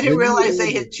I didn't The New realize they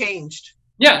Order. had changed.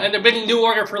 Yeah, and they've been in New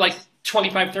Order for like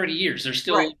 25, 30 years. They're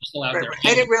still, Right. still out Right, there. right.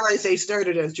 I didn't realize they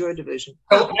started as Joy Division.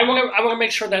 So I want to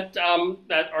make sure that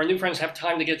that our new friends have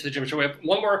time to get to the gym. So we have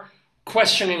one more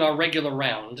question in our regular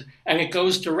round, and it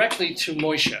goes directly to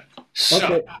Moisha. So,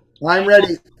 Okay, I'm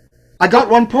ready. I got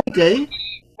 1 point, eh?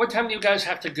 what time do you guys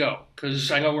have to go? Because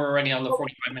I know we're already on the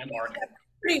 45-minute mark.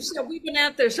 So we've been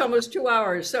at this almost 2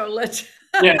 hours, so let's.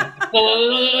 Yeah.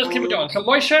 Well, let's keep it going. So,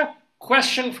 Moisha,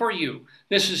 question for you.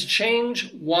 This is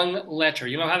change one letter.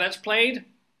 You know how that's played?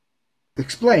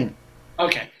 Explain.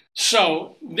 Okay.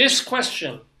 So, this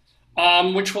question,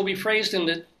 which will be phrased in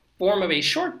the form of a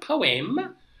short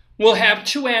poem, will have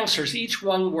 2 answers, each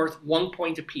one worth 1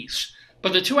 point apiece.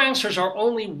 But the 2 answers are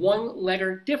only 1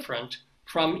 letter different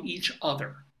from each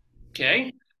other.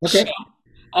 Okay? Okay.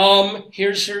 So,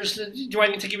 here's the. Do I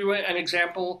need to give you an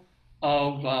example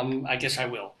of? I guess I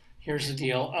will. Here's the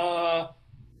deal.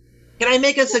 Can I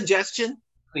make a suggestion?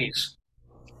 Please.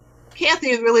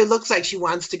 Kathy really looks like she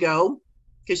wants to go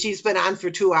because she's been on for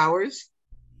 2 hours.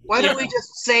 Why don't we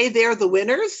just say they're the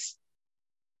winners?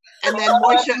 And then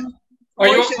Moisha Are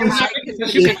you? Moisha and I can-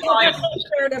 You can try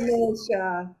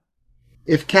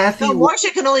If Kathy, No,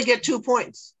 Moisha can only get 2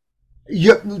 points.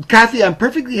 Kathy, I'm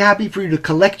perfectly happy for you to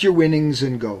collect your winnings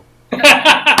and go.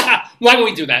 Why don't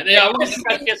we do that? Yeah, I want you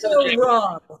guys to get to the So gym.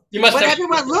 wrong. You must But have.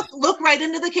 everyone look right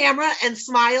into the camera and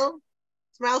smile.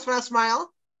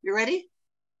 Smile. You ready?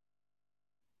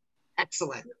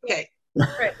 Excellent. Okay.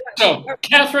 Right. So,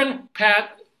 Catherine,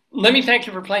 Pat, let me thank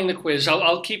you for playing the quiz.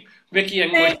 I'll keep Vicky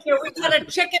and Moisha. Thank you. We got a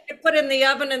chicken to put in the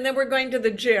oven, and then we're going to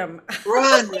the gym.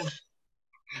 Run.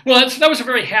 Well, that was a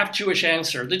very half Jewish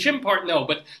answer. The gym part, no,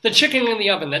 but the chicken in the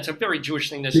oven, that's a very Jewish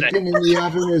thing to say. Chicken in the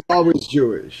oven is always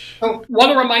Jewish. So,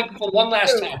 want to remind people one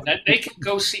last time that they can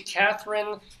go see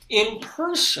Catherine in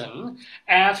person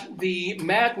at the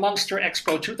Mad Monster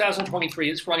Expo 2023.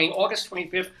 It's running August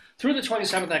 25th through the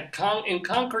 27th in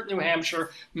Concord, New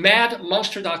Hampshire.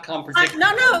 MadMonster.com for tickets.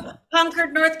 No,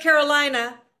 Concord, North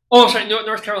Carolina. Oh, sorry,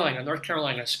 North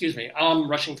Carolina, excuse me. I'm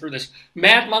rushing through this.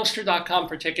 MadMonster.com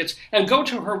for tickets. And go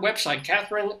to her website,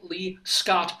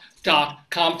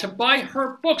 CatherineLeeScott.com, to buy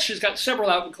her books. She's got several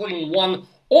out, including one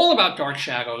all about Dark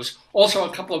Shadows. Also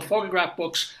a couple of photograph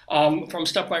books from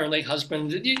stuff by her late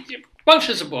husband.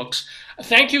 Bunches of books.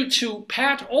 Thank you to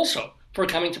Pat also for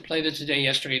coming to play the Today,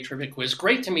 Yesterday Trivia Quiz.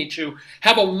 Great to meet you.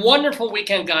 Have a wonderful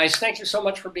weekend, guys. Thank you so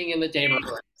much for being in the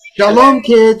neighborhood. Shalom,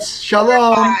 kids.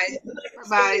 Shalom.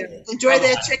 Bye. Enjoy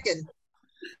that chicken.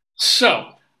 So,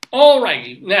 all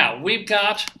righty. Now, we've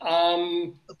got,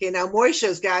 Okay, now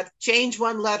Moisha's got change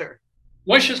one letter.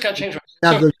 Moisha's got change.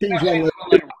 Now, So, the things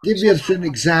give you an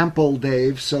example,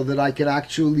 Dave, so that I can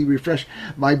actually refresh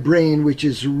my brain, which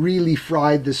is really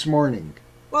fried this morning.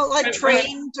 Well, like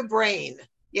train to brain.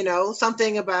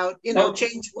 something about, Oh,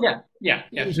 change. Yeah.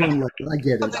 Change one letter. I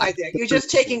get it. Something like that. You're just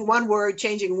taking one word,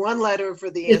 changing one letter for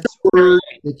the It's answer. a word.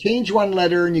 You change one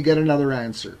letter and you get another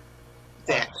answer.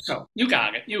 Exactly. So you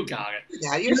got it.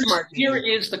 Yeah, you're smart. Here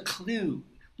is the clue,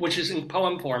 which is in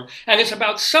poem form, and it's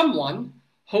about someone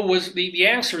who was the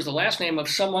answer is the last name of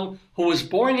someone who was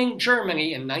born in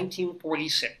Germany in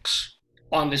 1946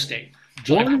 on this date.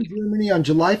 Born in Germany on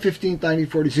July 15th,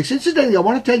 1946. Incidentally, I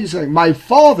want to tell you something. My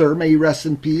father, may he rest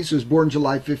in peace, was born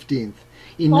July 15th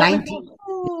in Oh,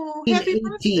 happy 1918.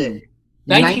 birthday.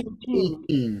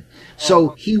 1918. So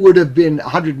he would have been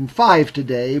 105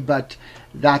 today, but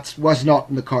that was not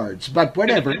in the cards. But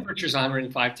whatever. The temperature's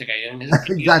 105 today, and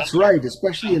That's right,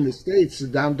 especially in the States,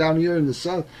 down here in the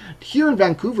South. Here in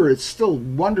Vancouver, it's still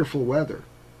wonderful weather.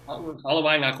 All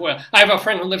I have a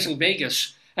friend who lives in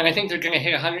Vegas, and I think they're going to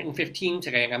hit 115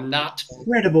 today, and I'm not.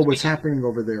 Incredible what's happening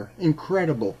over there.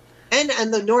 Incredible.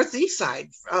 And the northeast side,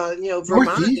 Vermont.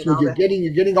 Northeast, and all you're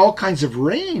that. getting all kinds of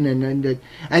rain,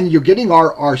 and you're getting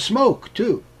our smoke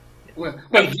too. But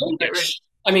Vegas,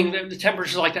 I mean, the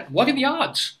temperature's like that. What are the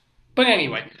odds? But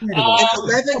anyway, Incredible. And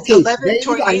 11 David, I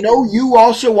tornadoes. know you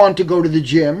also want to go to the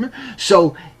gym,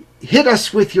 so hit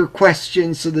us with your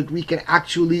questions so that we can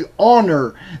actually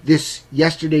honor this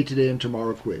yesterday, today, and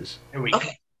tomorrow quiz. here we go.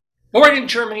 Okay. Born in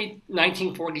Germany,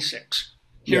 1946.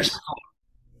 Here's Yes. the poem.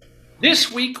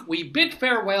 This week we bid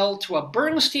farewell to a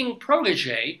Bernstein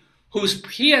protege whose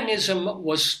pianism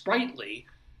was sprightly.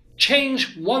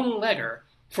 Change one letter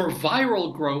for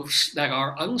viral growths that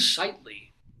are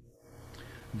unsightly.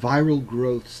 Viral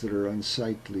growths that are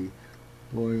unsightly.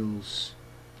 Boils.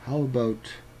 How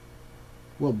about?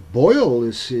 Well, boil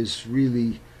is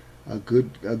really a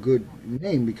good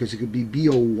name because it could be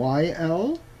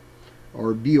Boyl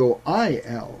or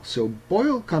Boil. So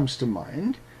Boyle comes to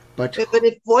mind, but But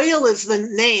if Boyle is the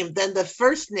name, then the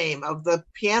first name of the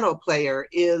piano player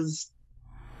is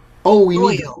we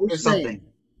need the Boyle or first something. name.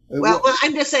 Well,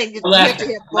 I'm just saying you have Last to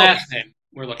name. have both. Last name.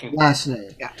 We're looking for. Last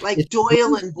name. Yeah, like It's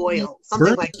Doyle and Boyle,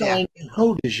 something like Bernstein that.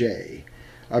 protege,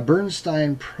 a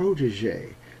Bernstein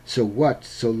protege. So what?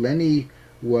 So Lenny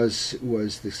was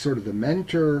the sort of the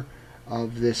mentor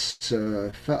of this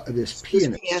this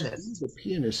pianist. pianist. Who would the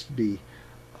pianist be?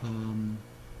 Um,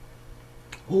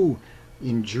 oh,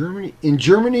 in Germany. In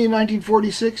Germany in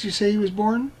 1946, you say he was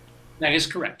born. That is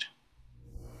correct.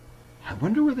 I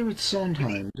wonder whether it's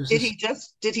Sondheim. Did he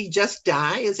just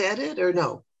die? Is that it or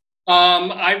no?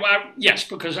 Yes,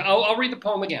 because I'll read the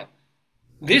poem again.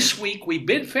 This week we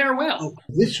bid farewell.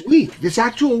 This week, this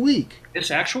actual week.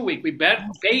 This actual week we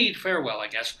bade farewell, I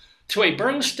guess, to a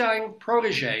Bernstein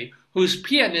protege whose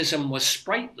pianism was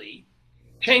sprightly.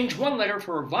 Change one letter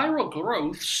for viral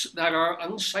growths that are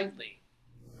unsightly.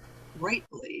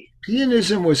 Rightly.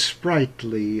 Pianism was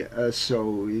sprightly,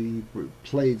 so he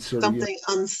played sort of. Something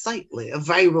unsightly, a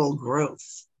viral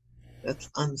growth. That's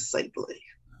unsightly.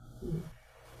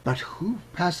 But who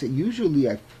passed it? Usually,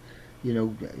 I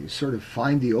sort of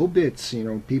find the obits.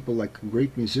 People like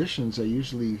great musicians I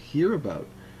usually hear about.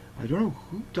 I don't know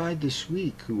who died this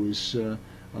week who was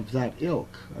of that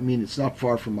ilk. I mean, it's not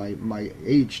far from my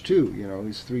age too.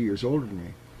 He's 3 years older than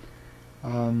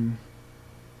me.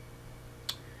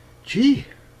 Gee,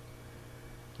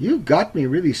 you got me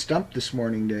really stumped this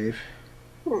morning, Dave.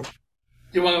 Do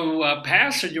you want to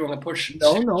pass or do you want to push?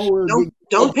 No.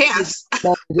 Don't pass.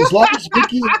 As long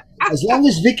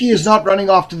as Vicky is not running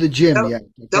off to the gym yet.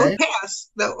 Okay? Don't pass.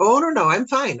 No, no. I'm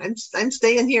fine. I'm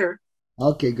staying here.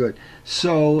 Okay, good.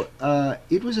 So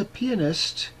it was a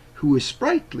pianist who was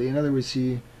sprightly. In other words,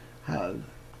 he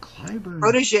Clyburn.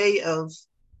 Protege of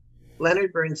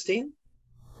Leonard Bernstein.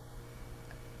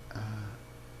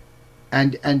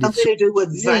 And Something to do with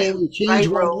you change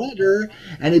one viral. letter,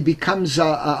 and it becomes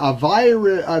a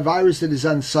virus that is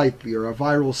unsightly, or a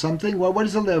viral something. What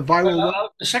is a viral?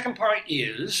 The second part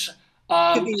is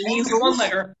Could be change measles. one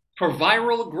letter for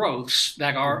viral growths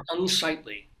that are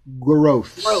unsightly.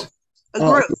 Growths. Growth. A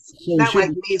Oh, growth. so Not should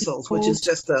like be measles, which is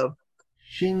just a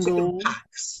Shingle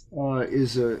pox.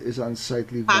 is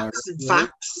unsightly Pox and virus.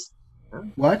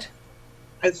 fox. What?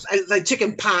 It's like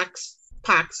chicken pox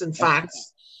and fox.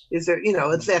 Is there,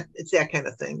 it's that kind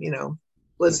of thing,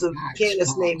 Was the Pax,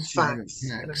 pianist Pox, named yeah, Fox?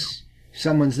 I don't know. Pax. If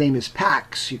someone's name is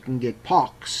Pax, you can get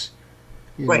pox.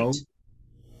 Right.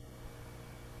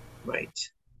 Right.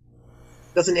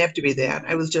 Doesn't have to be that.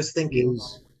 I was just thinking.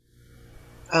 Is,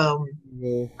 Um,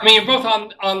 I mean, you're both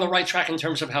on the right track in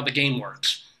terms of how the game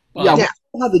works. But yeah, Yeah.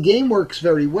 we know how the game works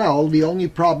very well. The only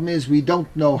problem is we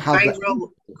don't know how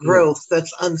viral growth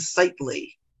that's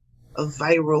unsightly. of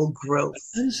viral growth.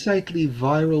 Unsightly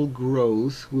viral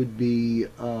growth would be,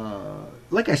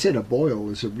 like I said, a boil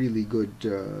is a really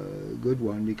good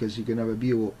one because you can have a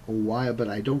B-O-Y, but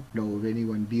I don't know of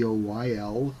anyone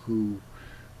B-O-Y-L who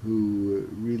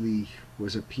really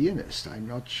was a pianist. I'm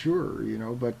not sure,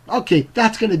 but okay,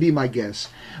 that's going to be my guess.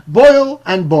 Boil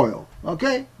and boil.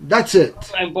 Okay, that's it.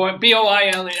 And boy,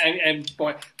 B-O-I-L and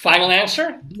boy. Final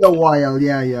answer? B-O-Y-L,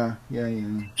 yeah.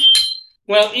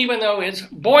 Well, even though it's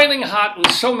boiling hot in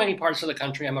so many parts of the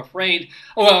country, I'm afraid.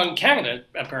 Well, in Canada,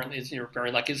 apparently, you're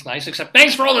very lucky. It's nice, except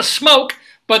thanks for all the smoke,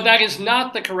 but that is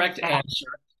not the correct answer.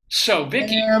 So,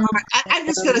 Vicky. I'm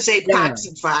just going to say Pox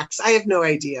and Fox. I have no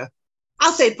idea.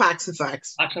 I'll say Pox and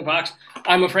Fox. Pox and Fox.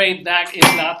 I'm afraid that is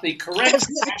not the correct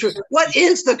That's not true. What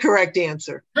is the correct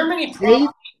answer? Germany.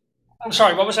 I'm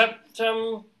sorry, what was that,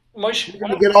 Moshe? You're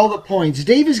going to get all the points.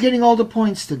 Dave is getting all the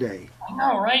points today. I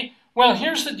know, right? Well,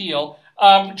 here's the deal.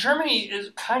 Germany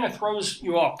kind of throws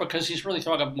you off because he's really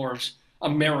thought of more as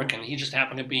American. He just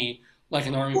happened to be like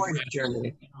an army Born in brat.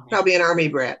 Germany. Probably an army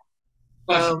brat.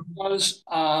 But he was,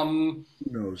 Who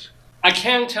knows? I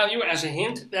can tell you as a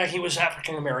hint that he was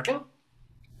African American.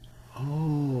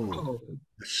 Oh,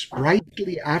 a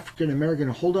sprightly African American.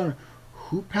 Hold on.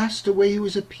 Who passed away who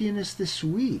was a pianist this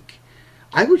week?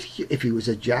 I would, if he was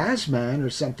a jazz man or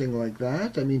something like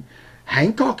that. I mean,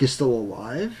 Hancock is still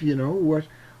alive.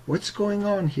 What's going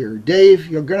on here? Dave,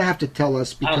 you're going to have to tell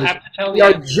us because I'll have to tell we you.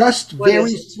 are just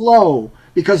very slow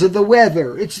because of the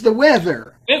weather. It's the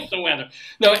weather. It's the weather.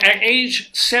 No, at age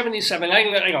 77,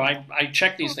 I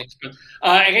check these things, but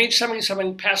at age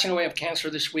 77, passing away of cancer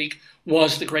this week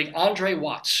was the great Andre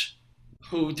Watts,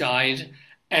 who died.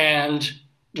 And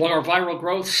what are viral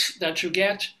growths that you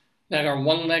get that are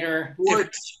one-letter?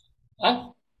 Warts. Huh?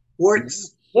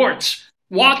 Warts. Warts.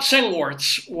 Watts and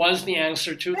warts was the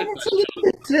answer to the question.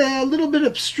 It's a little bit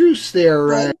abstruse there,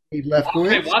 Lefkowitz.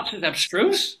 Okay, Watts is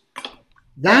abstruse?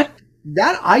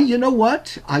 You know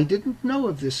what? I didn't know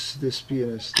of this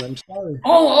pianist. I'm sorry.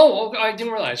 Oh, I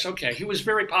didn't realize. Okay, he was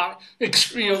very popular.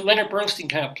 Leonard Bernstein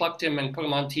kind of plucked him and put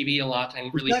him on TV a lot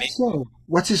and really made so.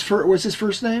 What's his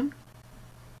first name?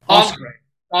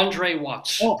 Andre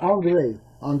Watts. Oh, Andre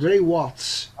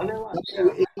Watts. Andre Watts.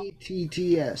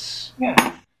 W-A-T-T-S.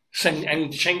 Yeah.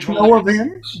 And change one. Know of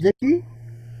him, Vicky?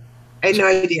 I had no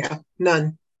idea.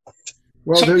 None.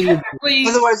 Well, So there you go. technically,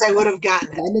 Otherwise, I would have gotten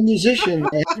it. I'm a musician.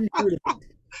 I haven't heard of it.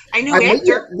 I knew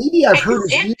actor. Maybe I've I heard knew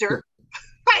his music. actor.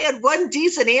 I had one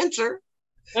decent answer,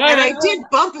 and I did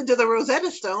bump into the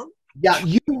Rosetta Stone. Yeah,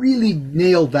 you really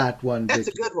nailed that one, That's a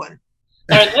Vicky. good one.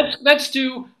 All right, let's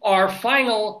do our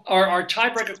final, our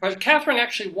tiebreaker question. Catherine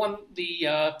actually won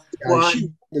the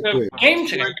One. The quiz. game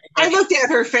today. I looked at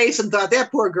her face and thought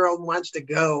that poor girl wants to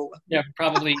go. Yeah,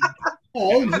 probably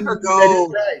Oh, Let her read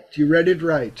go. it right. You read it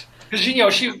right. because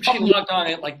she logged on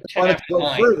at like I 10 wanted after to go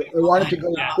 9. further. I wanted to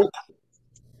go. Yeah.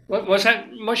 What was that,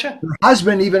 Moshe? Her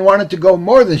husband even wanted to go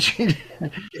more than she did.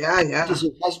 Yeah. Is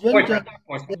it husband?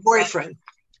 Boyfriend.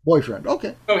 Boyfriend.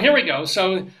 Okay. So here we go.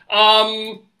 So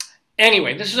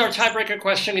anyway, this is our tiebreaker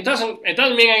question. It doesn't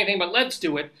mean anything, but let's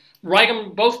do it. Write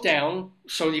them both down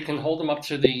so you can hold them up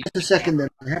to the. Just a second, then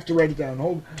I have to write it down.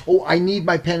 Oh, I need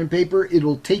my pen and paper.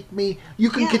 It'll take me.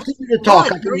 You can continue to talk. I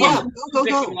can Hurry read up. it. Go.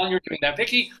 Vicky, while you're doing that,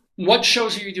 Vicky, what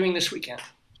shows are you doing this weekend?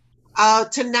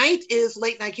 Tonight is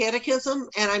Late Night Catechism,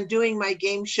 and I'm doing my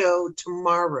game show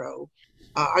tomorrow.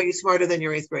 Are You Smarter Than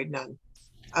Your Eighth Grade Nun?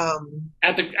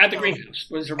 At the greenhouse.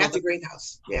 Was there At the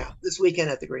greenhouse. Yeah, this weekend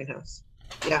at the greenhouse.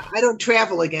 Yeah, I don't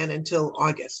travel again until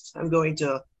August.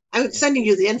 I'm sending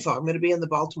you the info. I'm going to be in the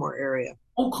Baltimore area.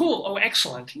 Oh, cool. Oh,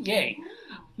 excellent. Yay.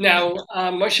 Now,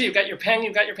 Moshe, you've got your pen,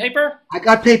 you've got your paper? I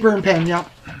got paper and pen. Yeah.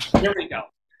 Here we go.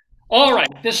 All right.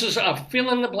 This is a fill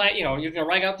in the blank. You're going to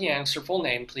write out the answer. Full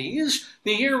name, please.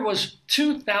 The year was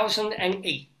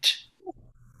 2008.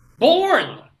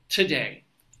 Born today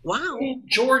Wow. in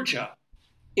Georgia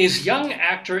is young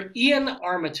actor Ian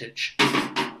Armitage,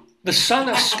 the son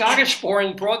of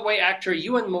Scottish-born Broadway actor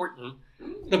Ewan Morton.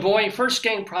 The boy first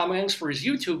gained prominence for his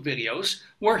YouTube videos,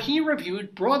 where he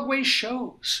reviewed Broadway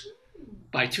shows.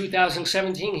 By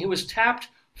 2017, he was tapped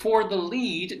for the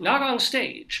lead, not on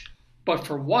stage, but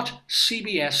for what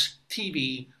CBS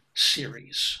TV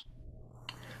series?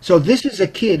 So this is a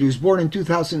kid who's born in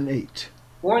 2008.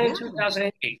 Born in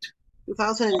 2008.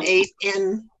 2008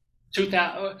 in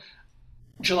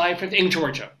July 5th, in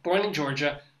Georgia. Born in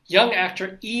Georgia. Young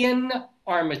actor Ian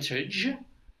Armitage.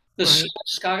 The son of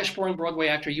Scottish-born Broadway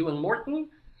actor Ewan Morton.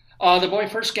 The boy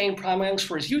first gained prominence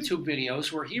for his YouTube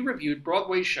videos where he reviewed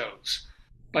Broadway shows.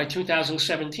 By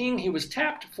 2017, he was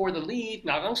tapped for the lead,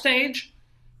 not on stage,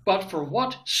 but for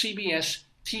what CBS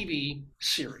TV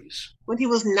series? When he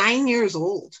was 9 years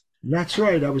old. That's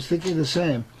right. I was thinking the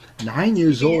same. 9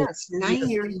 years old. Yes, 9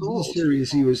 years TV old.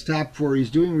 series he was tapped for. He's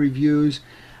doing reviews.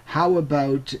 How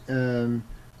about?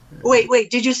 Wait.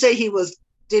 Did you say he was?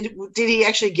 Did he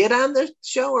actually get on the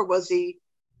show, or was he?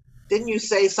 Didn't you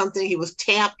say something? He was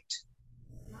tapped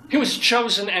He was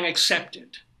chosen and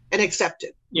accepted. and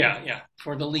accepted Yeah,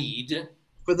 for the lead.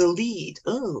 for the lead.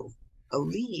 Oh, a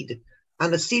lead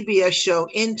on a CBS show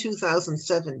in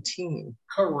 2017.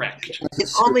 Correct. If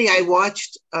only I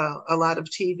watched a lot of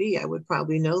TV, I would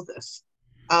probably know this.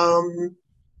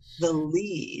 The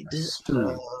lead.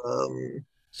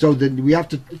 So then we have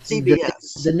to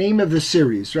CBS. the name of the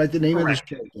series, right? The name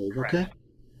Correct. of the show, Dave, Correct. okay?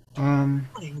 Oh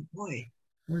boy,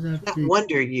 Would that not be?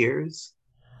 Wonder Years.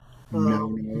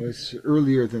 No, it's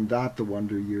earlier than that. The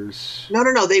Wonder Years. No.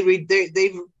 They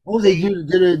Oh, they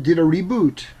did a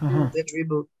reboot. Uh-huh. did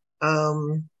reboot.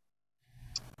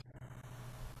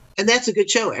 And that's a good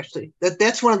show, actually.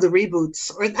 That's one of the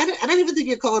reboots, or I don't even think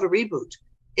you call it a reboot.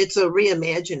 It's a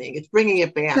reimagining. It's bringing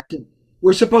it back.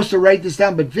 We're supposed to write this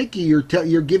down, but Vicky, you're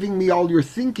giving me all your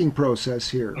thinking process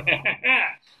here.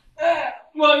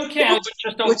 Well, you can, but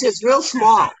just don't. Which is real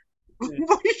small.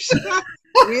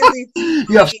 Really?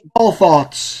 You have small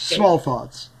thoughts. Small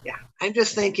thoughts. Yeah, I'm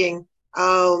just thinking,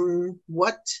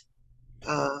 what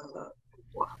the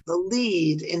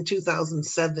lead in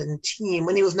 2017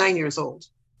 when he was 9 years old.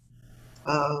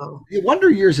 The Wonder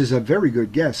Years is a very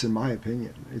good guess, in my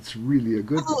opinion. It's really a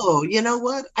good one. Oh, you know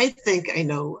what? I think I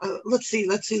know. Let's see.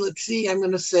 I'm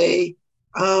going to say.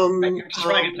 Just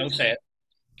write it, don't say it.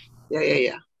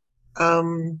 Yeah.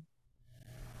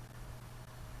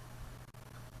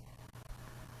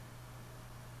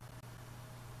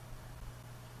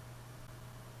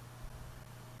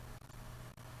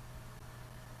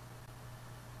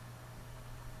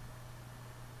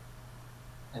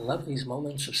 I love these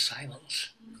moments of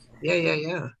silence.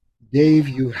 Yeah. Dave,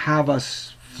 you have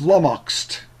us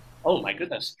flummoxed. Oh my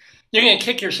goodness! You're gonna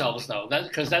kick yourselves though,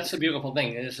 because that's the beautiful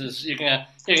thing. You're gonna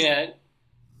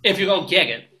if you don't get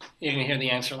it, you're gonna hear the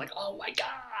answer like, oh my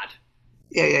god.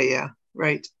 Yeah.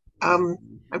 Right. I'm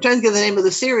trying to get the name of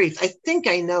the series. I think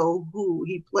I know who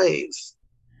he plays.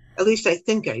 At least I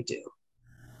think I do.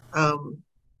 I'm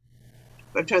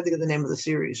trying to think of the name of the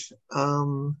series.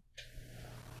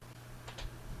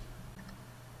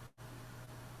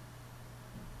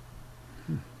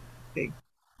 Okay.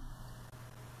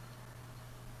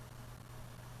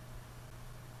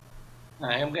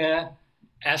 I am gonna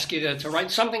ask you to write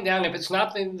something down. If it's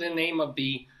not the name of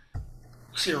the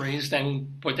series,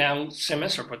 then put down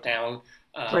Simis or put down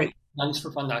Right.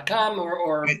 gunsforfun.com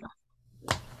or Right.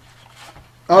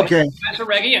 Okay. you guys are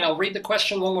ready, and I'll read the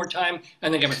question one more time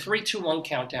and then give a 3, 2, 1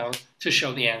 countdown to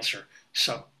show the answer.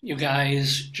 So you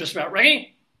guys just about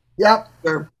ready? Yep.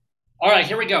 Sure. All right,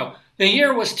 here we go. The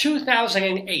year was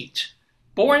 2008.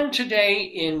 Born today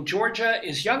in Georgia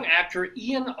is young actor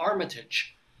Ian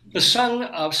Armitage. The son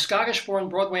of Scottish-born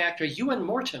Broadway actor Ewan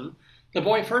Morton, the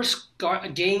boy first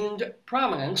gained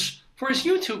prominence for his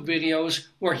YouTube videos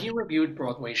where he reviewed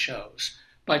Broadway shows.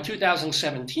 By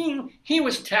 2017, he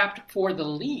was tapped for the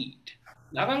lead,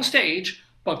 not on stage,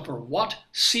 but for what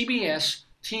CBS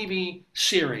TV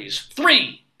series?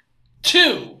 3,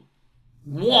 2,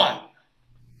 1.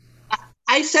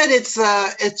 I said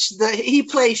he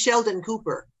plays Sheldon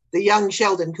Cooper, the young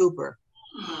Sheldon Cooper.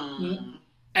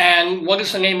 And what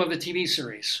is the name of the TV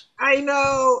series? I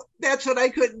know, that's what I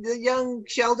could. The young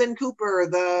Sheldon Cooper,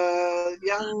 the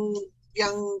young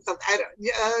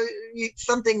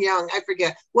something young. I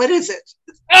forget. What is it?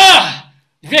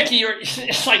 Vicky,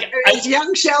 it's like It's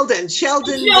young Sheldon.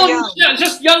 Sheldon.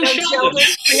 just young Sheldon.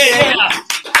 Yeah.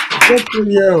 Good for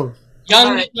you.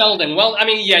 Young right. Sheldon. Well, I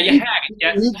mean, yeah, you had it.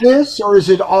 Yeah. Read this, or is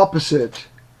it opposite?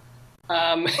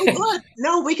 Oh, good.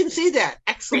 No, we can see that.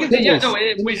 Excellent. Yeah, no,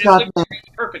 it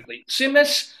perfectly.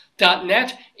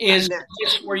 Simis.net is .net. a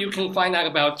place where you can find out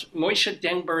about Moshe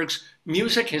Denberg's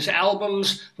music, his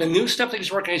albums, the new stuff that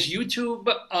he's working on, his YouTube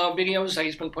videos that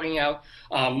he's been putting out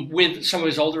with some of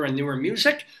his older and newer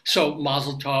music. So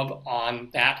Mazel Tov on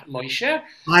that, Moshe.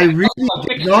 I really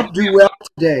did not do well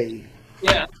today.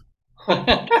 Yeah. You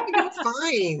were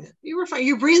fine. You were fine.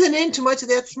 You're breathing in too much of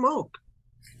that smoke.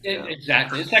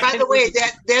 Exactly. By the way,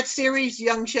 that series,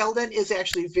 Young Sheldon, is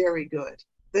actually very good.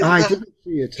 I didn't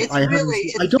see it. It's I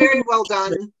really, I it's don't very well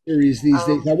done. series these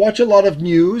days. I watch a lot of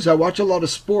news. I watch a lot of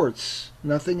sports.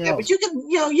 Nothing else. Yeah, but you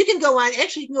can go on.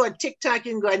 Actually, you can go on TikTok.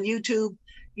 You can go on YouTube.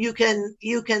 You can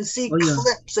see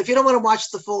clips if you don't want to watch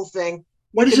the full thing.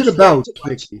 What is it about,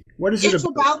 Vicky? What is it It's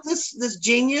about? about this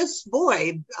genius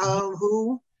boy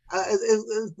who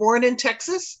is born in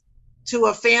Texas, to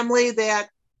a family that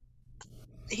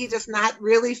he does not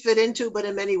really fit into, but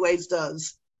in many ways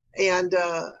does. And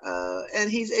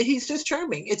he's just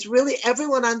charming. It's really,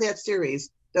 everyone on that series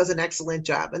does an excellent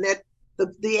job, and that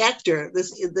the actor,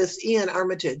 this Ian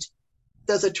Armitage,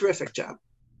 does a terrific job.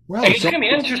 Well, And it's going to be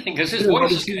interesting because his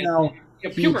voice is going now. to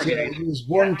get puberty. He was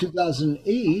born in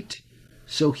 2008,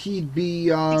 so he'd be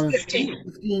 15.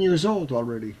 15 years old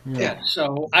already. Yeah,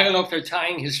 so I don't know if they're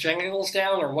tying his genitals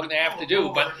down or what they have to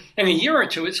do, but in a year or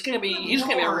two, he's going to be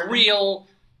a real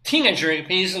teenager if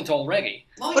he isn't already.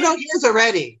 Oh no, he is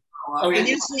already. Oh, And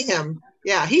yeah. you see him.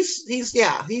 Yeah,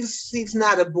 he's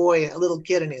not a boy, a little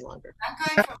kid any longer.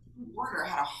 That guy from Border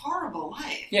had a horrible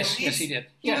life. Yes, he did.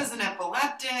 He was an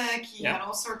epileptic. He had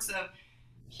all sorts of.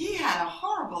 He had a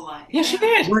horrible life. Yes, he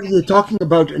did. What are you talking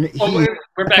about?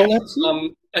 We're back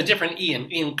to a different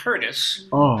Ian Curtis.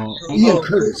 Oh, Ian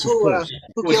Curtis, of course.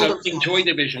 Who Who was killed in himself. Joy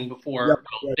Division before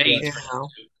Day Yeah.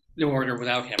 New Order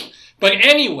without him. But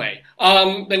anyway,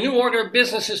 the New Order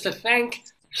business is to thank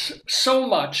so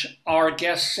much our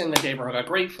guests in the neighborhood, our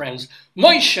great friends,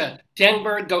 Moshe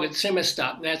Denberg, go to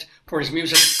tsimis.net for his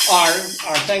music. Our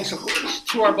thanks, of course,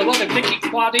 to our beloved Vicky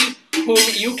Quaddy, whom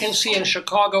you can see in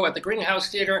Chicago at the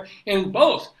Greenhouse Theater in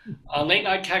both Late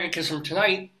Night Catechism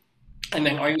tonight and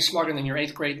then Are You Smarter Than Your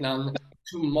 8th Grade Nun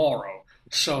tomorrow.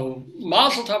 So,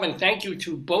 mazel tov, and thank you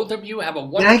to both of you. Have a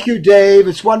wonderful... Thank you, Dave.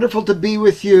 It's wonderful to be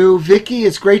with you. Vicky,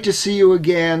 it's great to see you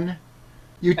again.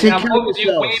 You take care of both of you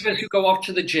yourselves. wave as you go off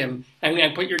to the gym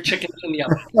and put your chickens in the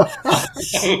oven.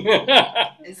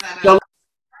 Is that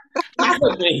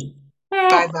Bye-bye.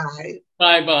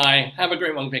 Bye-bye. Have a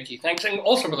great one, Vicky. Thanks, and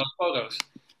also for those photos.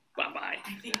 Bye-bye.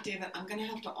 I think, David, I'm going to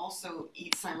have to also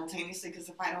eat simultaneously because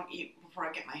if I don't eat before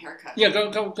I get my hair cut. Yeah,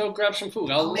 go grab some food.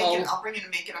 I'll bring it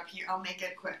and make it up here. I'll make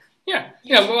it quick. Yeah.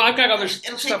 Well, I've got other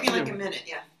It'll stuff take me to like do. a minute,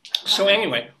 yeah. So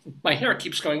anyway, my hair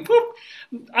keeps going whoop.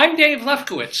 I'm Dave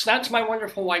Lefkowitz. That's my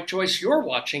wonderful wife Joyce. You're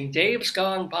watching Dave's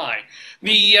Gone By.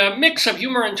 The mix of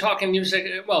humor and talk and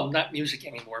music, well, not music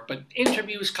anymore, but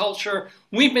interviews, culture.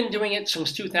 We've been doing it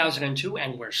since 2002,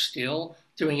 and we're still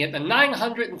doing it. The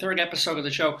 903rd episode of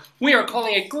the show. We are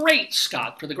calling it Great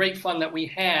Scott for the great fun that we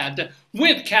had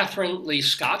with Catherine Lee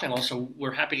Scott, and also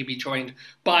we're happy to be joined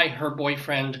by her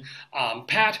boyfriend,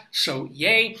 Pat, so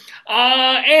yay.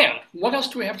 And what else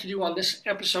do we have to do on this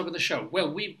episode of the show?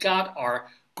 Well, we've got our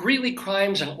Greeley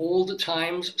Crimes and Old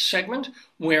Times segment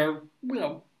where,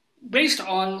 based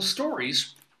on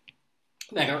stories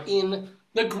that are in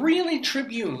the Greeley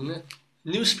Tribune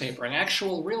newspaper, an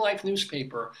actual real-life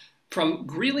newspaper from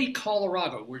Greeley,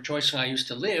 Colorado, where Joyce and I used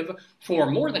to live for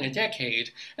more than a decade.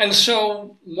 And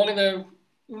so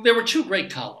there were two great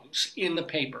columns in the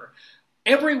paper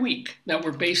every week that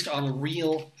were based on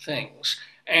real things.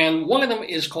 And one of them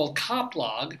is called Cop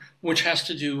Log, which has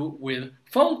to do with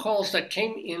phone calls that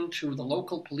came into the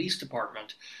local police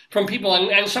department from people.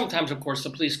 And sometimes, of course, the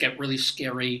police get really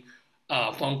scary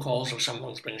phone calls of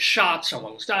someone's been shot,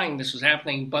 someone's dying, this is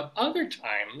happening. But other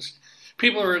times,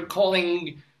 people are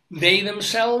calling, they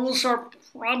themselves are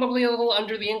probably a little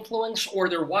under the influence, or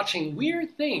they're watching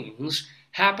weird things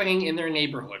happening in their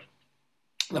neighborhood.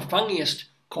 The funniest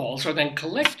calls are then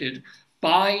collected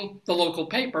by the local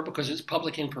paper because it's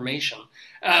public information.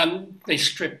 They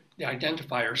strip the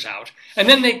identifiers out, and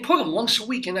then they put them once a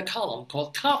week in a column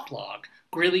called Cop Log,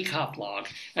 Greeley Cop Log.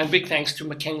 And big thanks to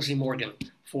Mackenzie Morgan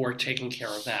for taking care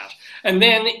of that. And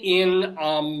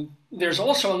then there's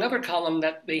also another column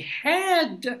that they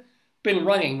had been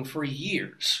running for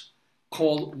years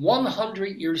called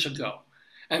 100 Years Ago.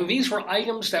 And these were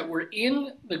items that were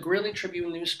in the Greeley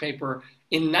Tribune newspaper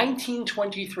in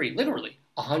 1923, literally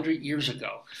 100 years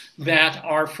ago, that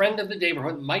our friend of the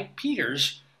neighborhood, Mike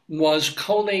Peters, was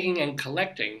collating and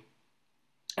collecting.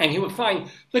 And he would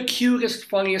find the cutest,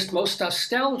 funniest, most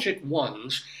nostalgic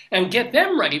ones and get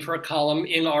them ready for a column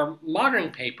in our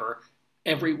modern paper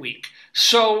every week.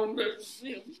 So,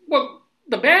 well,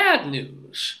 the bad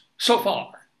news so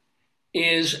far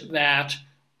is that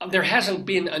there hasn't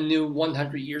been a new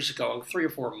 100 years ago in 3 or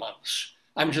 4 months.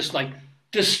 I'm just like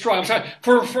distraught. I'm sorry.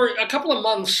 For a couple of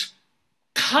months,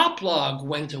 Cop Log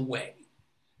went away.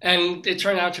 And it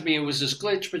turned out to be it was this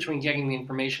glitch between getting the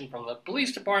information from the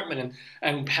police department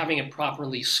and having it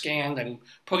properly scanned and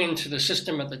put into the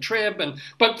system at the Trib.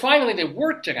 But finally they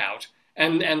worked it out,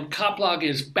 and Cop Log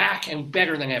is back and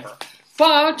better than ever.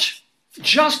 But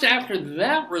just after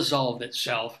that resolved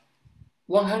itself,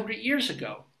 100 years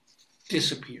ago,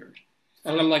 disappeared.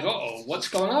 And I'm like, uh-oh, what's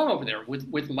going on over there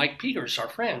with Mike Peters, our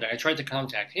friend? I tried to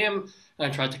contact him,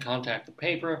 and I tried to contact the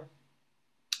paper.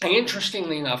 And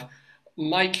interestingly enough,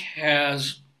 Mike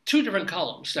has 2 different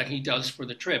columns that he does for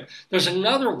the Trib. There's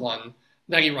another one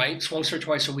that he writes once or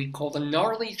twice a week called The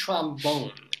Gnarly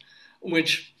Trombone,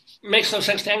 which makes no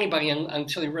sense to anybody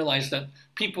until you realize that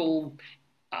people,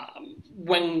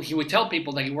 when he would tell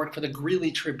people that he worked for the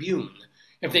Greeley Tribune,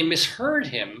 if they misheard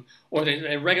him or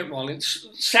they read it wrong, it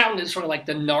sounded sort of like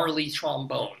The Gnarly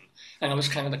Trombone. And it was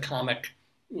kind of the comic,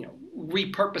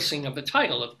 repurposing of the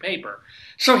title of the paper.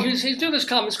 So he's doing this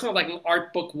column. It's kind of like an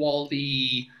Art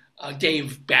Bookwaldy,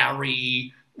 Dave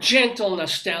Barry, gentle,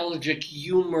 nostalgic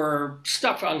humor,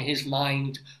 stuff on his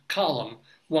mind column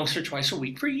once or twice a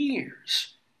week for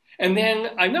years. And then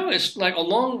I noticed, like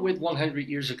along with 100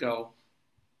 years ago,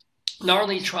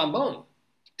 Gnarly Trombone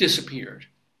disappeared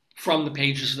from the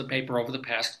pages of the paper over the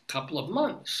past couple of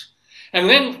months. And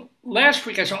then last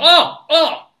week I saw,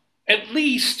 at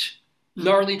least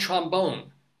Gnarly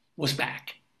Trombone was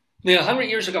back. 100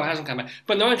 years ago hasn't come back,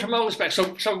 but Gnarly Trombone was back.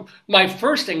 So my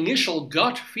first initial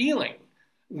gut feeling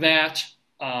that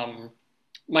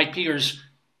Mike Peters,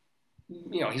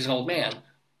 he's an old man,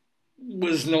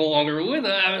 was no longer with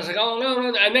it. I was like, oh,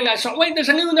 no. And then I saw, wait, there's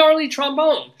a new Gnarly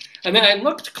Trombone. And then I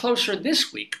looked closer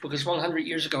this week, because 100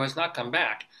 years ago has not come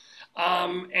back.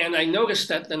 And I noticed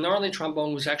that the Gnarly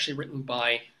Trombone was actually written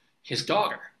by his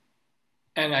daughter.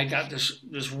 And I got this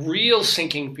real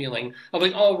sinking feeling of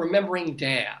like, oh, remembering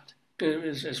Dad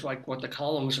is like what the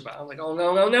column was about. I'm like, oh,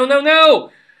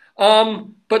 no.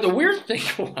 But the weird thing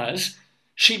was,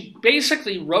 she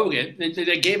basically wrote it.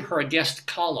 They gave her a guest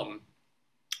column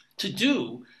to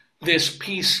do this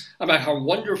piece about how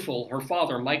wonderful her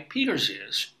father, Mike Peters,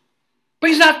 is.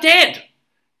 But he's not dead.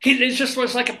 It just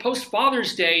was like a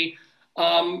post-Father's Day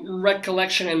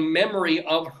recollection and memory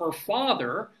of her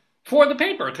father for the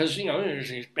paper, because,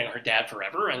 he's been her dad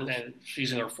forever, and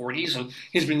she's in her 40s, and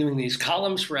he's been doing these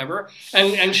columns forever.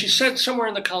 And she said somewhere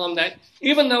in the column that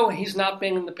even though he's not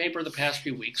been in the paper the past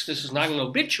few weeks, this is not an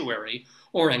obituary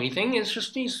or anything, it's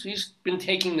just he's been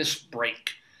taking this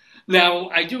break. Now,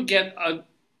 I do get a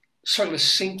sort of a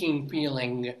sinking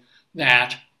feeling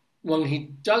that when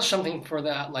he does something for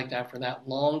that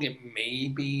long, it may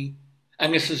be,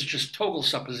 and this is just total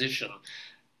supposition,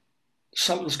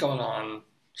 something's going on,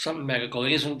 something medical.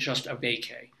 It isn't just a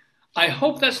vacay. I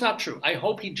hope that's not true. I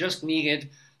hope he just needed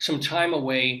some time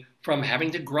away from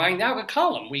having to grind out a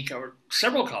column,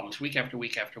 several columns, week after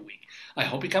week after week. I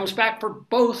hope he comes back for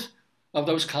both of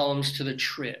those columns to the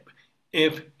Trib.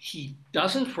 If he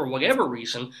doesn't, for whatever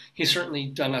reason, he's certainly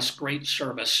done us great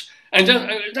service, and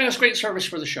done us great service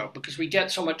for the show, because we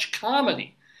get so much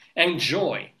comedy and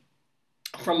joy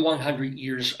from 100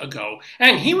 years ago.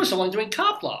 And he was the one doing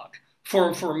Coplog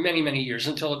for many, many years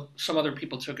until some other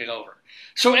people took it over.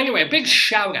 So anyway, a big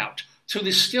shout out to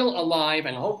the still alive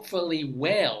and hopefully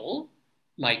well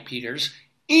Mike Peters,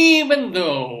 even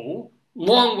though,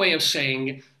 long way of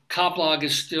saying, Coplog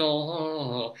is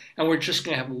still, and we're just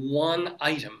going to have one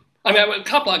item. I mean,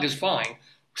 Coplog is fine.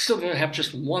 We're still going to have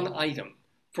just one item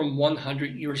from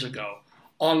 100 years ago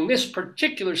on this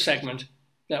particular segment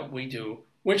that we do,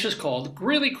 which is called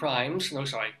Greeley Crimes. No,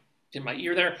 sorry, did my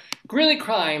ear there. Greeley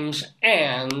Crimes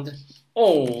and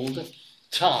Old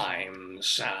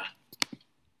Times.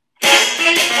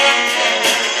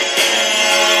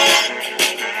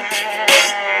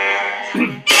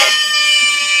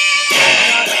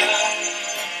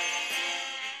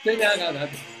 Yes,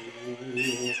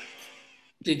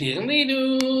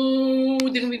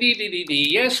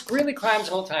 Greeley Crimes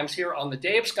and Old Times here on the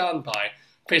Dave's Gone By.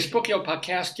 Facebookio,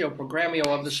 Podcastio, Programmio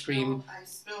of the stream. I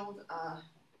spilled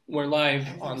We're live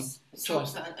on... soap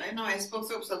suds. I know, I spilled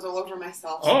soap suds all over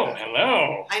myself. Oh,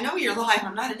 hello. I know you're live.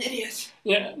 I'm not an idiot.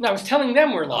 Yeah, no, I was telling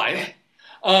them we're live.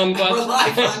 Okay. But We're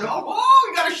live on, we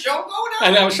got a show going on.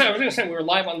 And I was going to say we were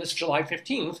live on this July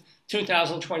 15th,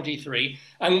 2023.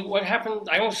 And what happened?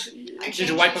 Did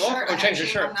you wipe it off or change your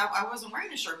shirt? I wasn't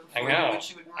wearing a shirt before.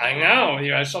 I know.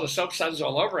 I saw the soap suds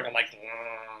all over it. I'm like,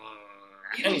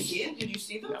 You didn't see it? Did you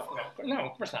see them? No,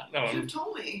 of course not. No. You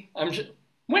told me.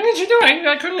 When did you do it?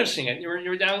 I couldn't have seen it. You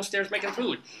were downstairs making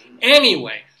food.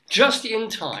 Anyway, just in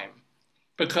time,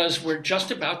 because we're just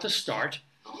about to start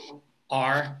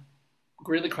our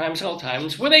Greeley Crimes and Old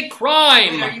Times with a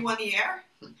crime. Wait, are you on the air?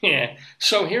 Yeah.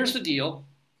 So here's the deal.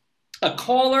 A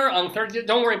caller on Thursday.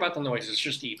 Don't worry about the noises.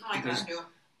 Just eat. Oh, I gotta do it.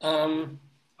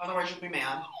 Otherwise you'll be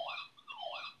mad.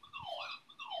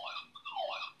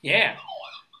 Yeah.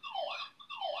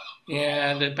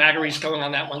 Yeah, the battery's going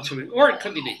on that one too. Or it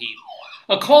could be the heat.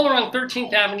 A caller on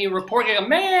 13th Avenue reported a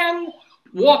man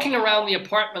walking around the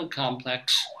apartment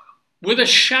complex with a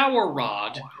shower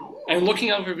rod and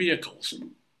looking over vehicles.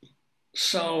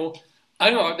 So, I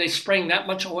don't know, are they spraying that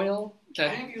much oil? I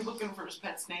think you're looking for his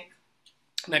pet snake.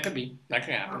 That could be. That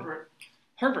could happen.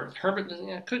 Herbert,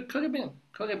 yeah, could have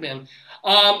been.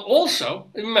 Also,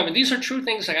 remember, these are true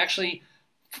things that actually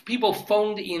people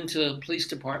phoned into the police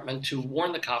department to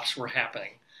warn the cops were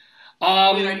happening. Wait,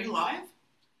 are you live?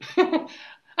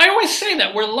 I always say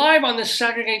that. We're live on this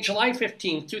Saturday, July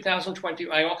 15th, 2020.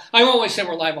 I always say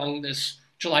we're live on this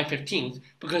July 15th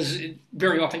because it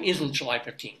very often isn't July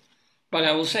 15th. But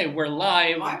I will say we're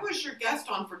live. Why was your guest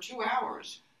on for 2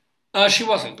 hours? She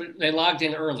wasn't, but they logged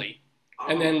in early. Oh.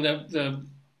 And then the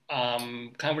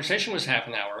conversation was half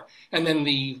an hour. And then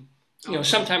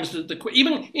sometimes the quiz,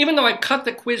 even though I cut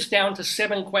the quiz down to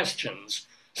 7 questions,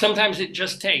 sometimes it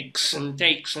just takes and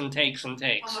takes and takes and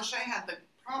takes. Well, Shay had the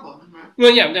problem, right?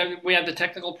 Well, yeah, we had the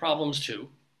technical problems too.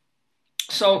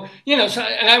 So,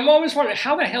 and I'm always wondering,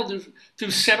 how the hell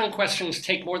do 7 questions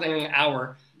take more than an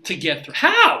hour to get through?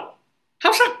 How?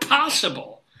 How's that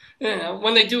possible?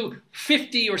 When they do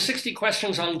 50 or 60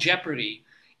 questions on Jeopardy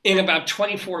in about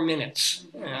 24 minutes,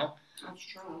 That's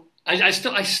true.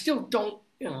 I still don't,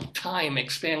 time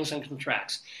expands and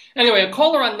contracts. Anyway, a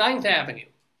caller on 9th Avenue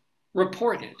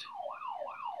reported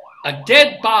a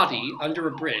dead body under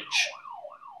a bridge.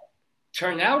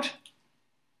 Turned out,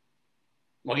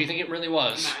 what do you think it really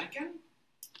was? Mannequin?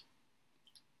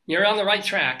 You're on the right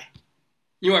track.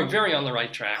 You are very on the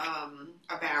right track.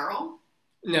 A barrel?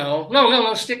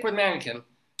 No, stick with mannequin.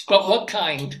 But what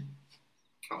kind?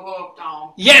 A blow-up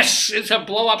doll. Yes, it's a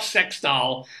blow-up sex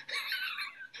doll.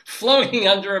 Floating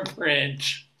under a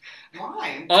bridge.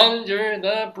 Why? Under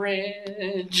the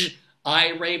bridge,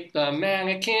 I raped the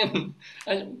mannequin.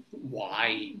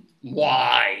 Why?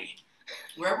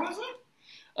 Where was it?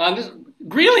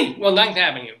 Greeley, 9th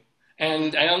Avenue.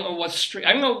 And I don't know what street,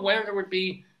 I don't know where there would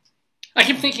be. I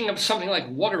keep thinking of something like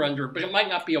water under, but it might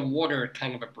not be a water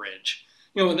kind of a bridge.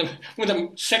 With a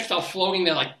sex doll floating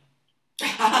there like.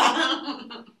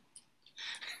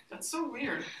 That's so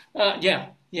weird.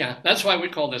 Yeah. That's why we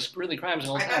call this Greeley Crimes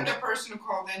and Old I Times. bet the person who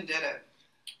called in did it.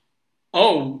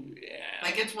 Oh, yeah.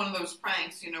 Like it's one of those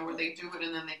pranks, where they do it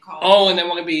and then they call. Oh, and they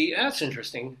want to be. That's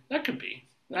interesting. That could be.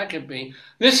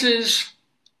 This is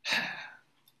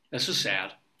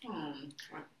sad.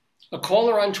 A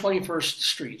caller on 21st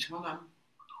Street Hold on.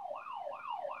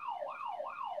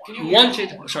 Can you hear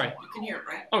wanted. it? Sorry. You can hear it,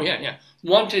 right? Oh yeah.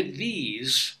 Wanted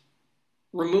these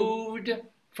removed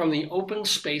from the open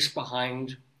space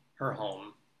behind her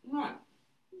home. What?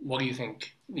 What do you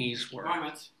think these were?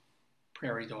 Marmots.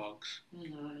 Prairie dogs.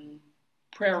 Mm-hmm.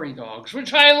 Prairie dogs,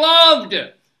 which I loved.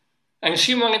 And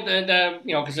she wanted the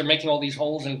because they're making all these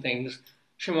holes and things,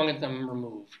 she wanted them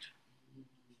removed.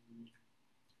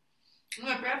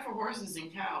 Well, they're bad for horses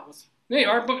and cows. They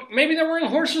are, but maybe there weren't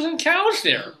horses and cows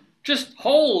there. Just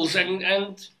holes and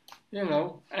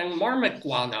marmot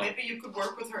guano. Maybe you could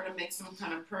work with her to make some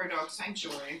kind of prairie dog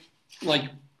sanctuary.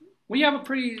 Like, we have a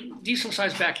pretty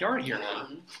decent-sized backyard here now.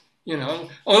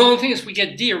 Oh, the only thing is we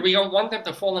get deer. We don't want them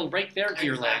to fall and break their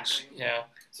deer legs. Yeah.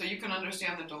 So you can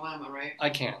understand the dilemma, right? I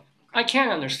can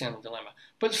understand the dilemma.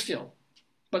 But still,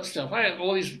 if I have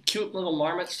all these cute little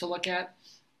marmots to look at,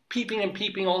 peeping and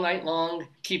peeping all night long,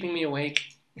 keeping me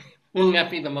awake, wouldn't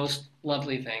that be the most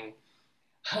lovely thing?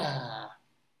 A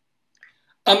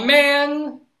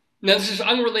man, now this is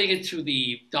unrelated to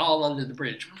the doll under the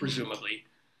bridge, presumably.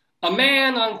 A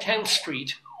man on 10th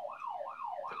Street,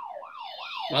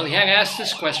 well, he had asked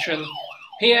this question.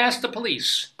 He asked the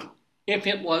police if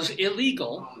it was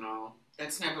illegal. Oh, no.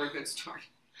 That's never a good start.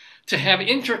 To have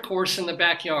intercourse in the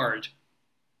backyard.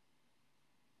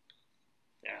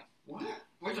 Yeah. What?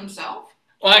 With himself?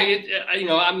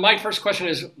 Well, my first question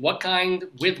is, what kind,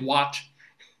 with what,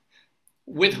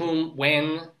 with whom,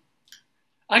 when?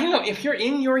 I don't know, if you're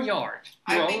in your yard.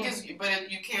 But if you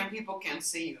can't, people can't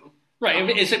see you. Right,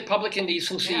 is it public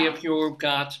indecency if you've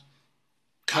got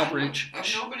coverage?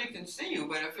 If nobody can see you,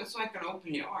 but if it's like an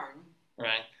open yard.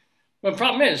 Right. Well, the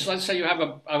problem is, let's say you have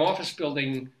an office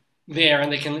building there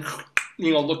and they can,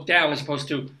 look down as opposed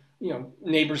to,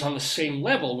 neighbors on the same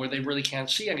level where they really can't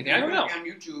see anything. I don't know. On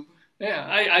YouTube. Yeah,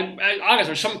 I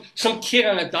honestly, some kid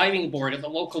on a diving board at the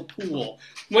local pool.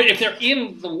 Well, if they're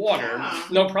in the water,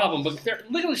 no problem. But if they're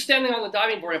literally standing on the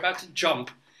diving board about to jump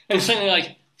and suddenly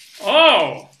like,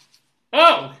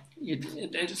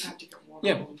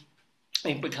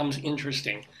 it becomes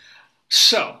interesting.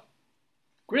 So,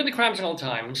 Greeley Crimes and Old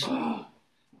Times.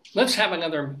 Let's have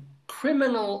another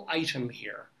criminal item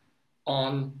here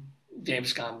on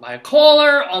Dave's Gone By. A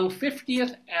caller on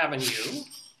 50th Avenue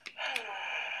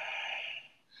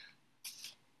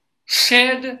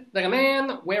said that a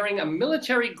man wearing a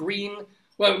military green,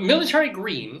 and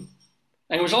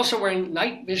he was also wearing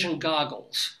night vision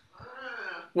goggles,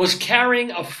 was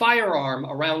carrying a firearm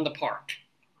around the park.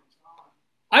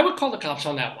 I would call the cops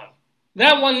on that one.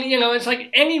 That one, it's like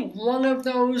any one of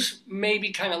those,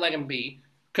 maybe kind of let him be.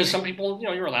 Because some people,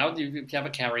 you're allowed, you have a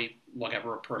carry,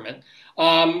 whatever, a permit.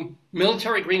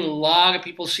 Military green, a lot of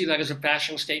people see that as a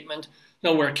fashion statement.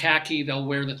 They'll wear khaki, they'll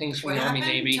wear the things from What the Army,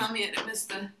 happened? Navy. Tell me, I missed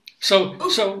the.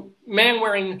 So man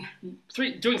doing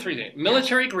three things.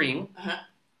 Military green, Uh-huh.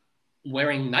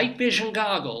 wearing night vision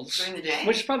goggles, During the day?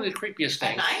 which is probably the creepiest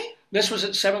thing. At night? This was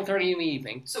at 7:30 in the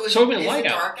evening. So is it'd been it light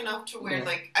out. dark enough to wear, Yeah.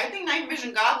 like, I think night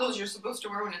vision goggles you're supposed to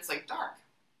wear when it's, like, dark.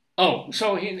 Oh,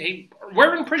 so he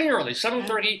wearing pretty early,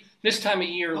 7:30 this time of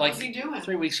year, What like was he doing?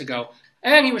 3 weeks ago,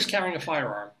 and he was carrying a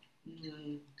firearm.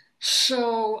 Mm.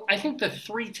 So I think the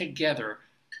three together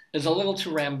is a little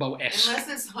too Rambo-esque. Unless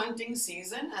it's hunting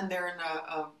season and they're in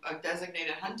a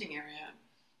designated hunting area.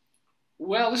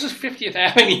 Well, this is 50th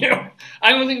Avenue.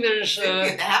 I don't think there's.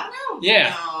 Fifth Avenue?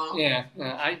 yeah. No. Yeah,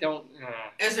 I don't.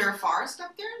 Is there a forest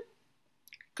up there?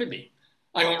 Could be.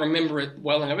 I don't remember it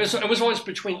well enough. It was always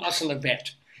between us and the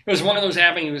vet. It was one of those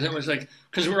avenues that was like,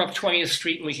 because we were up 20th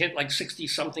Street and we hit like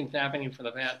 60-something Avenue for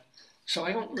the vet. So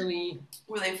I don't really.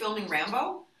 Were they filming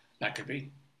Rambo? That could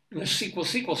be. The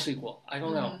sequel. I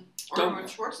don't know. Or Don't-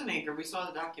 with Schwarzenegger, we saw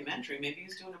the documentary. Maybe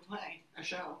he's doing a play, a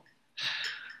show.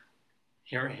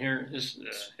 Here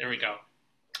we go.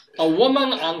 A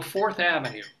woman on 4th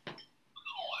Avenue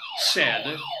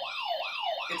said,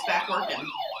 It's back working.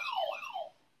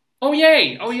 oh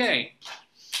yay.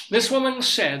 This woman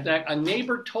said that a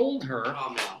neighbor told her,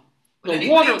 Oh no. The When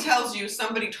anybody water- tells you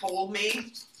somebody told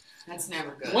me, that's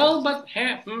never good. well, but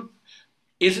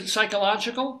is it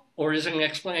psychological or is it an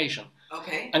explanation?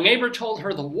 Okay. A neighbor told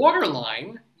her the water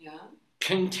line Yeah.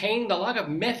 contained a lot of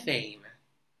methane.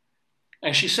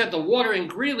 And she said the water in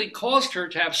Greeley caused her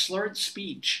to have slurred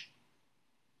speech.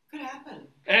 Could happen.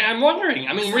 And I'm wondering,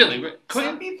 really, could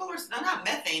Some it? people are not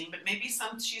methane, but maybe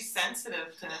she's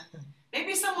sensitive to.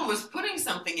 Maybe someone was putting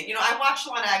something in. I watched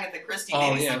a lot of Agatha Christie. Oh,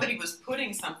 Maybe yeah. somebody was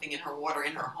putting something in her water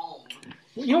in her home.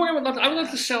 You know what I would love? I would love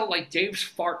to sell like Dave's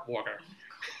fart water.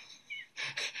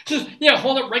 Just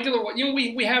hold it regular water.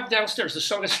 We have downstairs the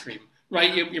Soda Stream,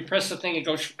 right? You press the thing, it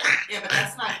goes. Yeah, but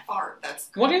that's not fart. That's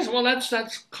What is? Well, that's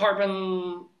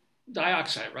carbon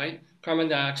dioxide, right? Carbon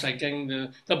dioxide getting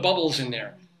the bubbles in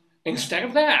there. Instead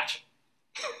of that,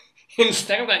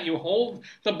 you hold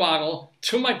the bottle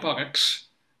to my buttocks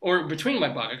or between my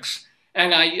buttocks,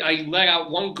 and I let out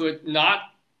one good, not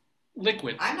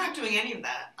liquid. I'm not doing any of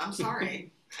that. I'm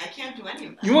sorry. I can't do any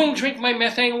of that. You wouldn't drink my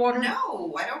methane water?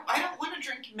 No, I don't want to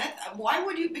drink meth. Why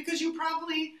would you? Because you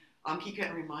probably. Keep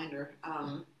getting a reminder.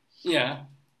 Yeah.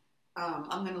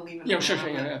 I'm going to leave it. Yeah, sure.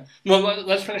 Yeah. Well,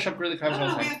 let's finish up really quick.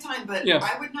 No, we have time. But Yeah.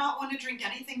 I would not want to drink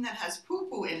anything that has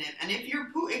poo-poo in it. And if you're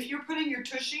putting your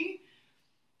tushy,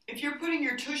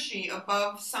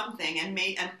 above something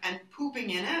and pooping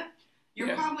in it, you're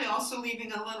Yeah. probably also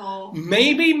leaving a little.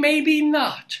 Maybe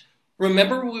not.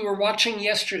 Remember we were watching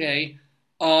yesterday,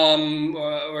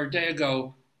 or a day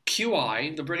ago,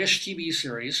 QI, the British TV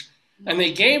series, and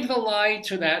they gave the lie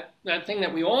to that thing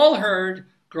that we all heard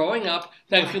growing up,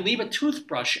 that if you leave a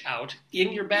toothbrush out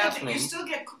in your Yeah, but bathroom. you still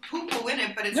get poo-poo in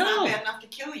it, but it's No. not bad enough to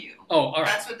kill you. Oh, all right.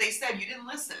 That's what they said. You didn't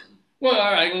listen. Well,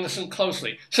 all right, listen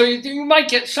closely. So you might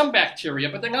get some bacteria,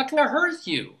 but they're not going to hurt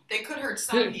you. They could hurt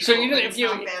some So people, even but if it's you-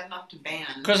 not bad enough to ban.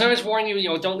 Because I always warn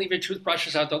you, don't leave your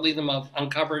toothbrushes out. Don't leave them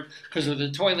uncovered, because if the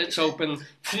toilet's open,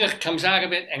 it comes out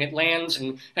of it and it lands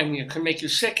and it can make you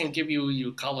sick and give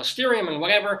you cholesterium and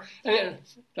whatever. And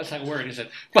that's not a word, is it?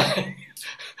 But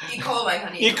E. coli,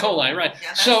 honey. E. coli, right? Yeah,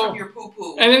 that's So from your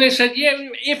poo-poo. and then they said,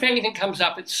 if anything comes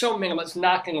up, it's so minimal, it's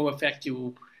not going to affect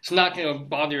you. It's not going to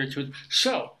bother your tooth.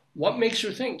 So what makes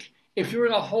you think if you were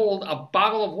to hold a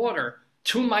bottle of water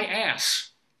to my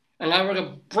ass and I were to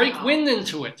break No. wind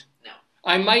into it, No.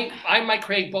 I might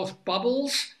create both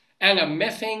bubbles and a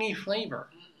methane flavor.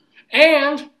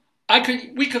 And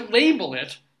we could label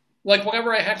it like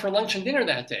whatever I had for lunch and dinner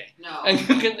that day. No. And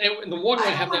the water I would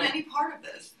don't have want that. any part of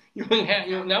this. You wouldn't have,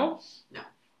 no? No.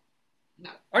 No.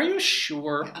 Are you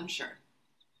sure? I'm sure.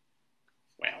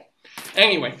 Well,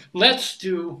 anyway, let's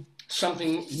do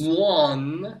something,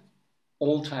 one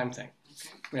old-time thing. Okay.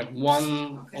 We have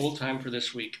one Okay. old-time for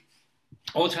this week.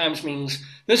 Old times means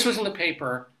this was in the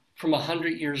paper from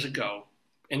 100 years ago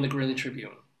in the Greeley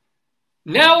Tribune.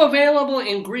 Now available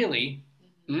in Greeley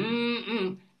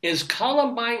is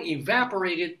Columbine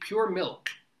Evaporated Pure Milk.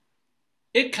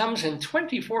 It comes in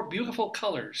 24 beautiful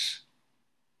colors.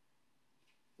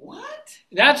 What?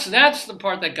 That's the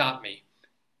part that got me.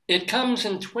 It comes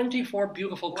in 24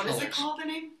 beautiful What colors. is it called, the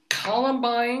name?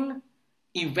 Columbine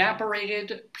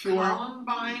Evaporated Pure.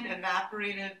 Columbine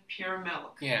Evaporated Pure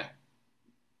Milk. Yeah.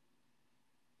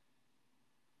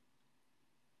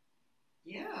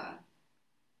 Yeah.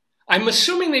 I'm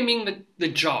assuming they mean the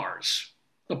jars,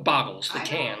 the bottles, the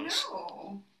cans. I don't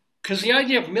know. Because the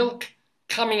idea of milk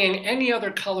coming in any other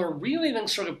color really than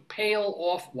sort of pale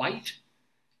off-white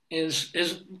is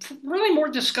really more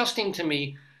disgusting to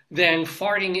me than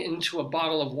farting into a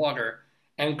bottle of water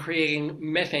and creating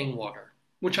methane water,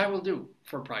 which I will do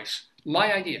for a price.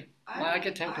 My idea. I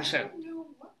get 10%. I don't know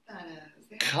what that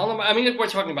is. I mean, we're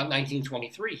talking about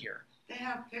 1923 here. They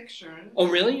have pictures. Oh,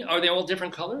 really? Are they all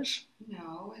different colors?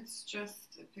 No, it's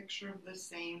just a picture of the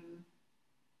same.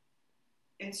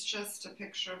 It's just a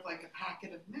picture of like a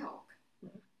packet of milk.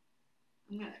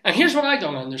 And here's what I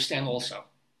don't understand also.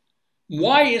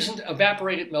 Why isn't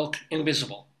evaporated milk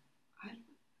invisible? I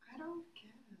don't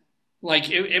get it.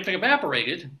 Like, if it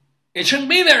evaporated, it shouldn't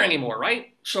be there anymore,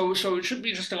 right? So it should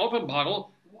be just an open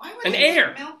bottle Why would and they air.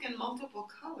 make milk in multiple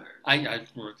colors? I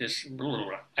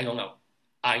don't know.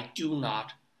 I do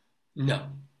not know.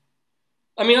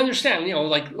 I mean, understand,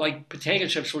 like potato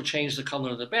chips will change the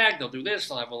color of the bag. They'll do this.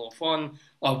 They'll have a little fun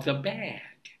of the bag.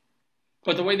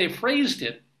 But the way they phrased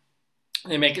it,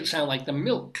 they make it sound like the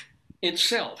milk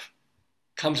itself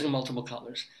comes in multiple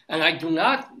colors. And I do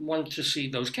not want to see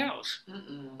those cows.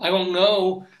 I don't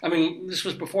know. I mean, this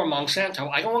was before Monsanto.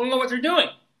 I don't know what they're doing.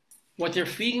 What they're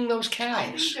feeding those cows.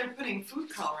 I think they're putting food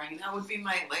coloring. That would be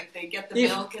they get the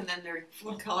Yeah. milk and then they're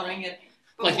food coloring it.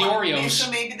 But Like the Oreos. So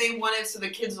maybe they want it so the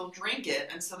kids will drink it,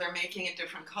 and so they're making it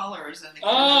different colors. And the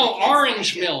kids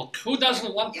Orange like it. milk. Who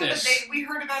doesn't want Yeah, this? but we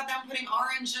heard about them putting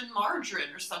orange in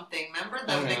margarine or something. Remember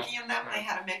Vicky and them? They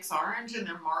had to mix orange in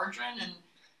their margarine and.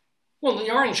 Well, the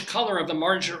orange color of the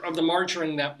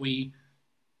margarine that we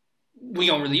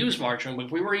don't really use margarine.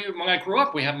 But when I grew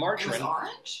up, we had margarine. It was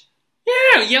orange?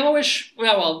 Yeah, yellowish.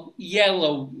 Well,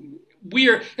 yellow.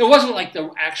 Weird. It wasn't like the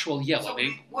actual yellow. So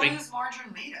what is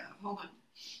margarine made of? Hold on.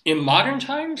 In modern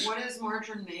times? What is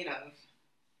margarine made of?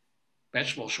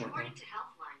 Vegetable shortening. According to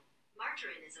Healthline,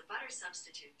 margarine is a butter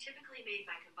substitute typically made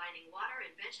by combining water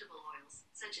and vegetable oils,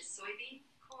 such as soybean,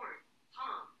 corn,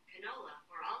 palm, canola,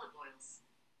 or olive oils.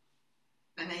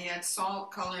 And they had salt,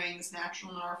 colorings,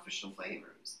 natural and artificial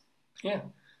flavors. Yeah.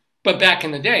 But back in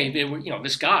the day, they were,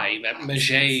 this guy, that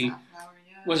Maget, Safflower,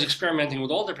 yeah. was experimenting with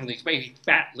all different things, making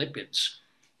fat lipids.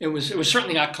 It was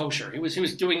certainly not kosher. He was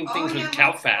doing things with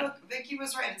cow fat. Look, Vicky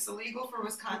was right. It's illegal for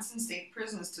Wisconsin state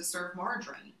prisons to serve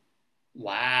margarine.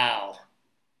 Wow.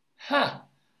 Huh.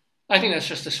 I think that's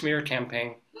just a smear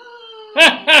campaign.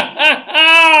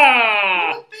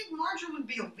 I would think margarine would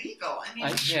be illegal. I mean,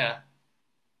 Yeah.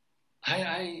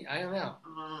 I don't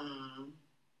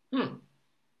know.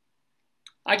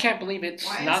 I can't believe it's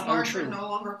why not is margarine untrue. no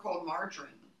longer called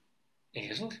margarine?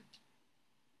 It isn't?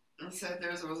 And said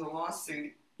there was a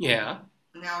lawsuit. Yeah.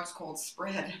 Now it's called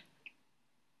spread.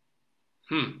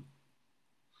 I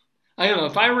don't know.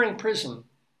 If I were in prison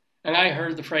and I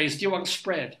heard the phrase, "Do you want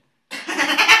spread?"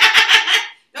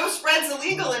 No spread's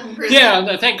illegal in prison.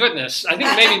 Yeah, thank goodness. I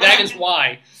think maybe that is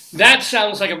why. That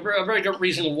sounds like a very good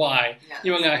reason why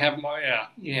you and I have more.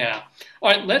 Yeah. All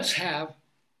right, let's have.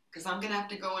 Because I'm going to have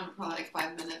to go in probably like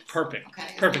 5 minutes. Perfect.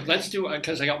 Okay. Perfect. Let's do it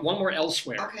because I got one more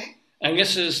elsewhere. Okay. And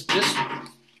this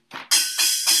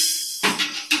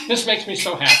makes me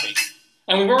so happy.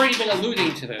 And we've already been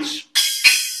alluding to this.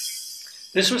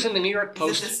 This was in the New York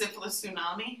Post. Is it the syphilis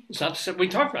tsunami? It's not. We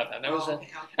talked about that. That was okay.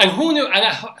 And who knew?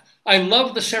 And I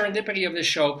love the serendipity of this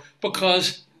show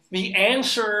because the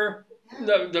answer,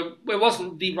 it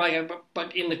wasn't the right,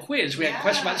 but in the quiz we had a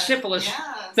question about syphilis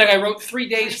that I wrote 3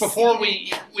 days before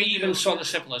we even saw the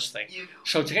syphilis thing.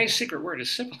 So today's secret word is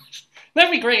syphilis.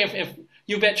 That'd be great if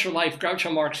you bet your life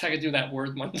Groucho Marx had to do that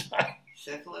word one time.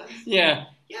 Syphilis? Yeah.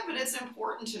 Yeah, but it's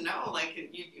important to know, like,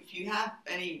 if you have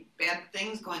any bad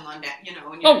things going on, in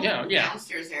your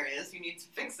downstairs areas, you need to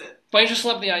fix it. But I just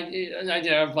love the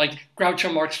idea of, like,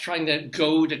 Groucho Marx trying to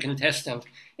goad a contestant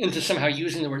into somehow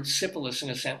using the word syphilis in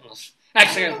a sentence.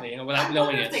 Accidentally, without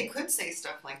knowing it. I wonder if they could say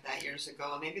stuff like that years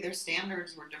ago. Maybe their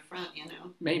standards were different,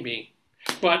 Maybe.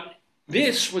 But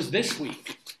this was this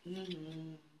week.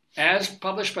 Mm-hmm. As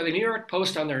published by the New York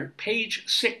Post on their page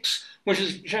 6, which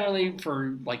is generally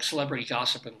for like celebrity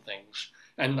gossip and things,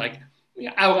 and like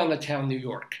out on the town New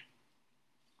York.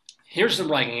 Here's the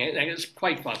writing, and it's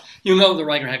quite fun. The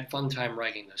writer had fun time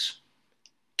writing this.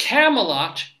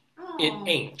 Camelot, it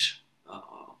ain't.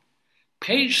 Uh-oh.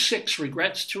 Page 6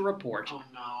 regrets to report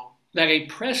that a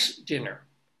press dinner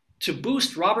to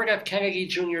boost Robert F. Kennedy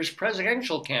Jr.'s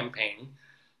presidential campaign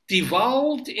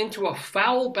devolved into a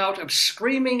foul bout of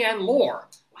screaming and more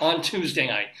on Tuesday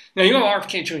night. Now,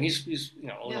 RFK Jr., he's a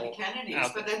little... the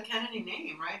Kennedys, but the Kennedy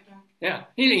name, right? Yeah,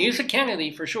 he's a Kennedy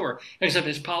for sure, except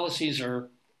his policies are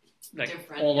like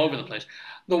Different, all over yeah. the place.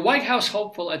 The White House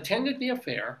hopeful attended the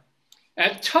affair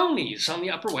at Tony's on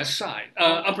the Upper West Side,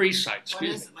 Upper East Side. What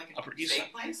Excuse is me. it, like Upper a East steak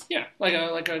Side. place? Yeah,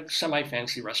 like a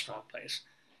semi-fancy restaurant place.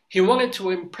 He wanted to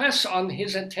impress on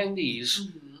his attendees,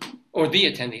 Mm-hmm. or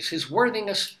the attendees, his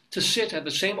worthiness to sit at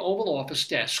the same Oval Office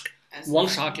desk As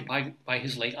once the- occupied by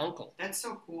his late uncle. That's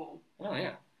so cool. Oh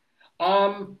yeah.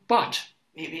 But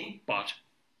Maybe.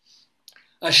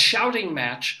 a shouting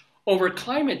match over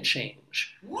climate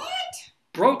change What?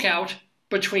 broke out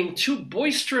between two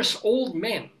boisterous old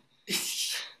men,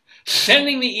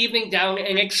 sending the evening down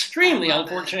an extremely I love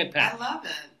unfortunate it. path. I love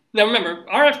it. Now remember,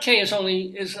 RFK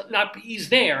is not he's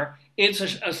there. It's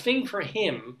a thing for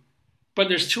him, but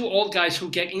there's two old guys who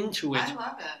get into it I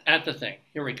love it. at the thing.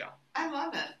 Here we go. I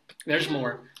love it. There's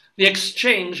more. The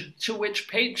exchange, to which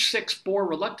page 6 bore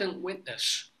reluctant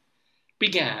witness,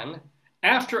 began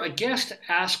after a guest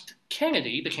asked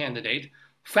Kennedy, the candidate,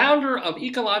 founder of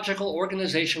ecological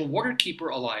organization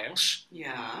Waterkeeper Alliance,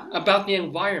 Yeah. about the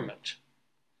environment.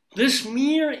 This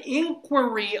mere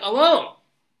inquiry alone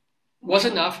was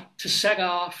enough to set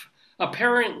off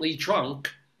apparently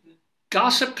drunk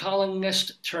gossip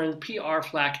columnist turned PR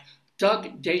flack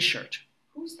Doug Deshert.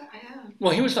 Who's that? Yeah.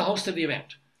 Well, he was the host of the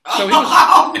event. So he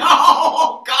Oh, was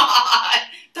no, God!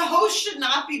 The host should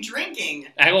not be drinking.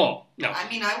 at all. No. I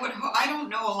mean, I don't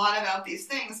know a lot about these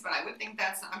things, but I would think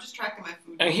that's. I'm just tracking my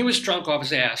food. And he was drunk off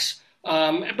his ass.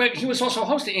 But he was also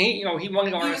hosting. He wanted He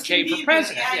was RFK for convivial.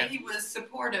 president. Yeah, Yeah. he was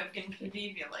supportive and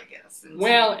convivial, I guess. And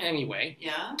Well, anyway,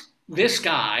 yeah. this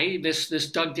guy, this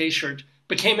Doug Deshert,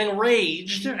 became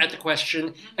enraged at the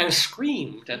question and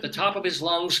screamed at the top of his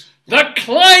lungs, "The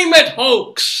climate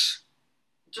hoax!"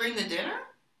 During the dinner.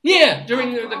 Yeah,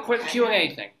 during the Okay.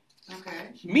 Q&A thing.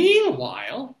 Okay.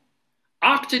 Meanwhile,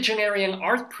 octogenarian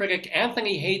art critic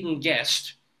Anthony Hayden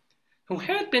Guest, who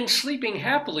had been sleeping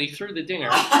happily through the dinner,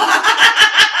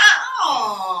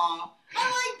 Oh,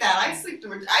 I like that. I'd sleep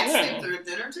through a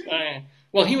dinner too.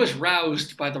 well, he was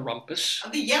roused by the rumpus.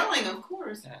 The yelling, of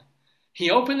course.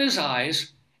 He opened his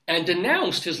eyes and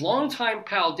denounced his longtime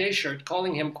pal Deshert,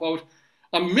 calling him, quote,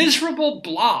 a miserable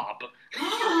blob.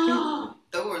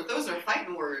 Those are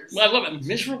fighting words. I love it,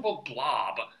 miserable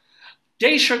blob.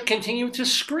 Deshert continued to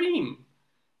scream,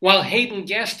 while Hayden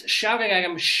Guest shouted at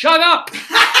him, "Shut up!"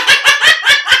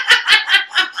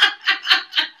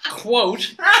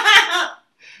 Quote,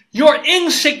 "You're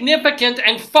insignificant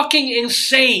and fucking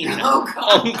insane," Oh,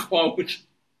 God. unquote.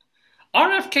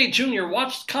 RFK Jr.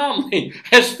 watched calmly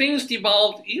as things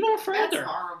devolved even That's further.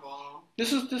 horrible.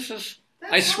 This is. That's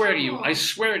I swear to you. horrible. I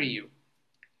swear to you.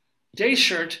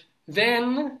 Deshert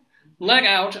then let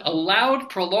out a loud,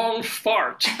 prolonged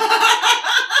fart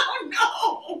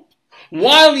Oh,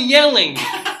 while yelling,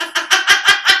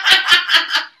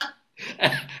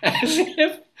 as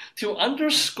if to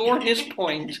underscore his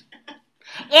point.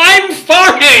 I'm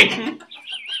farting! no!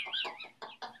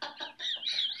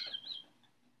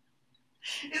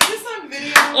 Is this on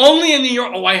video? Only in New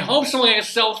York. Oh, I hope someone had a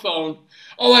cell phone.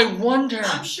 Oh, I wonder.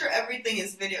 I'm sure everything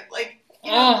is video. Like,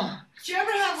 you know, Oh, do you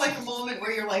ever have like a moment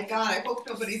where you're like, God, I hope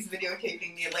nobody's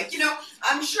videotaping me? Like,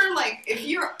 I'm sure like if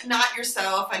you're not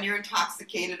yourself and you're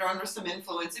intoxicated or under some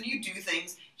influence and you do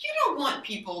things, you don't want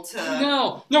people to.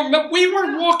 no. We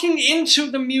were walking into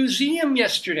the museum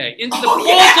yesterday, into the Oh,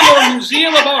 Baltimore yeah.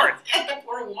 Museum of Art. And the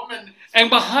poor woman.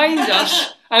 And behind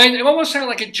us, I mean, it almost sounded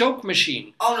like a joke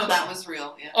machine. Oh no, that was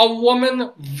real. Yeah. A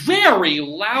woman very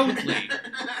loudly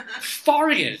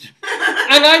farted.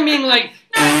 And I mean, like,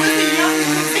 No, it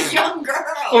was a young girl.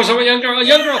 oh, was it a young girl? A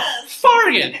young girl Yes.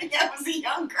 farted. Yeah, it was a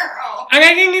young girl. And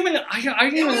I didn't even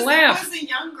laugh. It was a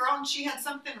young girl and she had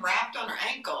something wrapped on her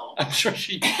ankle. I'm sure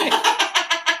she did.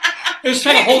 It was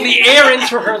trying to hold the air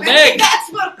into her Maybe leg.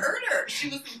 that's what hurt her. She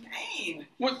was in pain.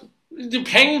 What? Did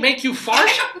pain make you fart?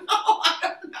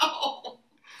 I don't know.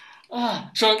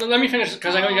 So let me finish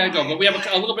because I know you gotta go. But we have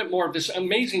a little bit more of this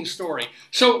amazing story.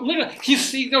 So literally,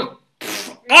 he goes,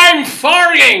 "I'm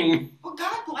farting." Well,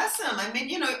 God bless him. I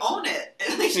mean, own it.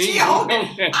 At least He he owned it.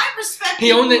 owned it. I respect He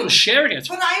people owned it who- and shared it.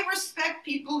 But I respect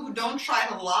people who don't try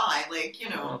to lie. Like,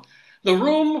 The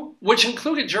room, which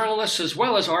included journalists as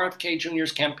well as RFK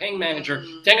Jr.'s campaign manager,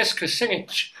 Dennis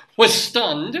Kucinich, was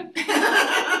stunned.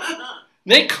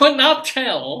 They could not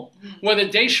tell whether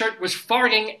Deshert was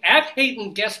farting at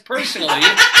Hayden Guest personally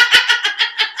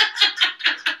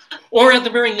or at the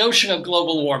very notion of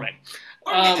global warming.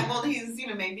 Or well, he's,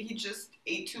 maybe he just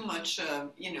ate too much,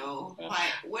 And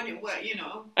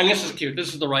this is cute.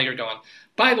 This is the writer going.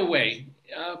 By the way,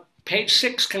 page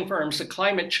 6 confirms that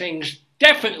climate change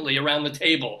definitely around the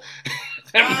table.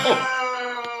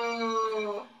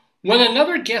 Oh. When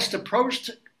another guest approached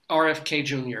RFK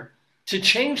Jr., to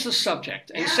change the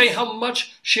subject and Yes. say how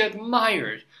much she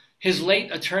admired his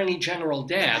late Attorney General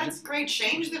dad. That's great.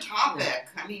 Change the topic.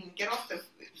 I mean, get off the,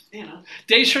 you know.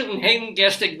 Dayshert and Hayden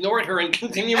Guest ignored her and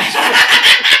continued.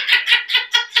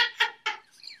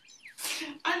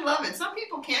 I love it. Some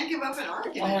people can't give up an Oh,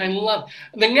 argument. I love.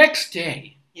 The next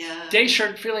day, Yeah.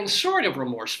 Dayshert, feeling sort of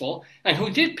remorseful, and who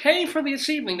did pay for this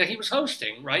evening that he was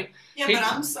hosting, right? Yeah, He- but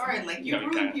I'm sorry. Like, you No,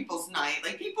 ruin okay. people's night.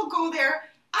 Like, people go there.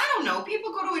 I don't know.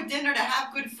 People go to a dinner to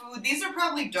have good food. These are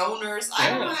probably donors. I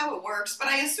don't Yeah. know how it works, but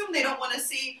I assume they don't want to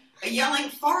see a yelling,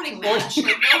 farting match.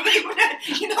 Like, nobody would,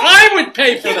 you know. I would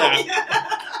pay for that.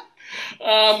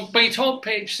 Yeah. But he told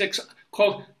Page Six,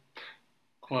 quote,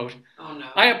 Oh, no.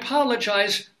 I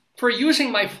apologize for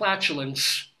using my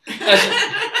flatulence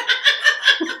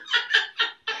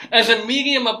as a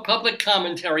medium of public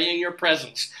commentary in your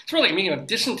presence. It's really a medium of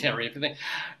dysentery, if you think.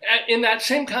 In that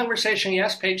same conversation, he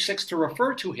asked Page Six to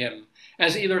refer to him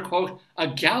as either, quote, a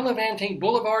gallivanting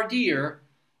boulevardier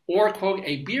or, quote,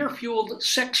 a beer-fueled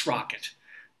sex rocket.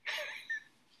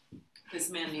 This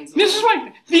man needs. This is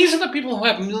why these are the people who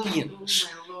have millions.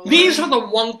 Oh, my Lord. These are the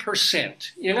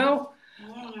 1%, you know?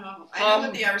 I don't know. I know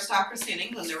that the aristocracy in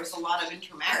England, there was a lot of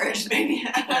intermarriage, maybe.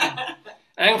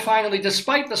 And finally,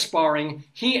 despite the sparring,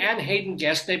 he and Hayden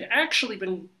Guest, they've actually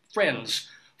been friends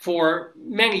for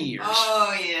many years.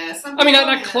 Oh, yeah. Some I mean, people,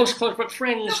 not yeah. close, but No,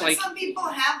 friends, but like, some people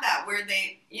have that where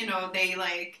they, you know, they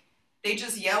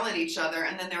just yell at each other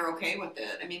and then they're okay with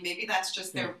it. I mean, maybe that's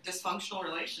just their dysfunctional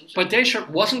relationship. but Dayshert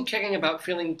wasn't kidding about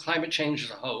feeling climate change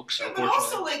is a hoax, Yeah, but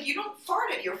unfortunately. also, like, you don't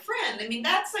fart at your friend. I mean,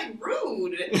 that's, like,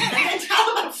 rude. And then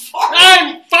tell them to fart.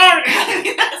 I'm farting! I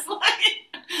mean, that's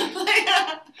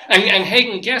And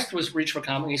Hayden Guest was reached for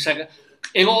comment. He said,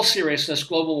 in all seriousness,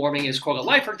 global warming is, quote, a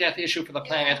life or death issue for the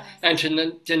planet, Yes. and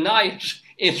to deny it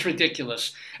is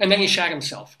ridiculous. And then he shot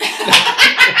himself. God,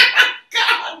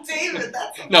 David,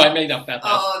 that's... No, I made up that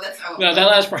last. Oh, that's... Oh, No, that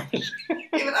last part.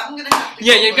 David, I'm going to have to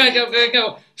Yeah, go you look gotta at go, it. gotta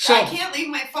go. So, I can't leave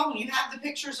my phone. You have the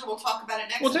pictures or we'll talk about it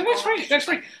next well, week. then next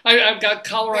week. I've got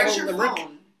Colorado Where's your Limerick.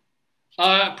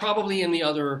 phone? Probably in the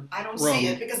other I don't room. see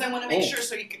it because I want to make Oh. sure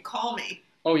so you can call me.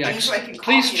 Oh, yeah. And so I can call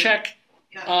Please you. check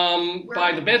Yeah. Where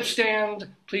by are the you? bedstand.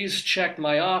 Please check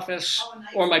my office Oh, nice.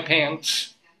 or my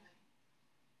pants.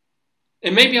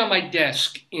 It may be on my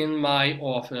desk in my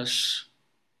office,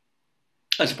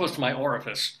 as opposed to my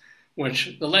orifice,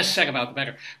 which the less said about the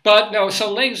better. But no,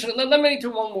 so ladies, let me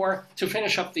do one more to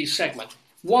finish up the segment.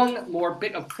 One more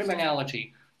bit of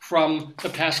criminality from the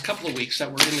past couple of weeks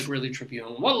that were in the Greeley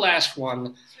Tribune. One last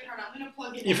one. Sweetheart, I'm going to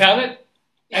plug it in. You found it?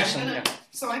 Yeah, I'm Excellent, gonna- yeah.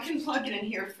 So I can plug it in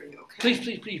here for you, okay? Please,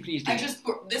 please, please, please do.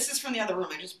 This is from the other room.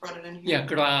 I just brought it in here. Yeah,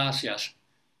 gracias.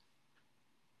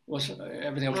 Was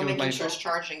everything okay I'm with my making sure phone? it's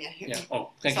charging it here. Yeah. Oh,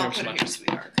 thank So you I'll so put it much. here,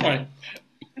 sweetheart. All right.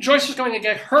 Joyce is going to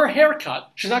get her hair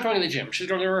cut. She's not going to the gym. She's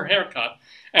going to her hair cut.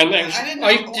 And I didn't know-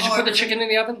 did you oh, put the I chicken in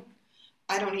the oven?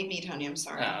 I don't eat meat, honey. I'm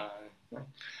sorry.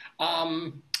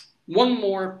 One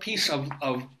more piece of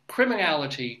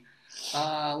criminality.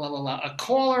 A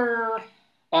caller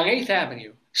on 8th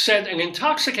Avenue said an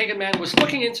intoxicated man was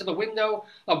looking into the window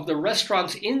of the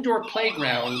restaurant's indoor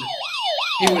playground.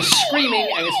 He was screaming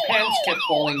and his pants kept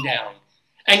falling down.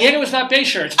 And yet it was not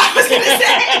Dayshert. I was going to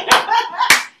say.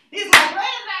 He's like, wait a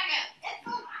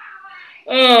second.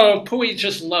 Oh, Pui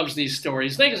just loves these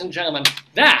stories. Ladies and gentlemen,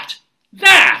 that,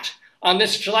 on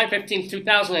this July 15th,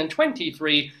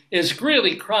 2023, is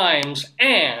Greeley Crimes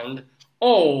and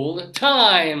Old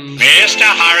Times. Mr.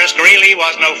 Horace Greeley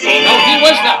was no fool. No, he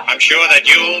was not. I'm sure that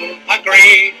you'll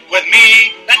agree with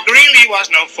me that Greeley was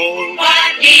no fool.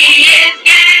 What he is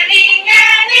getting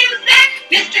at is that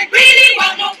Mr. Greeley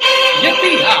was no fool.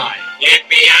 Yippee-hi.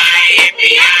 Yippee-yi,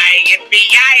 yippee-yi,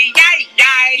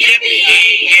 yippee-yi, yi, yi,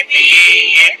 yippee-yi,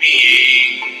 yippee-yi,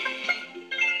 yippee-yi.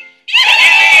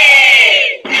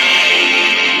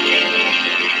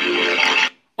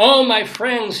 Oh, my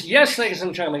friends, yes, ladies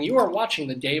and gentlemen, you are watching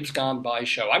the Dave's Gone By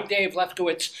show. I'm Dave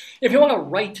Lefkowitz. If you want to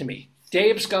write to me,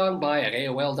 davesgoneby at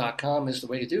AOL.com is the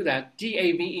way to do that.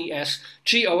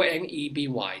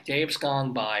 DAVESGONEBY. Dave's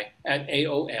Gone By at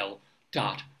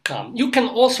AOL.com. You can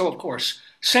also, of course,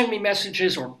 send me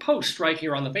messages or post right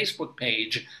here on the Facebook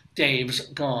page, Dave's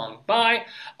Gone By.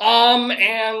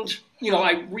 And,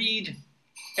 I read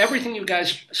everything you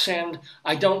guys send.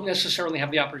 I don't necessarily have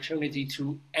the opportunity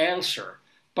to answer,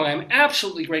 but I'm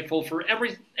absolutely grateful for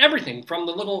everything from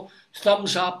the little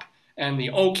thumbs up and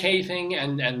the okay thing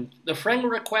and the friend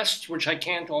requests, which I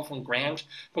can't often grant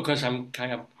because I'm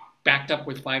kind of backed up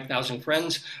with 5,000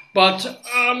 friends. But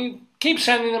keep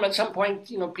sending them. At some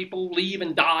point, people leave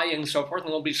and die and so forth, and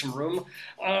there'll be some room.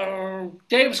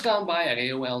 Dave's Gone By at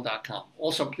AOL.com.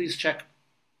 Also, please check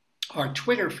our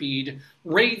Twitter feed,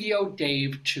 Radio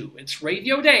Dave 2. It's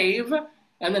Radio Dave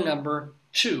and the number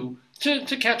 2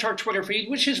 to catch our Twitter feed,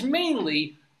 which is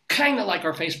mainly kind of like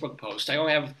our Facebook post. I don't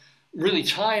have really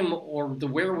time or the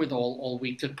wherewithal all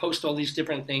week to post all these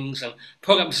different things and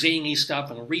put up zany stuff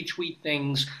and retweet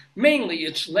things. Mainly,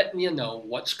 it's letting you know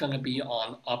what's going to be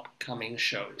on upcoming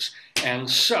shows. And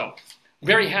so,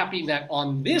 very happy that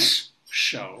on this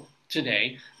show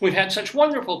today, we've had such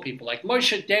wonderful people like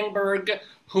Moshe Denberg,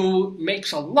 who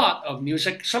makes a lot of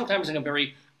music, sometimes in a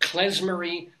very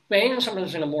klezmery vein, and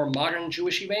sometimes in a more modern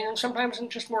Jewishy vein, and sometimes in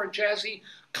just more jazzy,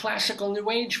 classical New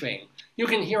Age vein. You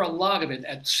can hear a lot of it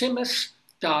at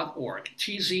Tzimmes.org,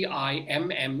 Tzimmes,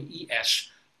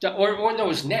 or no, it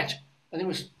was net. I think it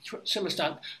was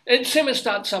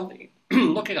Tzimmes. Something.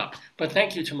 Look it up. But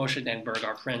thank you to Moshe Denberg,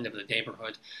 our friend of the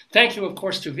neighborhood. Thank you, of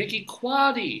course, to Vicky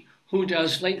Quaddy, who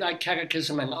does Late Night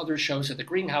Catechism and other shows at the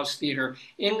Greenhouse Theater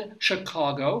in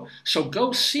Chicago. So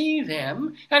go see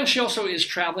them. And she also is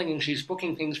traveling and she's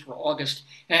booking things for August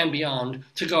and beyond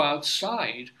to go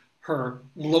outside her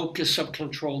locus of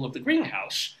control of the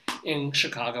Greenhouse in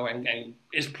Chicago and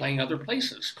is playing other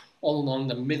places all along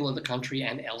the middle of the country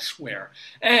and elsewhere.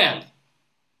 And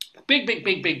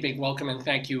big welcome and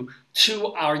thank you to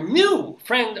our new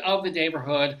friend of the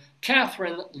neighborhood,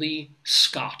 Catherine Lee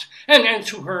Scott, and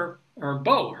to her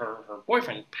beau, her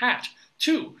boyfriend, Pat,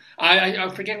 too. I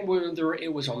forget whether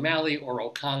it was O'Malley or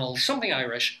O'Connell, something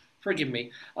Irish. Forgive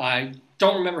me. I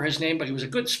don't remember his name, but he was a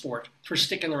good sport for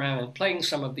sticking around and playing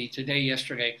some of the Today,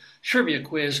 Yesterday trivia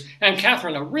quiz. And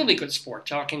Catherine, a really good sport,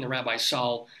 talking to Rabbi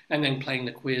Saul and then playing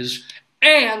the quiz.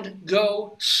 And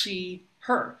go see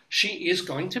her. She is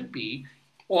going to be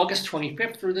August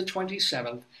 25th through the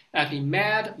 27th at the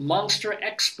Mad Monster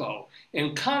Expo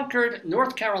in Concord,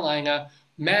 North Carolina.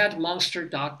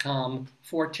 madmonster.com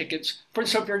for tickets.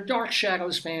 So if you're a Dark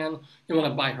Shadows fan, you want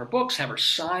to buy her books, have her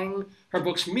sign her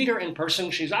books, meet her in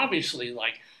person. She's obviously the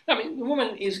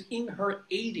woman is in her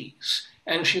 80s,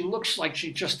 and she looks like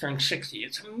she just turned 60.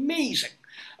 It's amazing.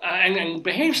 And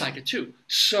behaves like it, too.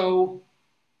 So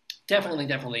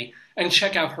definitely. And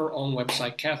check out her own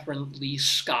website,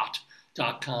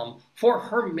 CatherineLeeScott.com, for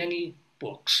her many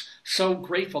books. So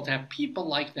grateful to have people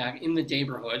like that in the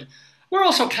neighborhood. We're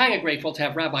also kind of grateful to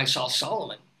have Rabbi Saul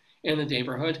Solomon in the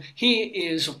neighborhood. He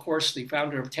is, of course, the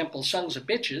founder of Temple Sons of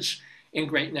Bitches in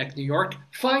Great Neck, New York.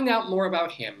 Find out more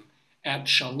about him at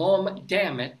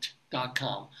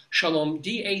shalomdammit.com. Shalom,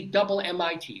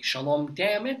 D-A-M-M-I-T,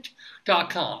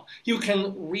 shalomdammit.com. You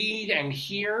can read and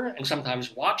hear and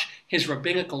sometimes watch his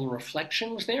rabbinical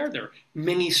reflections there. They're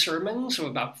mini sermons of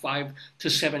about 5 to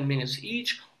 7 minutes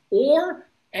each.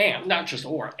 And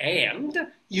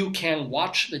you can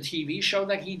watch the TV show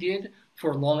that he did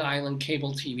for Long Island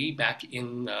Cable TV back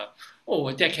in, a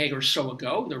decade or so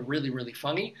ago. They're really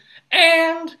funny.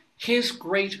 And his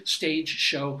great stage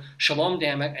show, Shalom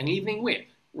Dammit, An Evening with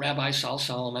Rabbi Saul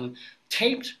Solomon,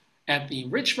 taped at the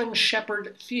Richmond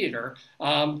Shepherd Theater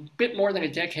a bit more than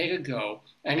a decade ago.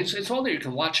 And it's all there. You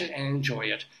can watch it and enjoy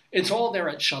it. It's all there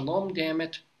at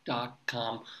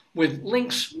shalomdammit.com with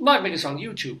links. A lot of it is on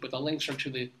YouTube, but the links are to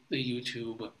the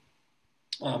YouTube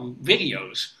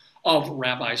videos of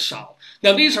Rabbi Saul.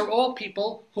 Now, these are all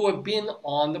people who have been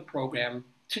on the program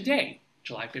today,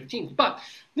 July 15th. But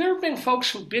there have been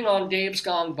folks who've been on Dave's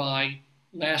Gone By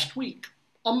last week,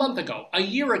 a month ago, a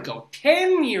year ago,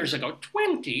 10 years ago,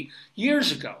 20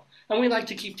 years ago. And we like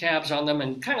to keep tabs on them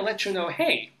and kind of let you know,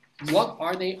 hey, what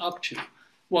are they up to?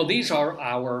 Well, these are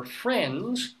our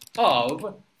friends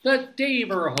of the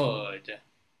neighborhood.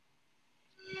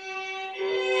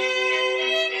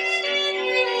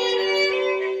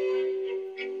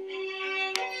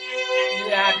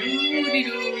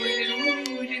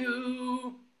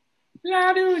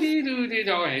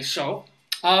 Okay, so,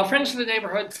 friends of the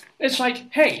neighborhood, it's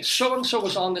like, hey, so-and-so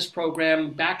was on this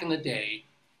program back in the day.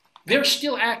 They're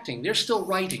still acting, they're still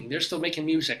writing, they're still making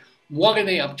music. What are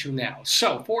they up to now?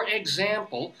 So, for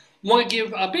example, I want to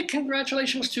give a big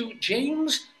congratulations to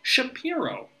James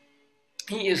Shapiro.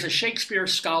 He is a Shakespeare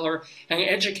scholar and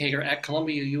educator at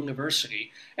Columbia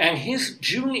University, and his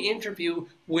June interview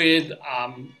with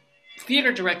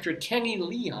theater director Kenny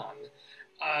Leon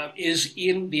is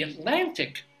in the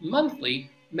Atlantic Monthly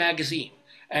magazine.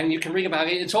 And you can read about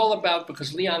it. It's all about,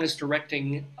 because Leon is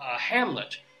directing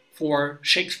Hamlet for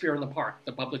Shakespeare in the Park,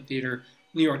 the Public Theater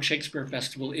New York Shakespeare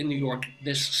Festival in New York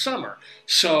this summer.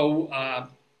 So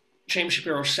James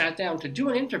Shapiro sat down to do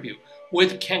an interview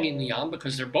with Kenny Leon,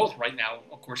 because they're both right now,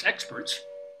 of course, experts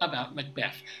about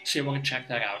Macbeth. So you want to check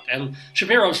that out. And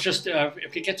Shapiro's just,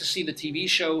 if you get to see the TV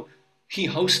show, he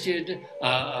hosted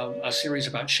a series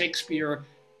about Shakespeare.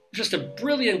 just a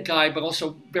brilliant guy, but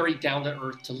also very down to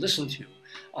earth to listen to.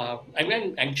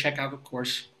 And check out, of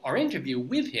course, our interview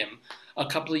with him a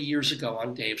couple of years ago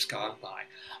on Dave's Gone By.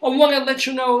 I want to let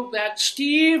you know that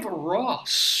Steve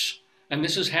Ross, and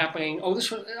this is happening,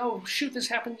 this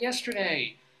happened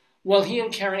yesterday. Well, he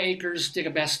and Karen Akers did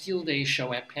a Bastille Day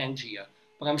show at Pangea,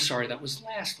 but I'm sorry, that was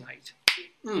last night.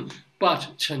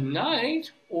 But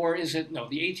tonight, or is it, no,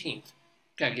 the 18th,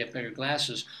 gotta get better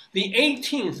glasses, the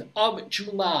 18th of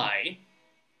July,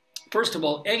 first of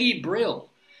all, Eddie Brill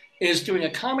is doing a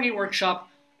comedy workshop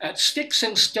at Sticks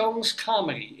and Stones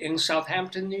Comedy in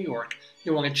Southampton, New York.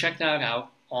 You want to check that out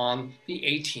on the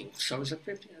 18th. So is it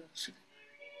 15th?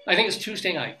 I think it's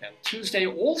Tuesday night then. Tuesday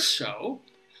also,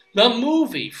 the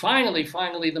movie, finally,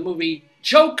 the movie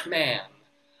Joke Man,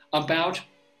 about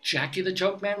Jackie the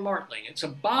Joke Man Martling. It's a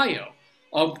bio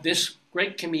of this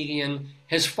great comedian,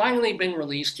 has finally been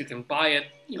released. You can buy it,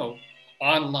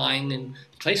 online in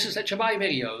places that you buy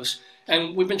videos.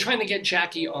 And we've been trying to get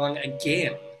Jackie on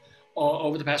again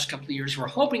over the past couple of years. We're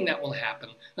hoping that will happen,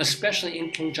 especially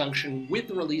in conjunction with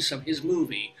the release of his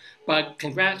movie. But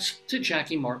congrats to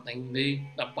Jackie Martling. The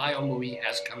bio movie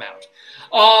has come out.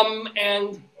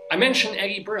 And I mentioned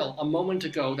Eddie Brill a moment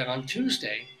ago that on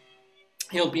Tuesday,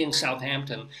 he'll be in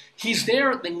Southampton. He's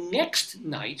there the next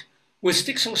night with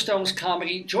Sticks and Stones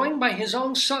Comedy, joined by his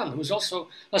own son, who's also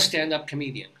a stand-up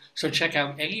comedian. So check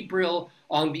out Eddie Brill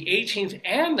on the 18th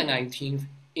and the 19th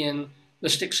in the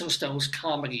Sticks and Stones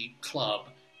Comedy Club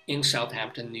in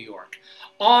Southampton, New York.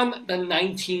 On the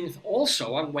 19th,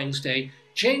 also on Wednesday,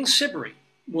 Jane Siberry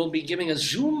will be giving a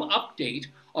Zoom update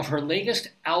of her latest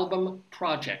album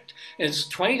project. It's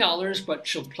 $20, but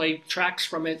she'll play tracks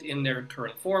from it in their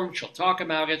current form. She'll talk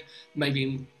about it,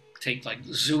 maybe take like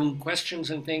Zoom questions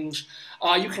and things.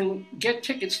 You can get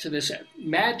tickets to this at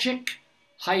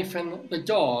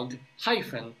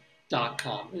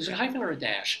magic-thedog-.com. Is it a hyphen or a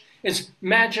dash? It's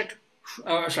magic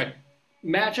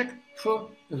for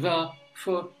the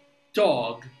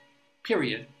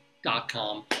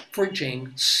dog.com for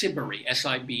Jane Siberry,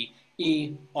 Siberry.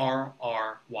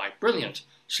 Brilliant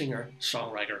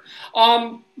singer-songwriter.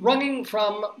 Running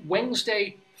from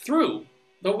Wednesday through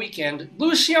the weekend,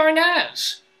 Lucy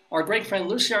Arnaz. Our great friend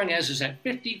Lucy Arnaz is at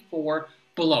 54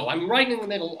 Below. I'm right in the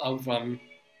middle of,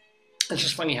 it's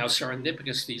just funny how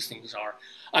serendipitous these things are.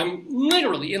 I'm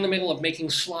literally in the middle of making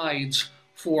slides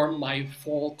for my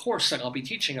fall course that I'll be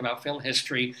teaching about film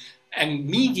history and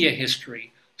media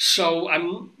history. So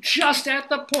I'm just at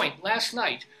the point last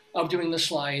night of doing the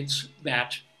slides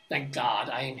that, thank God,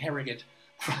 I inherited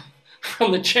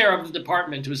from the chair of the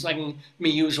department who's letting me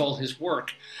use all his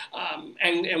work.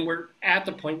 And we're at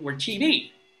the point where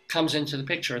TV comes into the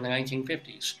picture in the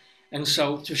 1950s. And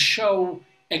so to show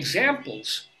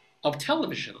examples of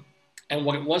television and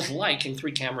what it was like in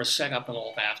 3-camera setup and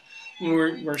all that,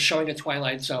 we're showing a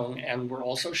Twilight Zone, and we're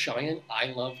also showing an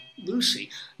I Love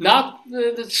Lucy. Not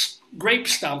the grape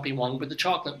stompy one, but the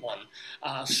chocolate one.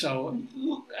 So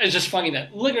it's just funny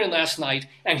that literally last night,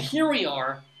 and here we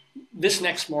are this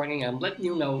next morning, I'm letting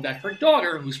you know that her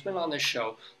daughter, who's been on this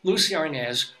show, Lucy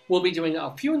Arnaz, will be doing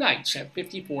a few nights at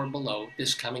 54 Below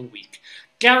this coming week.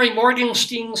 Gary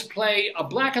Morgenstein's play A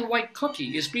Black and White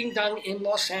Cookie is being done in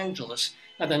Los Angeles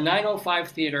at the 905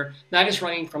 Theater. That is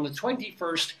running from the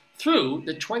 21st through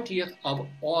the 20th of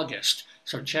August.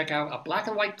 So check out A Black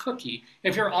and White Cookie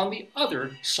if you're on the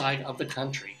other side of the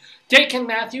country. Dakin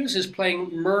Matthews is playing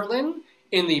Merlin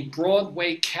in the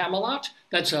Broadway Camelot.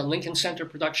 That's a Lincoln Center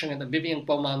production at the Vivian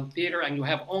Beaumont Theater, and you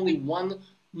have only one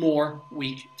more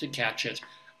week to catch it.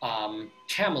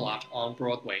 Camelot on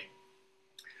Broadway.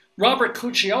 Robert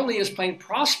Cuccioli is playing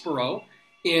Prospero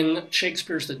in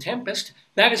Shakespeare's The Tempest.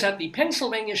 That is at the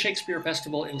Pennsylvania Shakespeare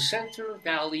Festival in Center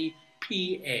Valley,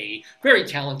 PA. Very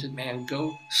talented man.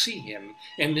 Go see him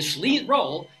in this lead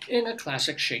role in a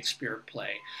classic Shakespeare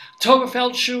play. Tova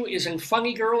Feldshuh is in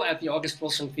Funny Girl at the August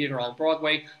Wilson Theater on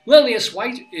Broadway. Lilias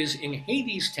White is in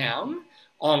Hadestown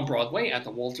on Broadway at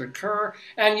the Walter Kerr.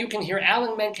 And you can hear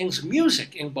Alan Menken's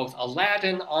music in both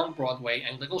Aladdin on Broadway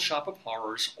and Little Shop of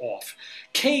Horrors off.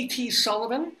 K.T.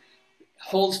 Sullivan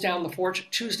holds down the fort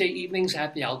Tuesday evenings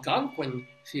at the Algonquin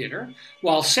Theater,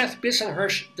 while Seth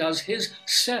Bissenhersh does his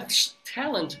Seth's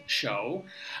Talent Show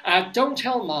at Don't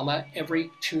Tell Mama every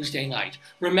Tuesday night.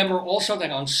 Remember also that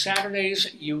on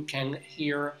Saturdays you can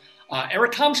hear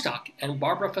Eric Comstock and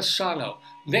Barbara Fasano.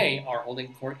 They are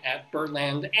holding court at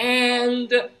Birdland.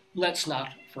 And let's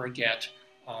not forget,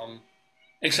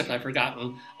 except I've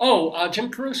forgotten,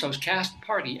 Jim Caruso's Cast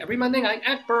Party every Monday night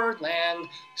at Birdland.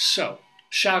 So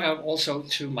Shout out also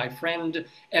to my friend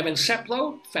Evan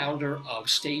Seplow, founder of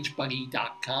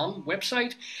StageBuddy.com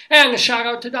website. And a shout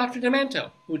out to Dr.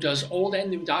 Demento, who does old and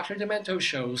new Dr. Demento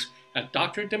shows at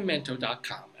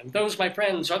drdemento.com. And those, my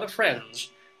friends, are the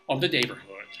friends of the Daverhood.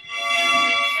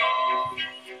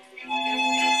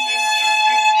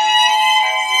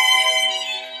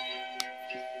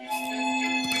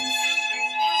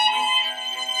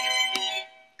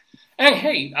 And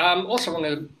hey, also one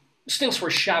of the things we're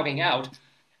shouting out,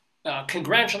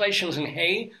 congratulations and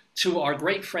hey to our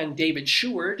great friend David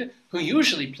Sheward, who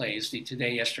usually plays the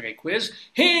Today Yesterday quiz.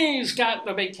 He's got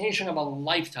the vacation of a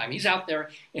lifetime. He's out there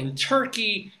in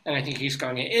Turkey, and I think he's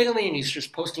going to Italy, and he's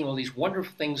just posting all these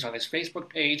wonderful things on his Facebook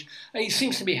page. And he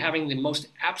seems to be having the most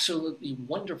absolutely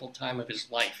wonderful time of his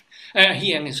life.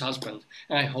 He and his husband,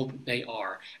 and I hope they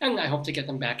are. And I hope to get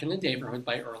them back in the neighborhood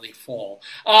by early fall.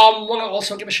 Want to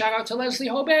also give a shout out to Leslie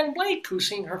Hoban Blake, who's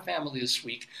seeing her family this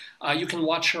week. You can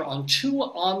watch her on Two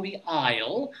on the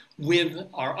Aisle with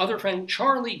our other friend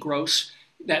Charlie Gross.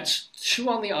 That's Two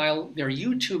on the Aisle, their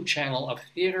YouTube channel of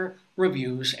theater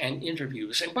reviews and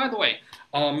interviews. And by the way,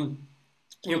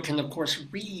 you can, of course,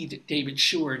 read David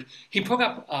Sheward. He put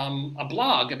up a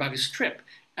blog about his trip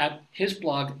at his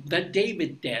blog, The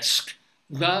David Desk.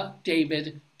 The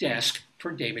David Desk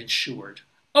for David Sheward.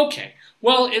 Okay,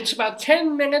 well, it's about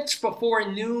 10 minutes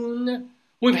before noon.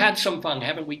 We've had some fun,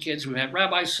 haven't we, kids? We've had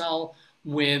Rabbi Sol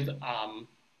with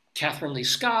Catherine Lee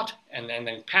Scott, and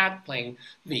then Pat playing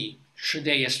the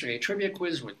Today Yesterday trivia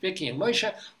quiz with Vicky and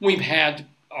Moshe. We've had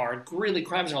our Greeley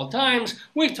Crimes of All Times.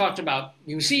 We've talked about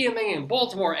museuming in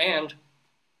Baltimore and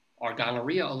our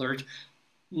gonorrhea alert.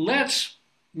 Let's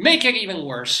make it even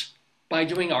worse by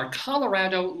doing our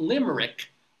Colorado Limerick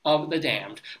of the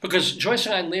Damned. Because Joyce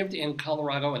and I lived in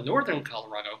Colorado, in northern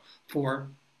Colorado, for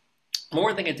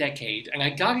more than a decade, and I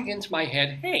got it into my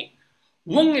head, hey,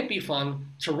 wouldn't it be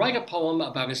fun to write a poem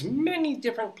about as many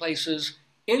different places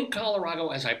in Colorado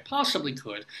as I possibly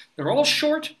could? They're all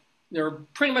short. They're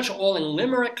pretty much all in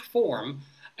limerick form.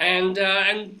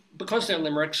 And because they're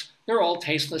limericks, they're all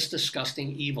tasteless,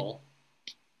 disgusting, evil,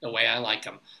 the way I like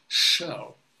them.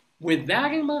 So, with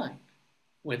that in mind,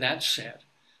 with that said,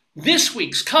 this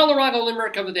week's Colorado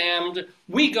Limerick of the Damned,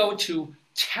 we go to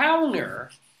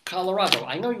Towner, Colorado.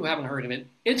 I know you haven't heard of it.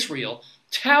 It's real.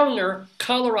 Towner,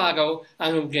 Colorado.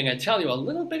 I'm going to tell you a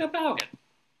little bit about it.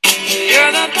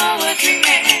 You're the poetry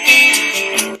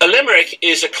man. A limerick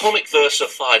is a comic verse of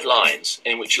 5 lines,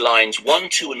 in which lines 1,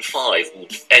 2, and 5 will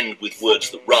end with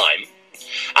words that rhyme.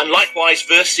 And likewise,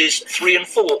 verses 3 and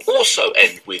 4 also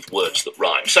end with words that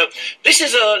rhyme. So this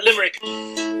is a limerick.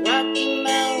 Rocky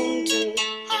Mountain,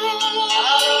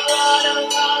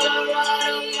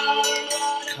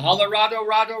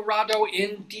 Colorado,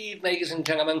 indeed, ladies and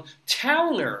gentlemen.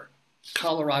 Towner,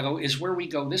 Colorado is where we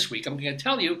go this week. I'm going to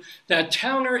tell you that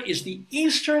Towner is the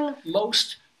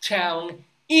easternmost town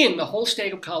in the whole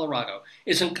state of Colorado.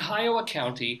 It's in Kiowa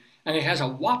County, and it has a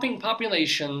whopping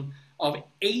population of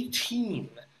 18.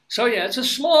 So yeah, it's a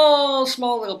small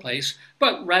little place,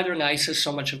 but rather nice as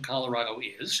so much of Colorado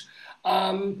is.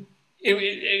 In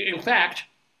fact,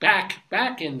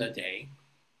 back in the day,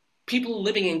 people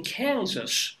living in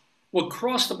Kansas would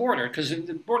cross the border, because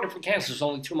the border from Kansas is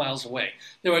only 2 miles away.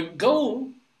 They would go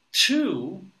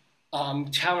to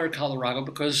Towner, Colorado,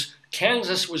 because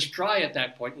Kansas was dry at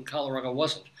that point and Colorado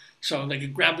wasn't. So they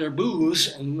could grab their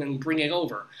booze and bring it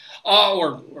over.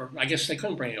 Or I guess they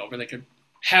couldn't bring it over. They could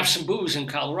have some booze in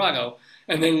Colorado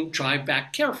and then drive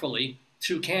back carefully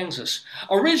to Kansas.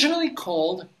 Originally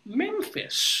called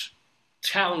Memphis,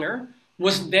 Towner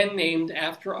was then named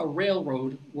after a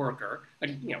railroad worker.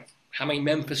 How many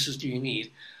Memphises do you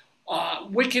need?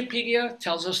 Wikipedia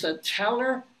tells us that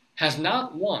Towner has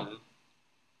not 1,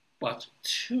 but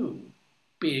 2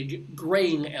 big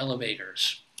grain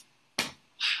elevators.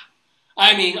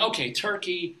 I mean, okay,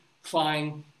 Turkey,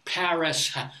 fine,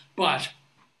 Paris, but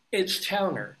it's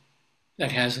Towner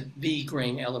that has the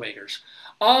grain elevators.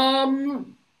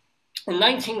 In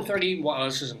 1930, well,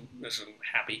 this isn't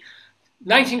happy.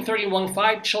 1931,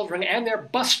 5 children and their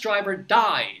bus driver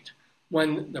died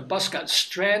when the bus got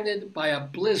stranded by a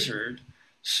blizzard.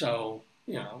 So,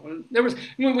 there was,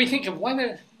 when we think of why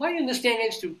in this day and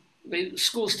age do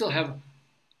schools still have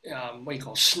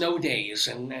snow days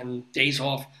and days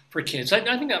off for kids? I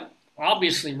think that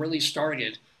obviously really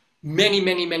started many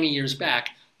years back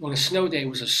when a snow day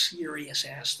was a serious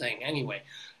ass thing. Anyway,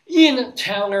 in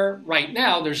Towner right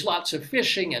now, there's lots of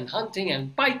fishing and hunting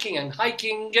and biking and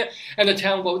hiking, and the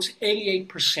town votes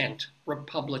 88%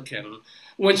 Republican,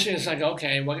 which is like,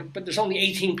 okay, well, but there's only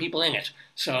 18 people in it,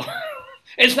 so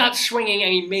it's not swinging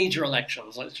any major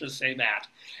elections, let's just say that.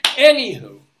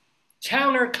 Anywho,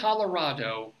 Towner,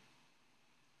 Colorado.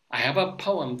 I have a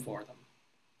poem for them.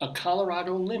 A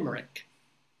Colorado limerick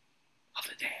of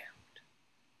the damned.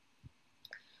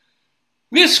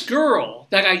 This girl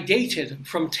that I dated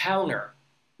from Towner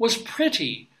was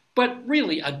pretty, but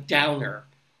really a downer.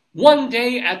 One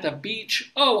day at the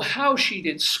beach, oh, how she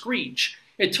did screech.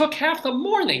 It took half the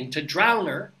morning to drown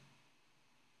her.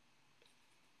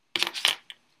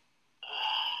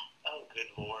 Oh, good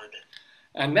Lord.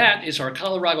 And that is our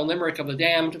Colorado Limerick of the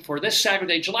Damned for this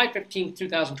Saturday, July 15th,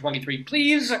 2023.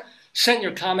 Please send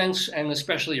your comments and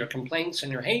especially your complaints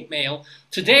and your hate mail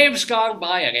to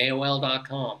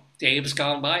davesgoneby@aol.com.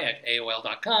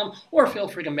 davesgoneby@aol.com, or feel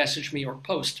free to message me or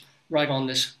post right on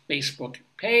this Facebook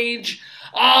page.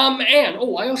 I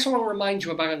also want to remind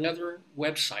you about another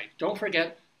website. Don't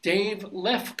forget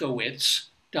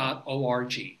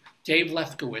davelefkowitz.org.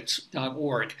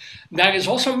 davelefkowitz.org. That is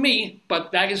also me,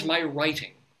 but that is my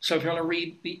writing. So if you want to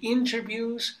read the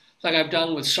interviews that I've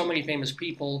done with so many famous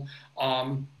people,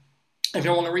 if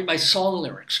you want to read my song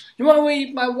lyrics, you want to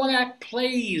read my one-act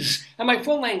plays and my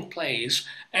full-length plays,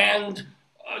 and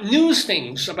news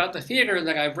things about the theater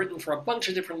that I've written for a bunch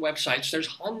of different websites. There's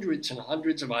hundreds and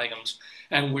hundreds of items,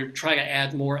 and we're trying to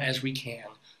add more as we can.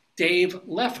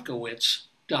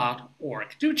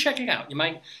 davelefkowitz.org. Do check it out. You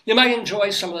might enjoy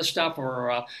some of the stuff,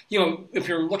 or if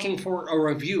you're looking for a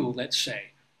review, let's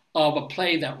say, of a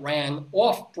play that ran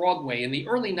off Broadway in the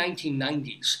early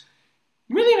 1990s.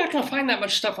 Really not going to find that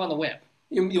much stuff on the web.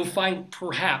 You'll find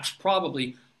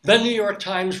probably the New York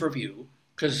Times review,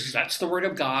 because that's the word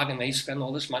of God, and they spend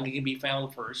all this money to be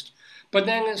found first. But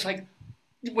then it's like,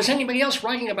 was anybody else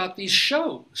writing about these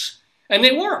shows? And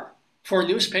they were, for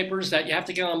newspapers that you have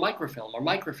to get on microfilm or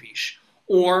microfiche,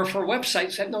 or for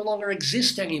websites that no longer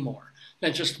exist anymore,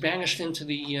 that just vanished into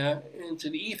the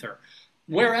ether.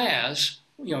 Whereas,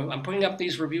 I'm putting up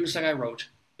these reviews that I wrote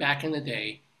back in the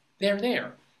day. They're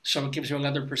there. So it gives you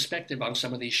another perspective on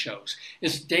some of these shows.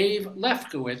 It's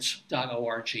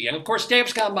davelefkowitz.org. And of course,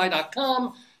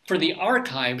 davesgoneby.com for the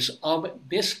archives of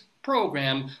this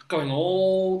program, going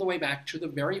all the way back to the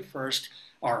very first.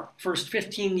 Our first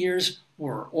 15 years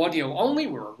were audio only.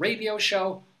 We're a radio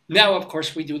show. Now, of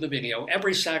course, we do the video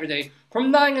every Saturday from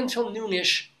 9 until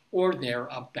noonish or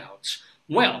thereabouts.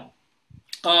 Well,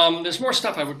 there's more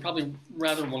stuff. I would probably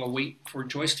rather want to wait for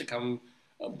Joyce to come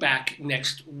back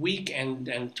next week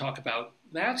and talk about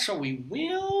that. So we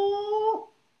will.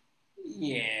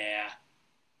 Yeah.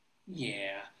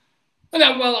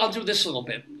 Well, I'll do this a little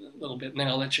bit, and then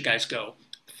I'll let you guys go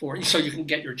so you can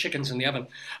get your chickens in the oven.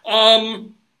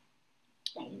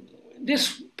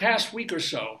 This past week or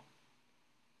so,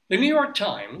 the New York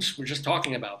Times, we're just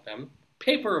talking about them,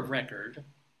 paper of record,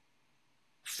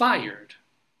 fired.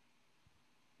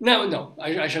 No,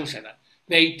 I shouldn't say that.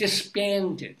 They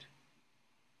disbanded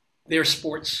their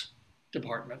sports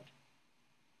department.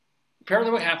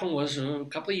 Apparently what happened was a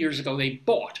couple of years ago, they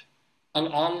bought an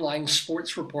online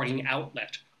sports reporting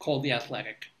outlet called The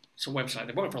Athletic. It's a website.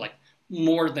 They bought it for like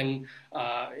more than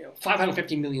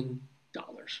 $550 million.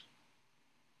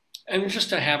 And just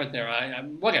to have it there,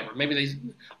 whatever. Maybe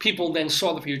people then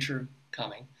saw the future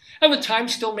coming. And the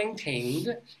Times still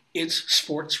maintained its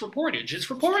sports reportage, its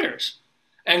reporters.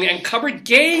 And covered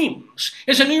games.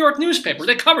 It's a New York newspaper.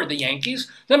 They covered the Yankees,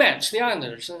 the Mets, the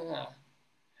Islanders.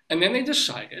 And then they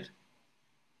decided,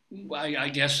 I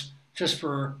guess just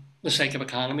for the sake of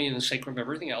economy and the sake of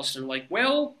everything else, they're like,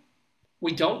 well,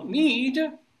 we don't need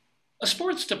a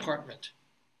sports department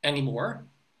anymore.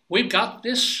 We've got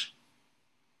this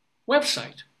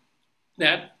website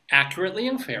that accurately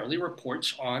and fairly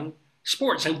reports on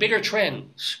sports and bigger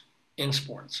trends in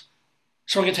sports.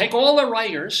 So we can take all the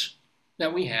writers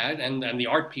that we had, and the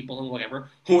art people and whatever,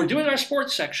 who were doing our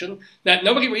sports section that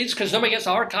nobody reads because nobody gets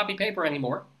the hard copy paper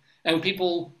anymore, and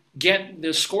people get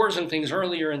the scores and things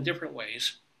earlier in different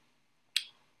ways.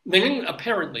 They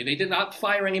did not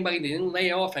fire anybody, they didn't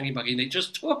lay off anybody, they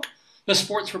just took the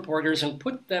sports reporters and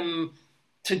put them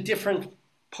to different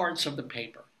parts of the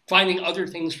paper, finding other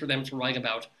things for them to write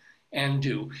about and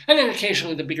do. And then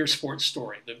occasionally the bigger sports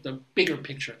story, the bigger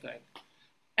picture thing.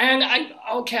 And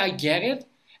I get it.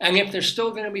 And if there's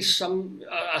still going to be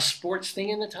a sports thing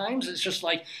in the Times, it's just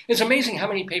like, it's amazing how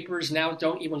many papers now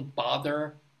don't even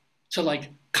bother to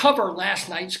cover last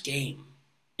night's game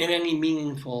in any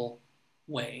meaningful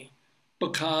way,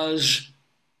 because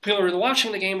people are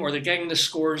watching the game or they're getting the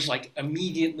scores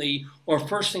immediately or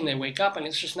first thing they wake up, and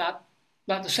it's just not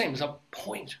the same. There's a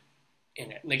point in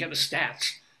it, and they get the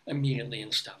stats immediately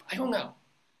and stuff. I don't know.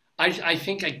 I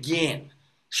think, again,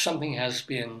 something has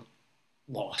been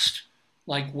lost.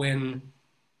 Like when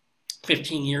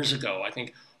 15 years ago, I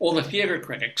think all the theater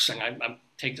critics, and I'm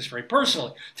take this very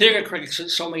personally. Theater critics in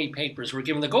so many papers were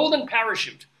given the golden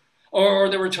parachute, or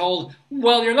they were told,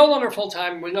 well, you're no longer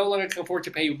full-time, we no longer can afford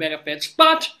to pay you benefits,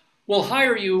 but we'll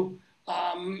hire you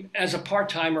as a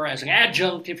part-timer, as an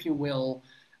adjunct, if you will.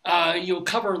 You'll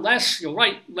cover less, you'll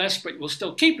write less, but you'll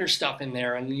still keep your stuff in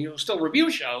there, and you'll still review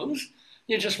shows.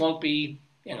 You just won't be,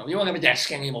 you won't have a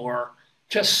desk anymore.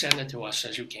 Just send it to us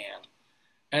as you can.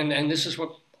 And this is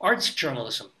what arts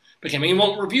journalism became. You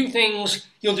won't review things,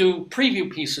 you'll do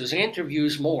preview pieces and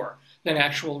interviews more than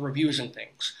actual reviews and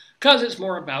things. Because it's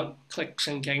more about clicks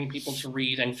and getting people to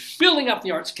read and building up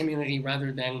the arts community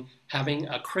rather than having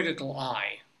a critical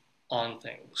eye on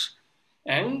things.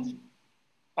 And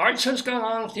arts has gone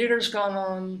on, theater's gone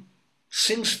on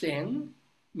since then.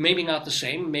 Maybe not the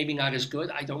same, maybe not as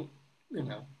good. I don't,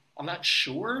 I'm not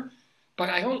sure. But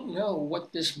I don't know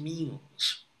what this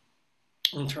means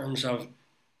in terms of,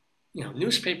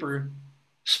 newspaper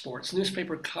sports,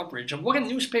 newspaper coverage, and what a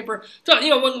newspaper does.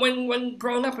 When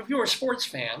growing up, if you were a sports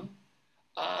fan,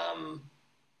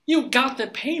 you got the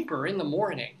paper in the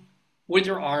morning with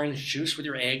your orange juice, with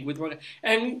your egg,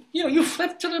 and you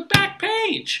flipped to the back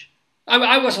page.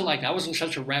 I wasn't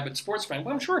such a rabid sports fan,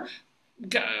 but I'm sure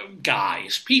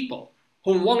people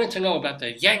who wanted to know about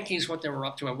the Yankees, what they were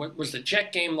up to, and what was the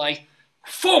Jet game like,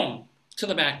 boom, to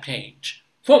the back page.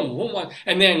 Boom, boom,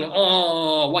 and then,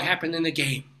 what happened in the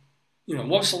game?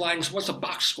 What's the lines, what's the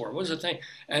box score, what's the thing?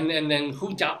 And then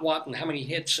who got what and how many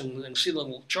hits, and see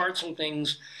little charts and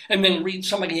things, and then read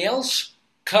somebody else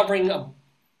covering a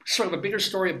sort of a bigger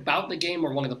story about the game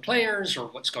or one of the players or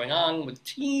what's going on with the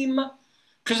team.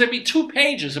 Because there'd be 2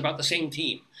 pages about the same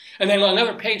team, and then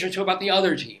another page or 2 about the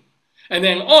other team. And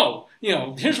then,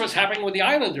 here's what's happening with the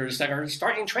Islanders that are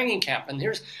starting training camp. And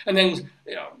then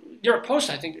Europe Post,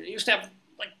 I think, used to have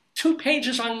like 2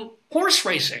 pages on horse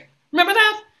racing. Remember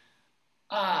that?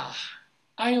 I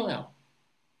don't know.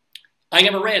 I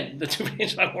never read the 2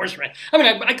 pages on horse racing. I mean,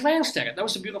 I glanced at it. That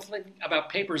was the beautiful thing about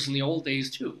papers in the old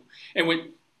days, too. It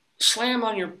would slam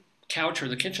on your couch or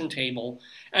the kitchen table,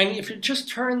 and if you just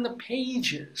turn the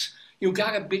pages, you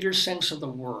got a bigger sense of the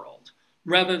world,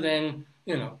 rather than,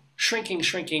 shrinking,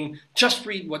 just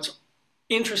read what's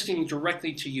interesting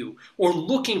directly to you, or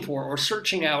looking for, or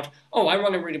searching out, I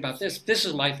want to read about this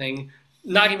is my thing,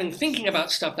 not even thinking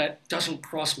about stuff that doesn't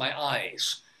cross my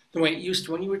eyes, the way it used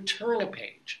to when you would turn a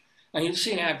page, and you'd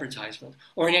see an advertisement,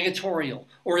 or an editorial,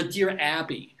 or a Dear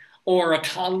Abby, or a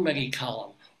comedy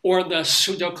column, or the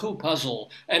Sudoku puzzle,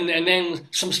 and then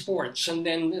some sports, and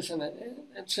then this and that.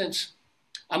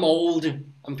 I'm old,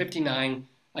 I'm 59,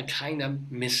 I kind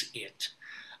of miss it.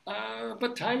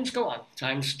 But times go on,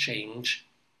 times change,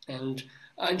 and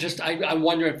I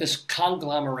wonder if this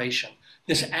conglomeration,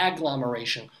 this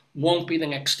agglomeration, won't be the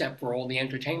next step for all the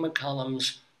entertainment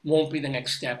columns, won't be the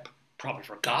next step probably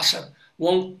for gossip,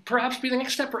 won't perhaps be the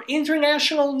next step for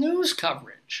international news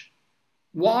coverage.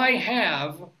 Why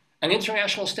have an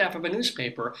international staff of a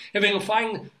newspaper if they can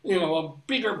find, a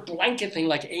bigger blanket thing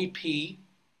like AP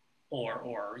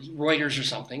or Reuters or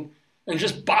something, and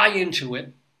just buy into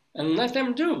it, and let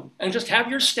them do, and just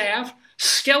have your staff,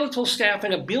 skeletal staff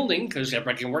in a building, because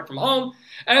everybody can work from home,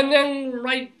 and then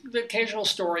write the occasional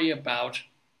story about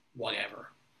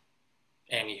whatever.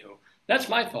 Anywho, that's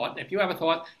my thought. If you have a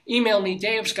thought, email me,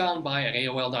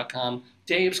 davesgoneby@aol.com,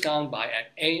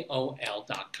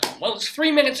 davesgoneby@aol.com. Well, it's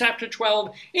 3 minutes after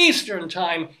 12 Eastern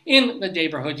Time in the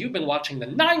neighborhood. You've been watching the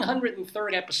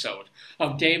 903rd episode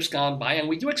of Dave's Gone By, and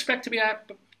we do expect to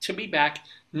be back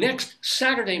next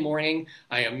Saturday morning.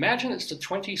 I imagine it's the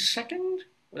 22nd?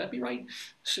 Would that be right?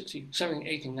 16, 17,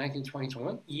 18, 19, 20,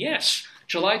 21? Yes,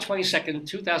 July 22nd,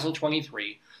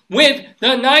 2023, with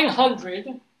the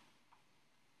 904th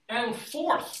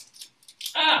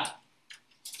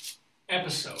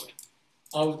episode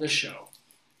of the show.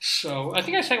 So I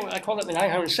think I called it the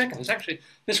 902nd. Actually,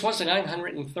 this was the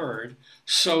 903rd.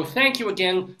 So thank you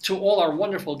again to all our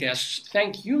wonderful guests.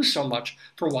 Thank you so much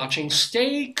for watching.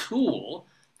 Stay cool,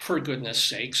 for goodness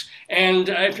sakes. And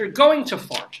if you're going to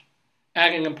fart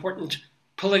at an important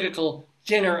political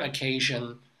dinner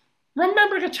occasion,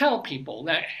 remember to tell people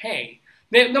that, hey,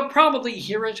 they'll probably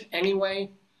hear it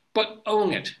anyway, but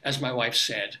own it, as my wife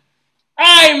said.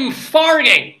 I'm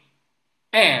farting!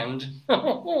 And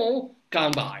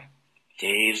gone by.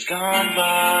 Days gone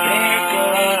by.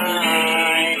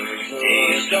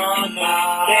 Days gone by. Days gone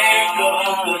by.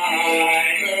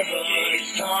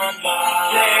 Days gone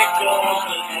by. Days gone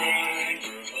by.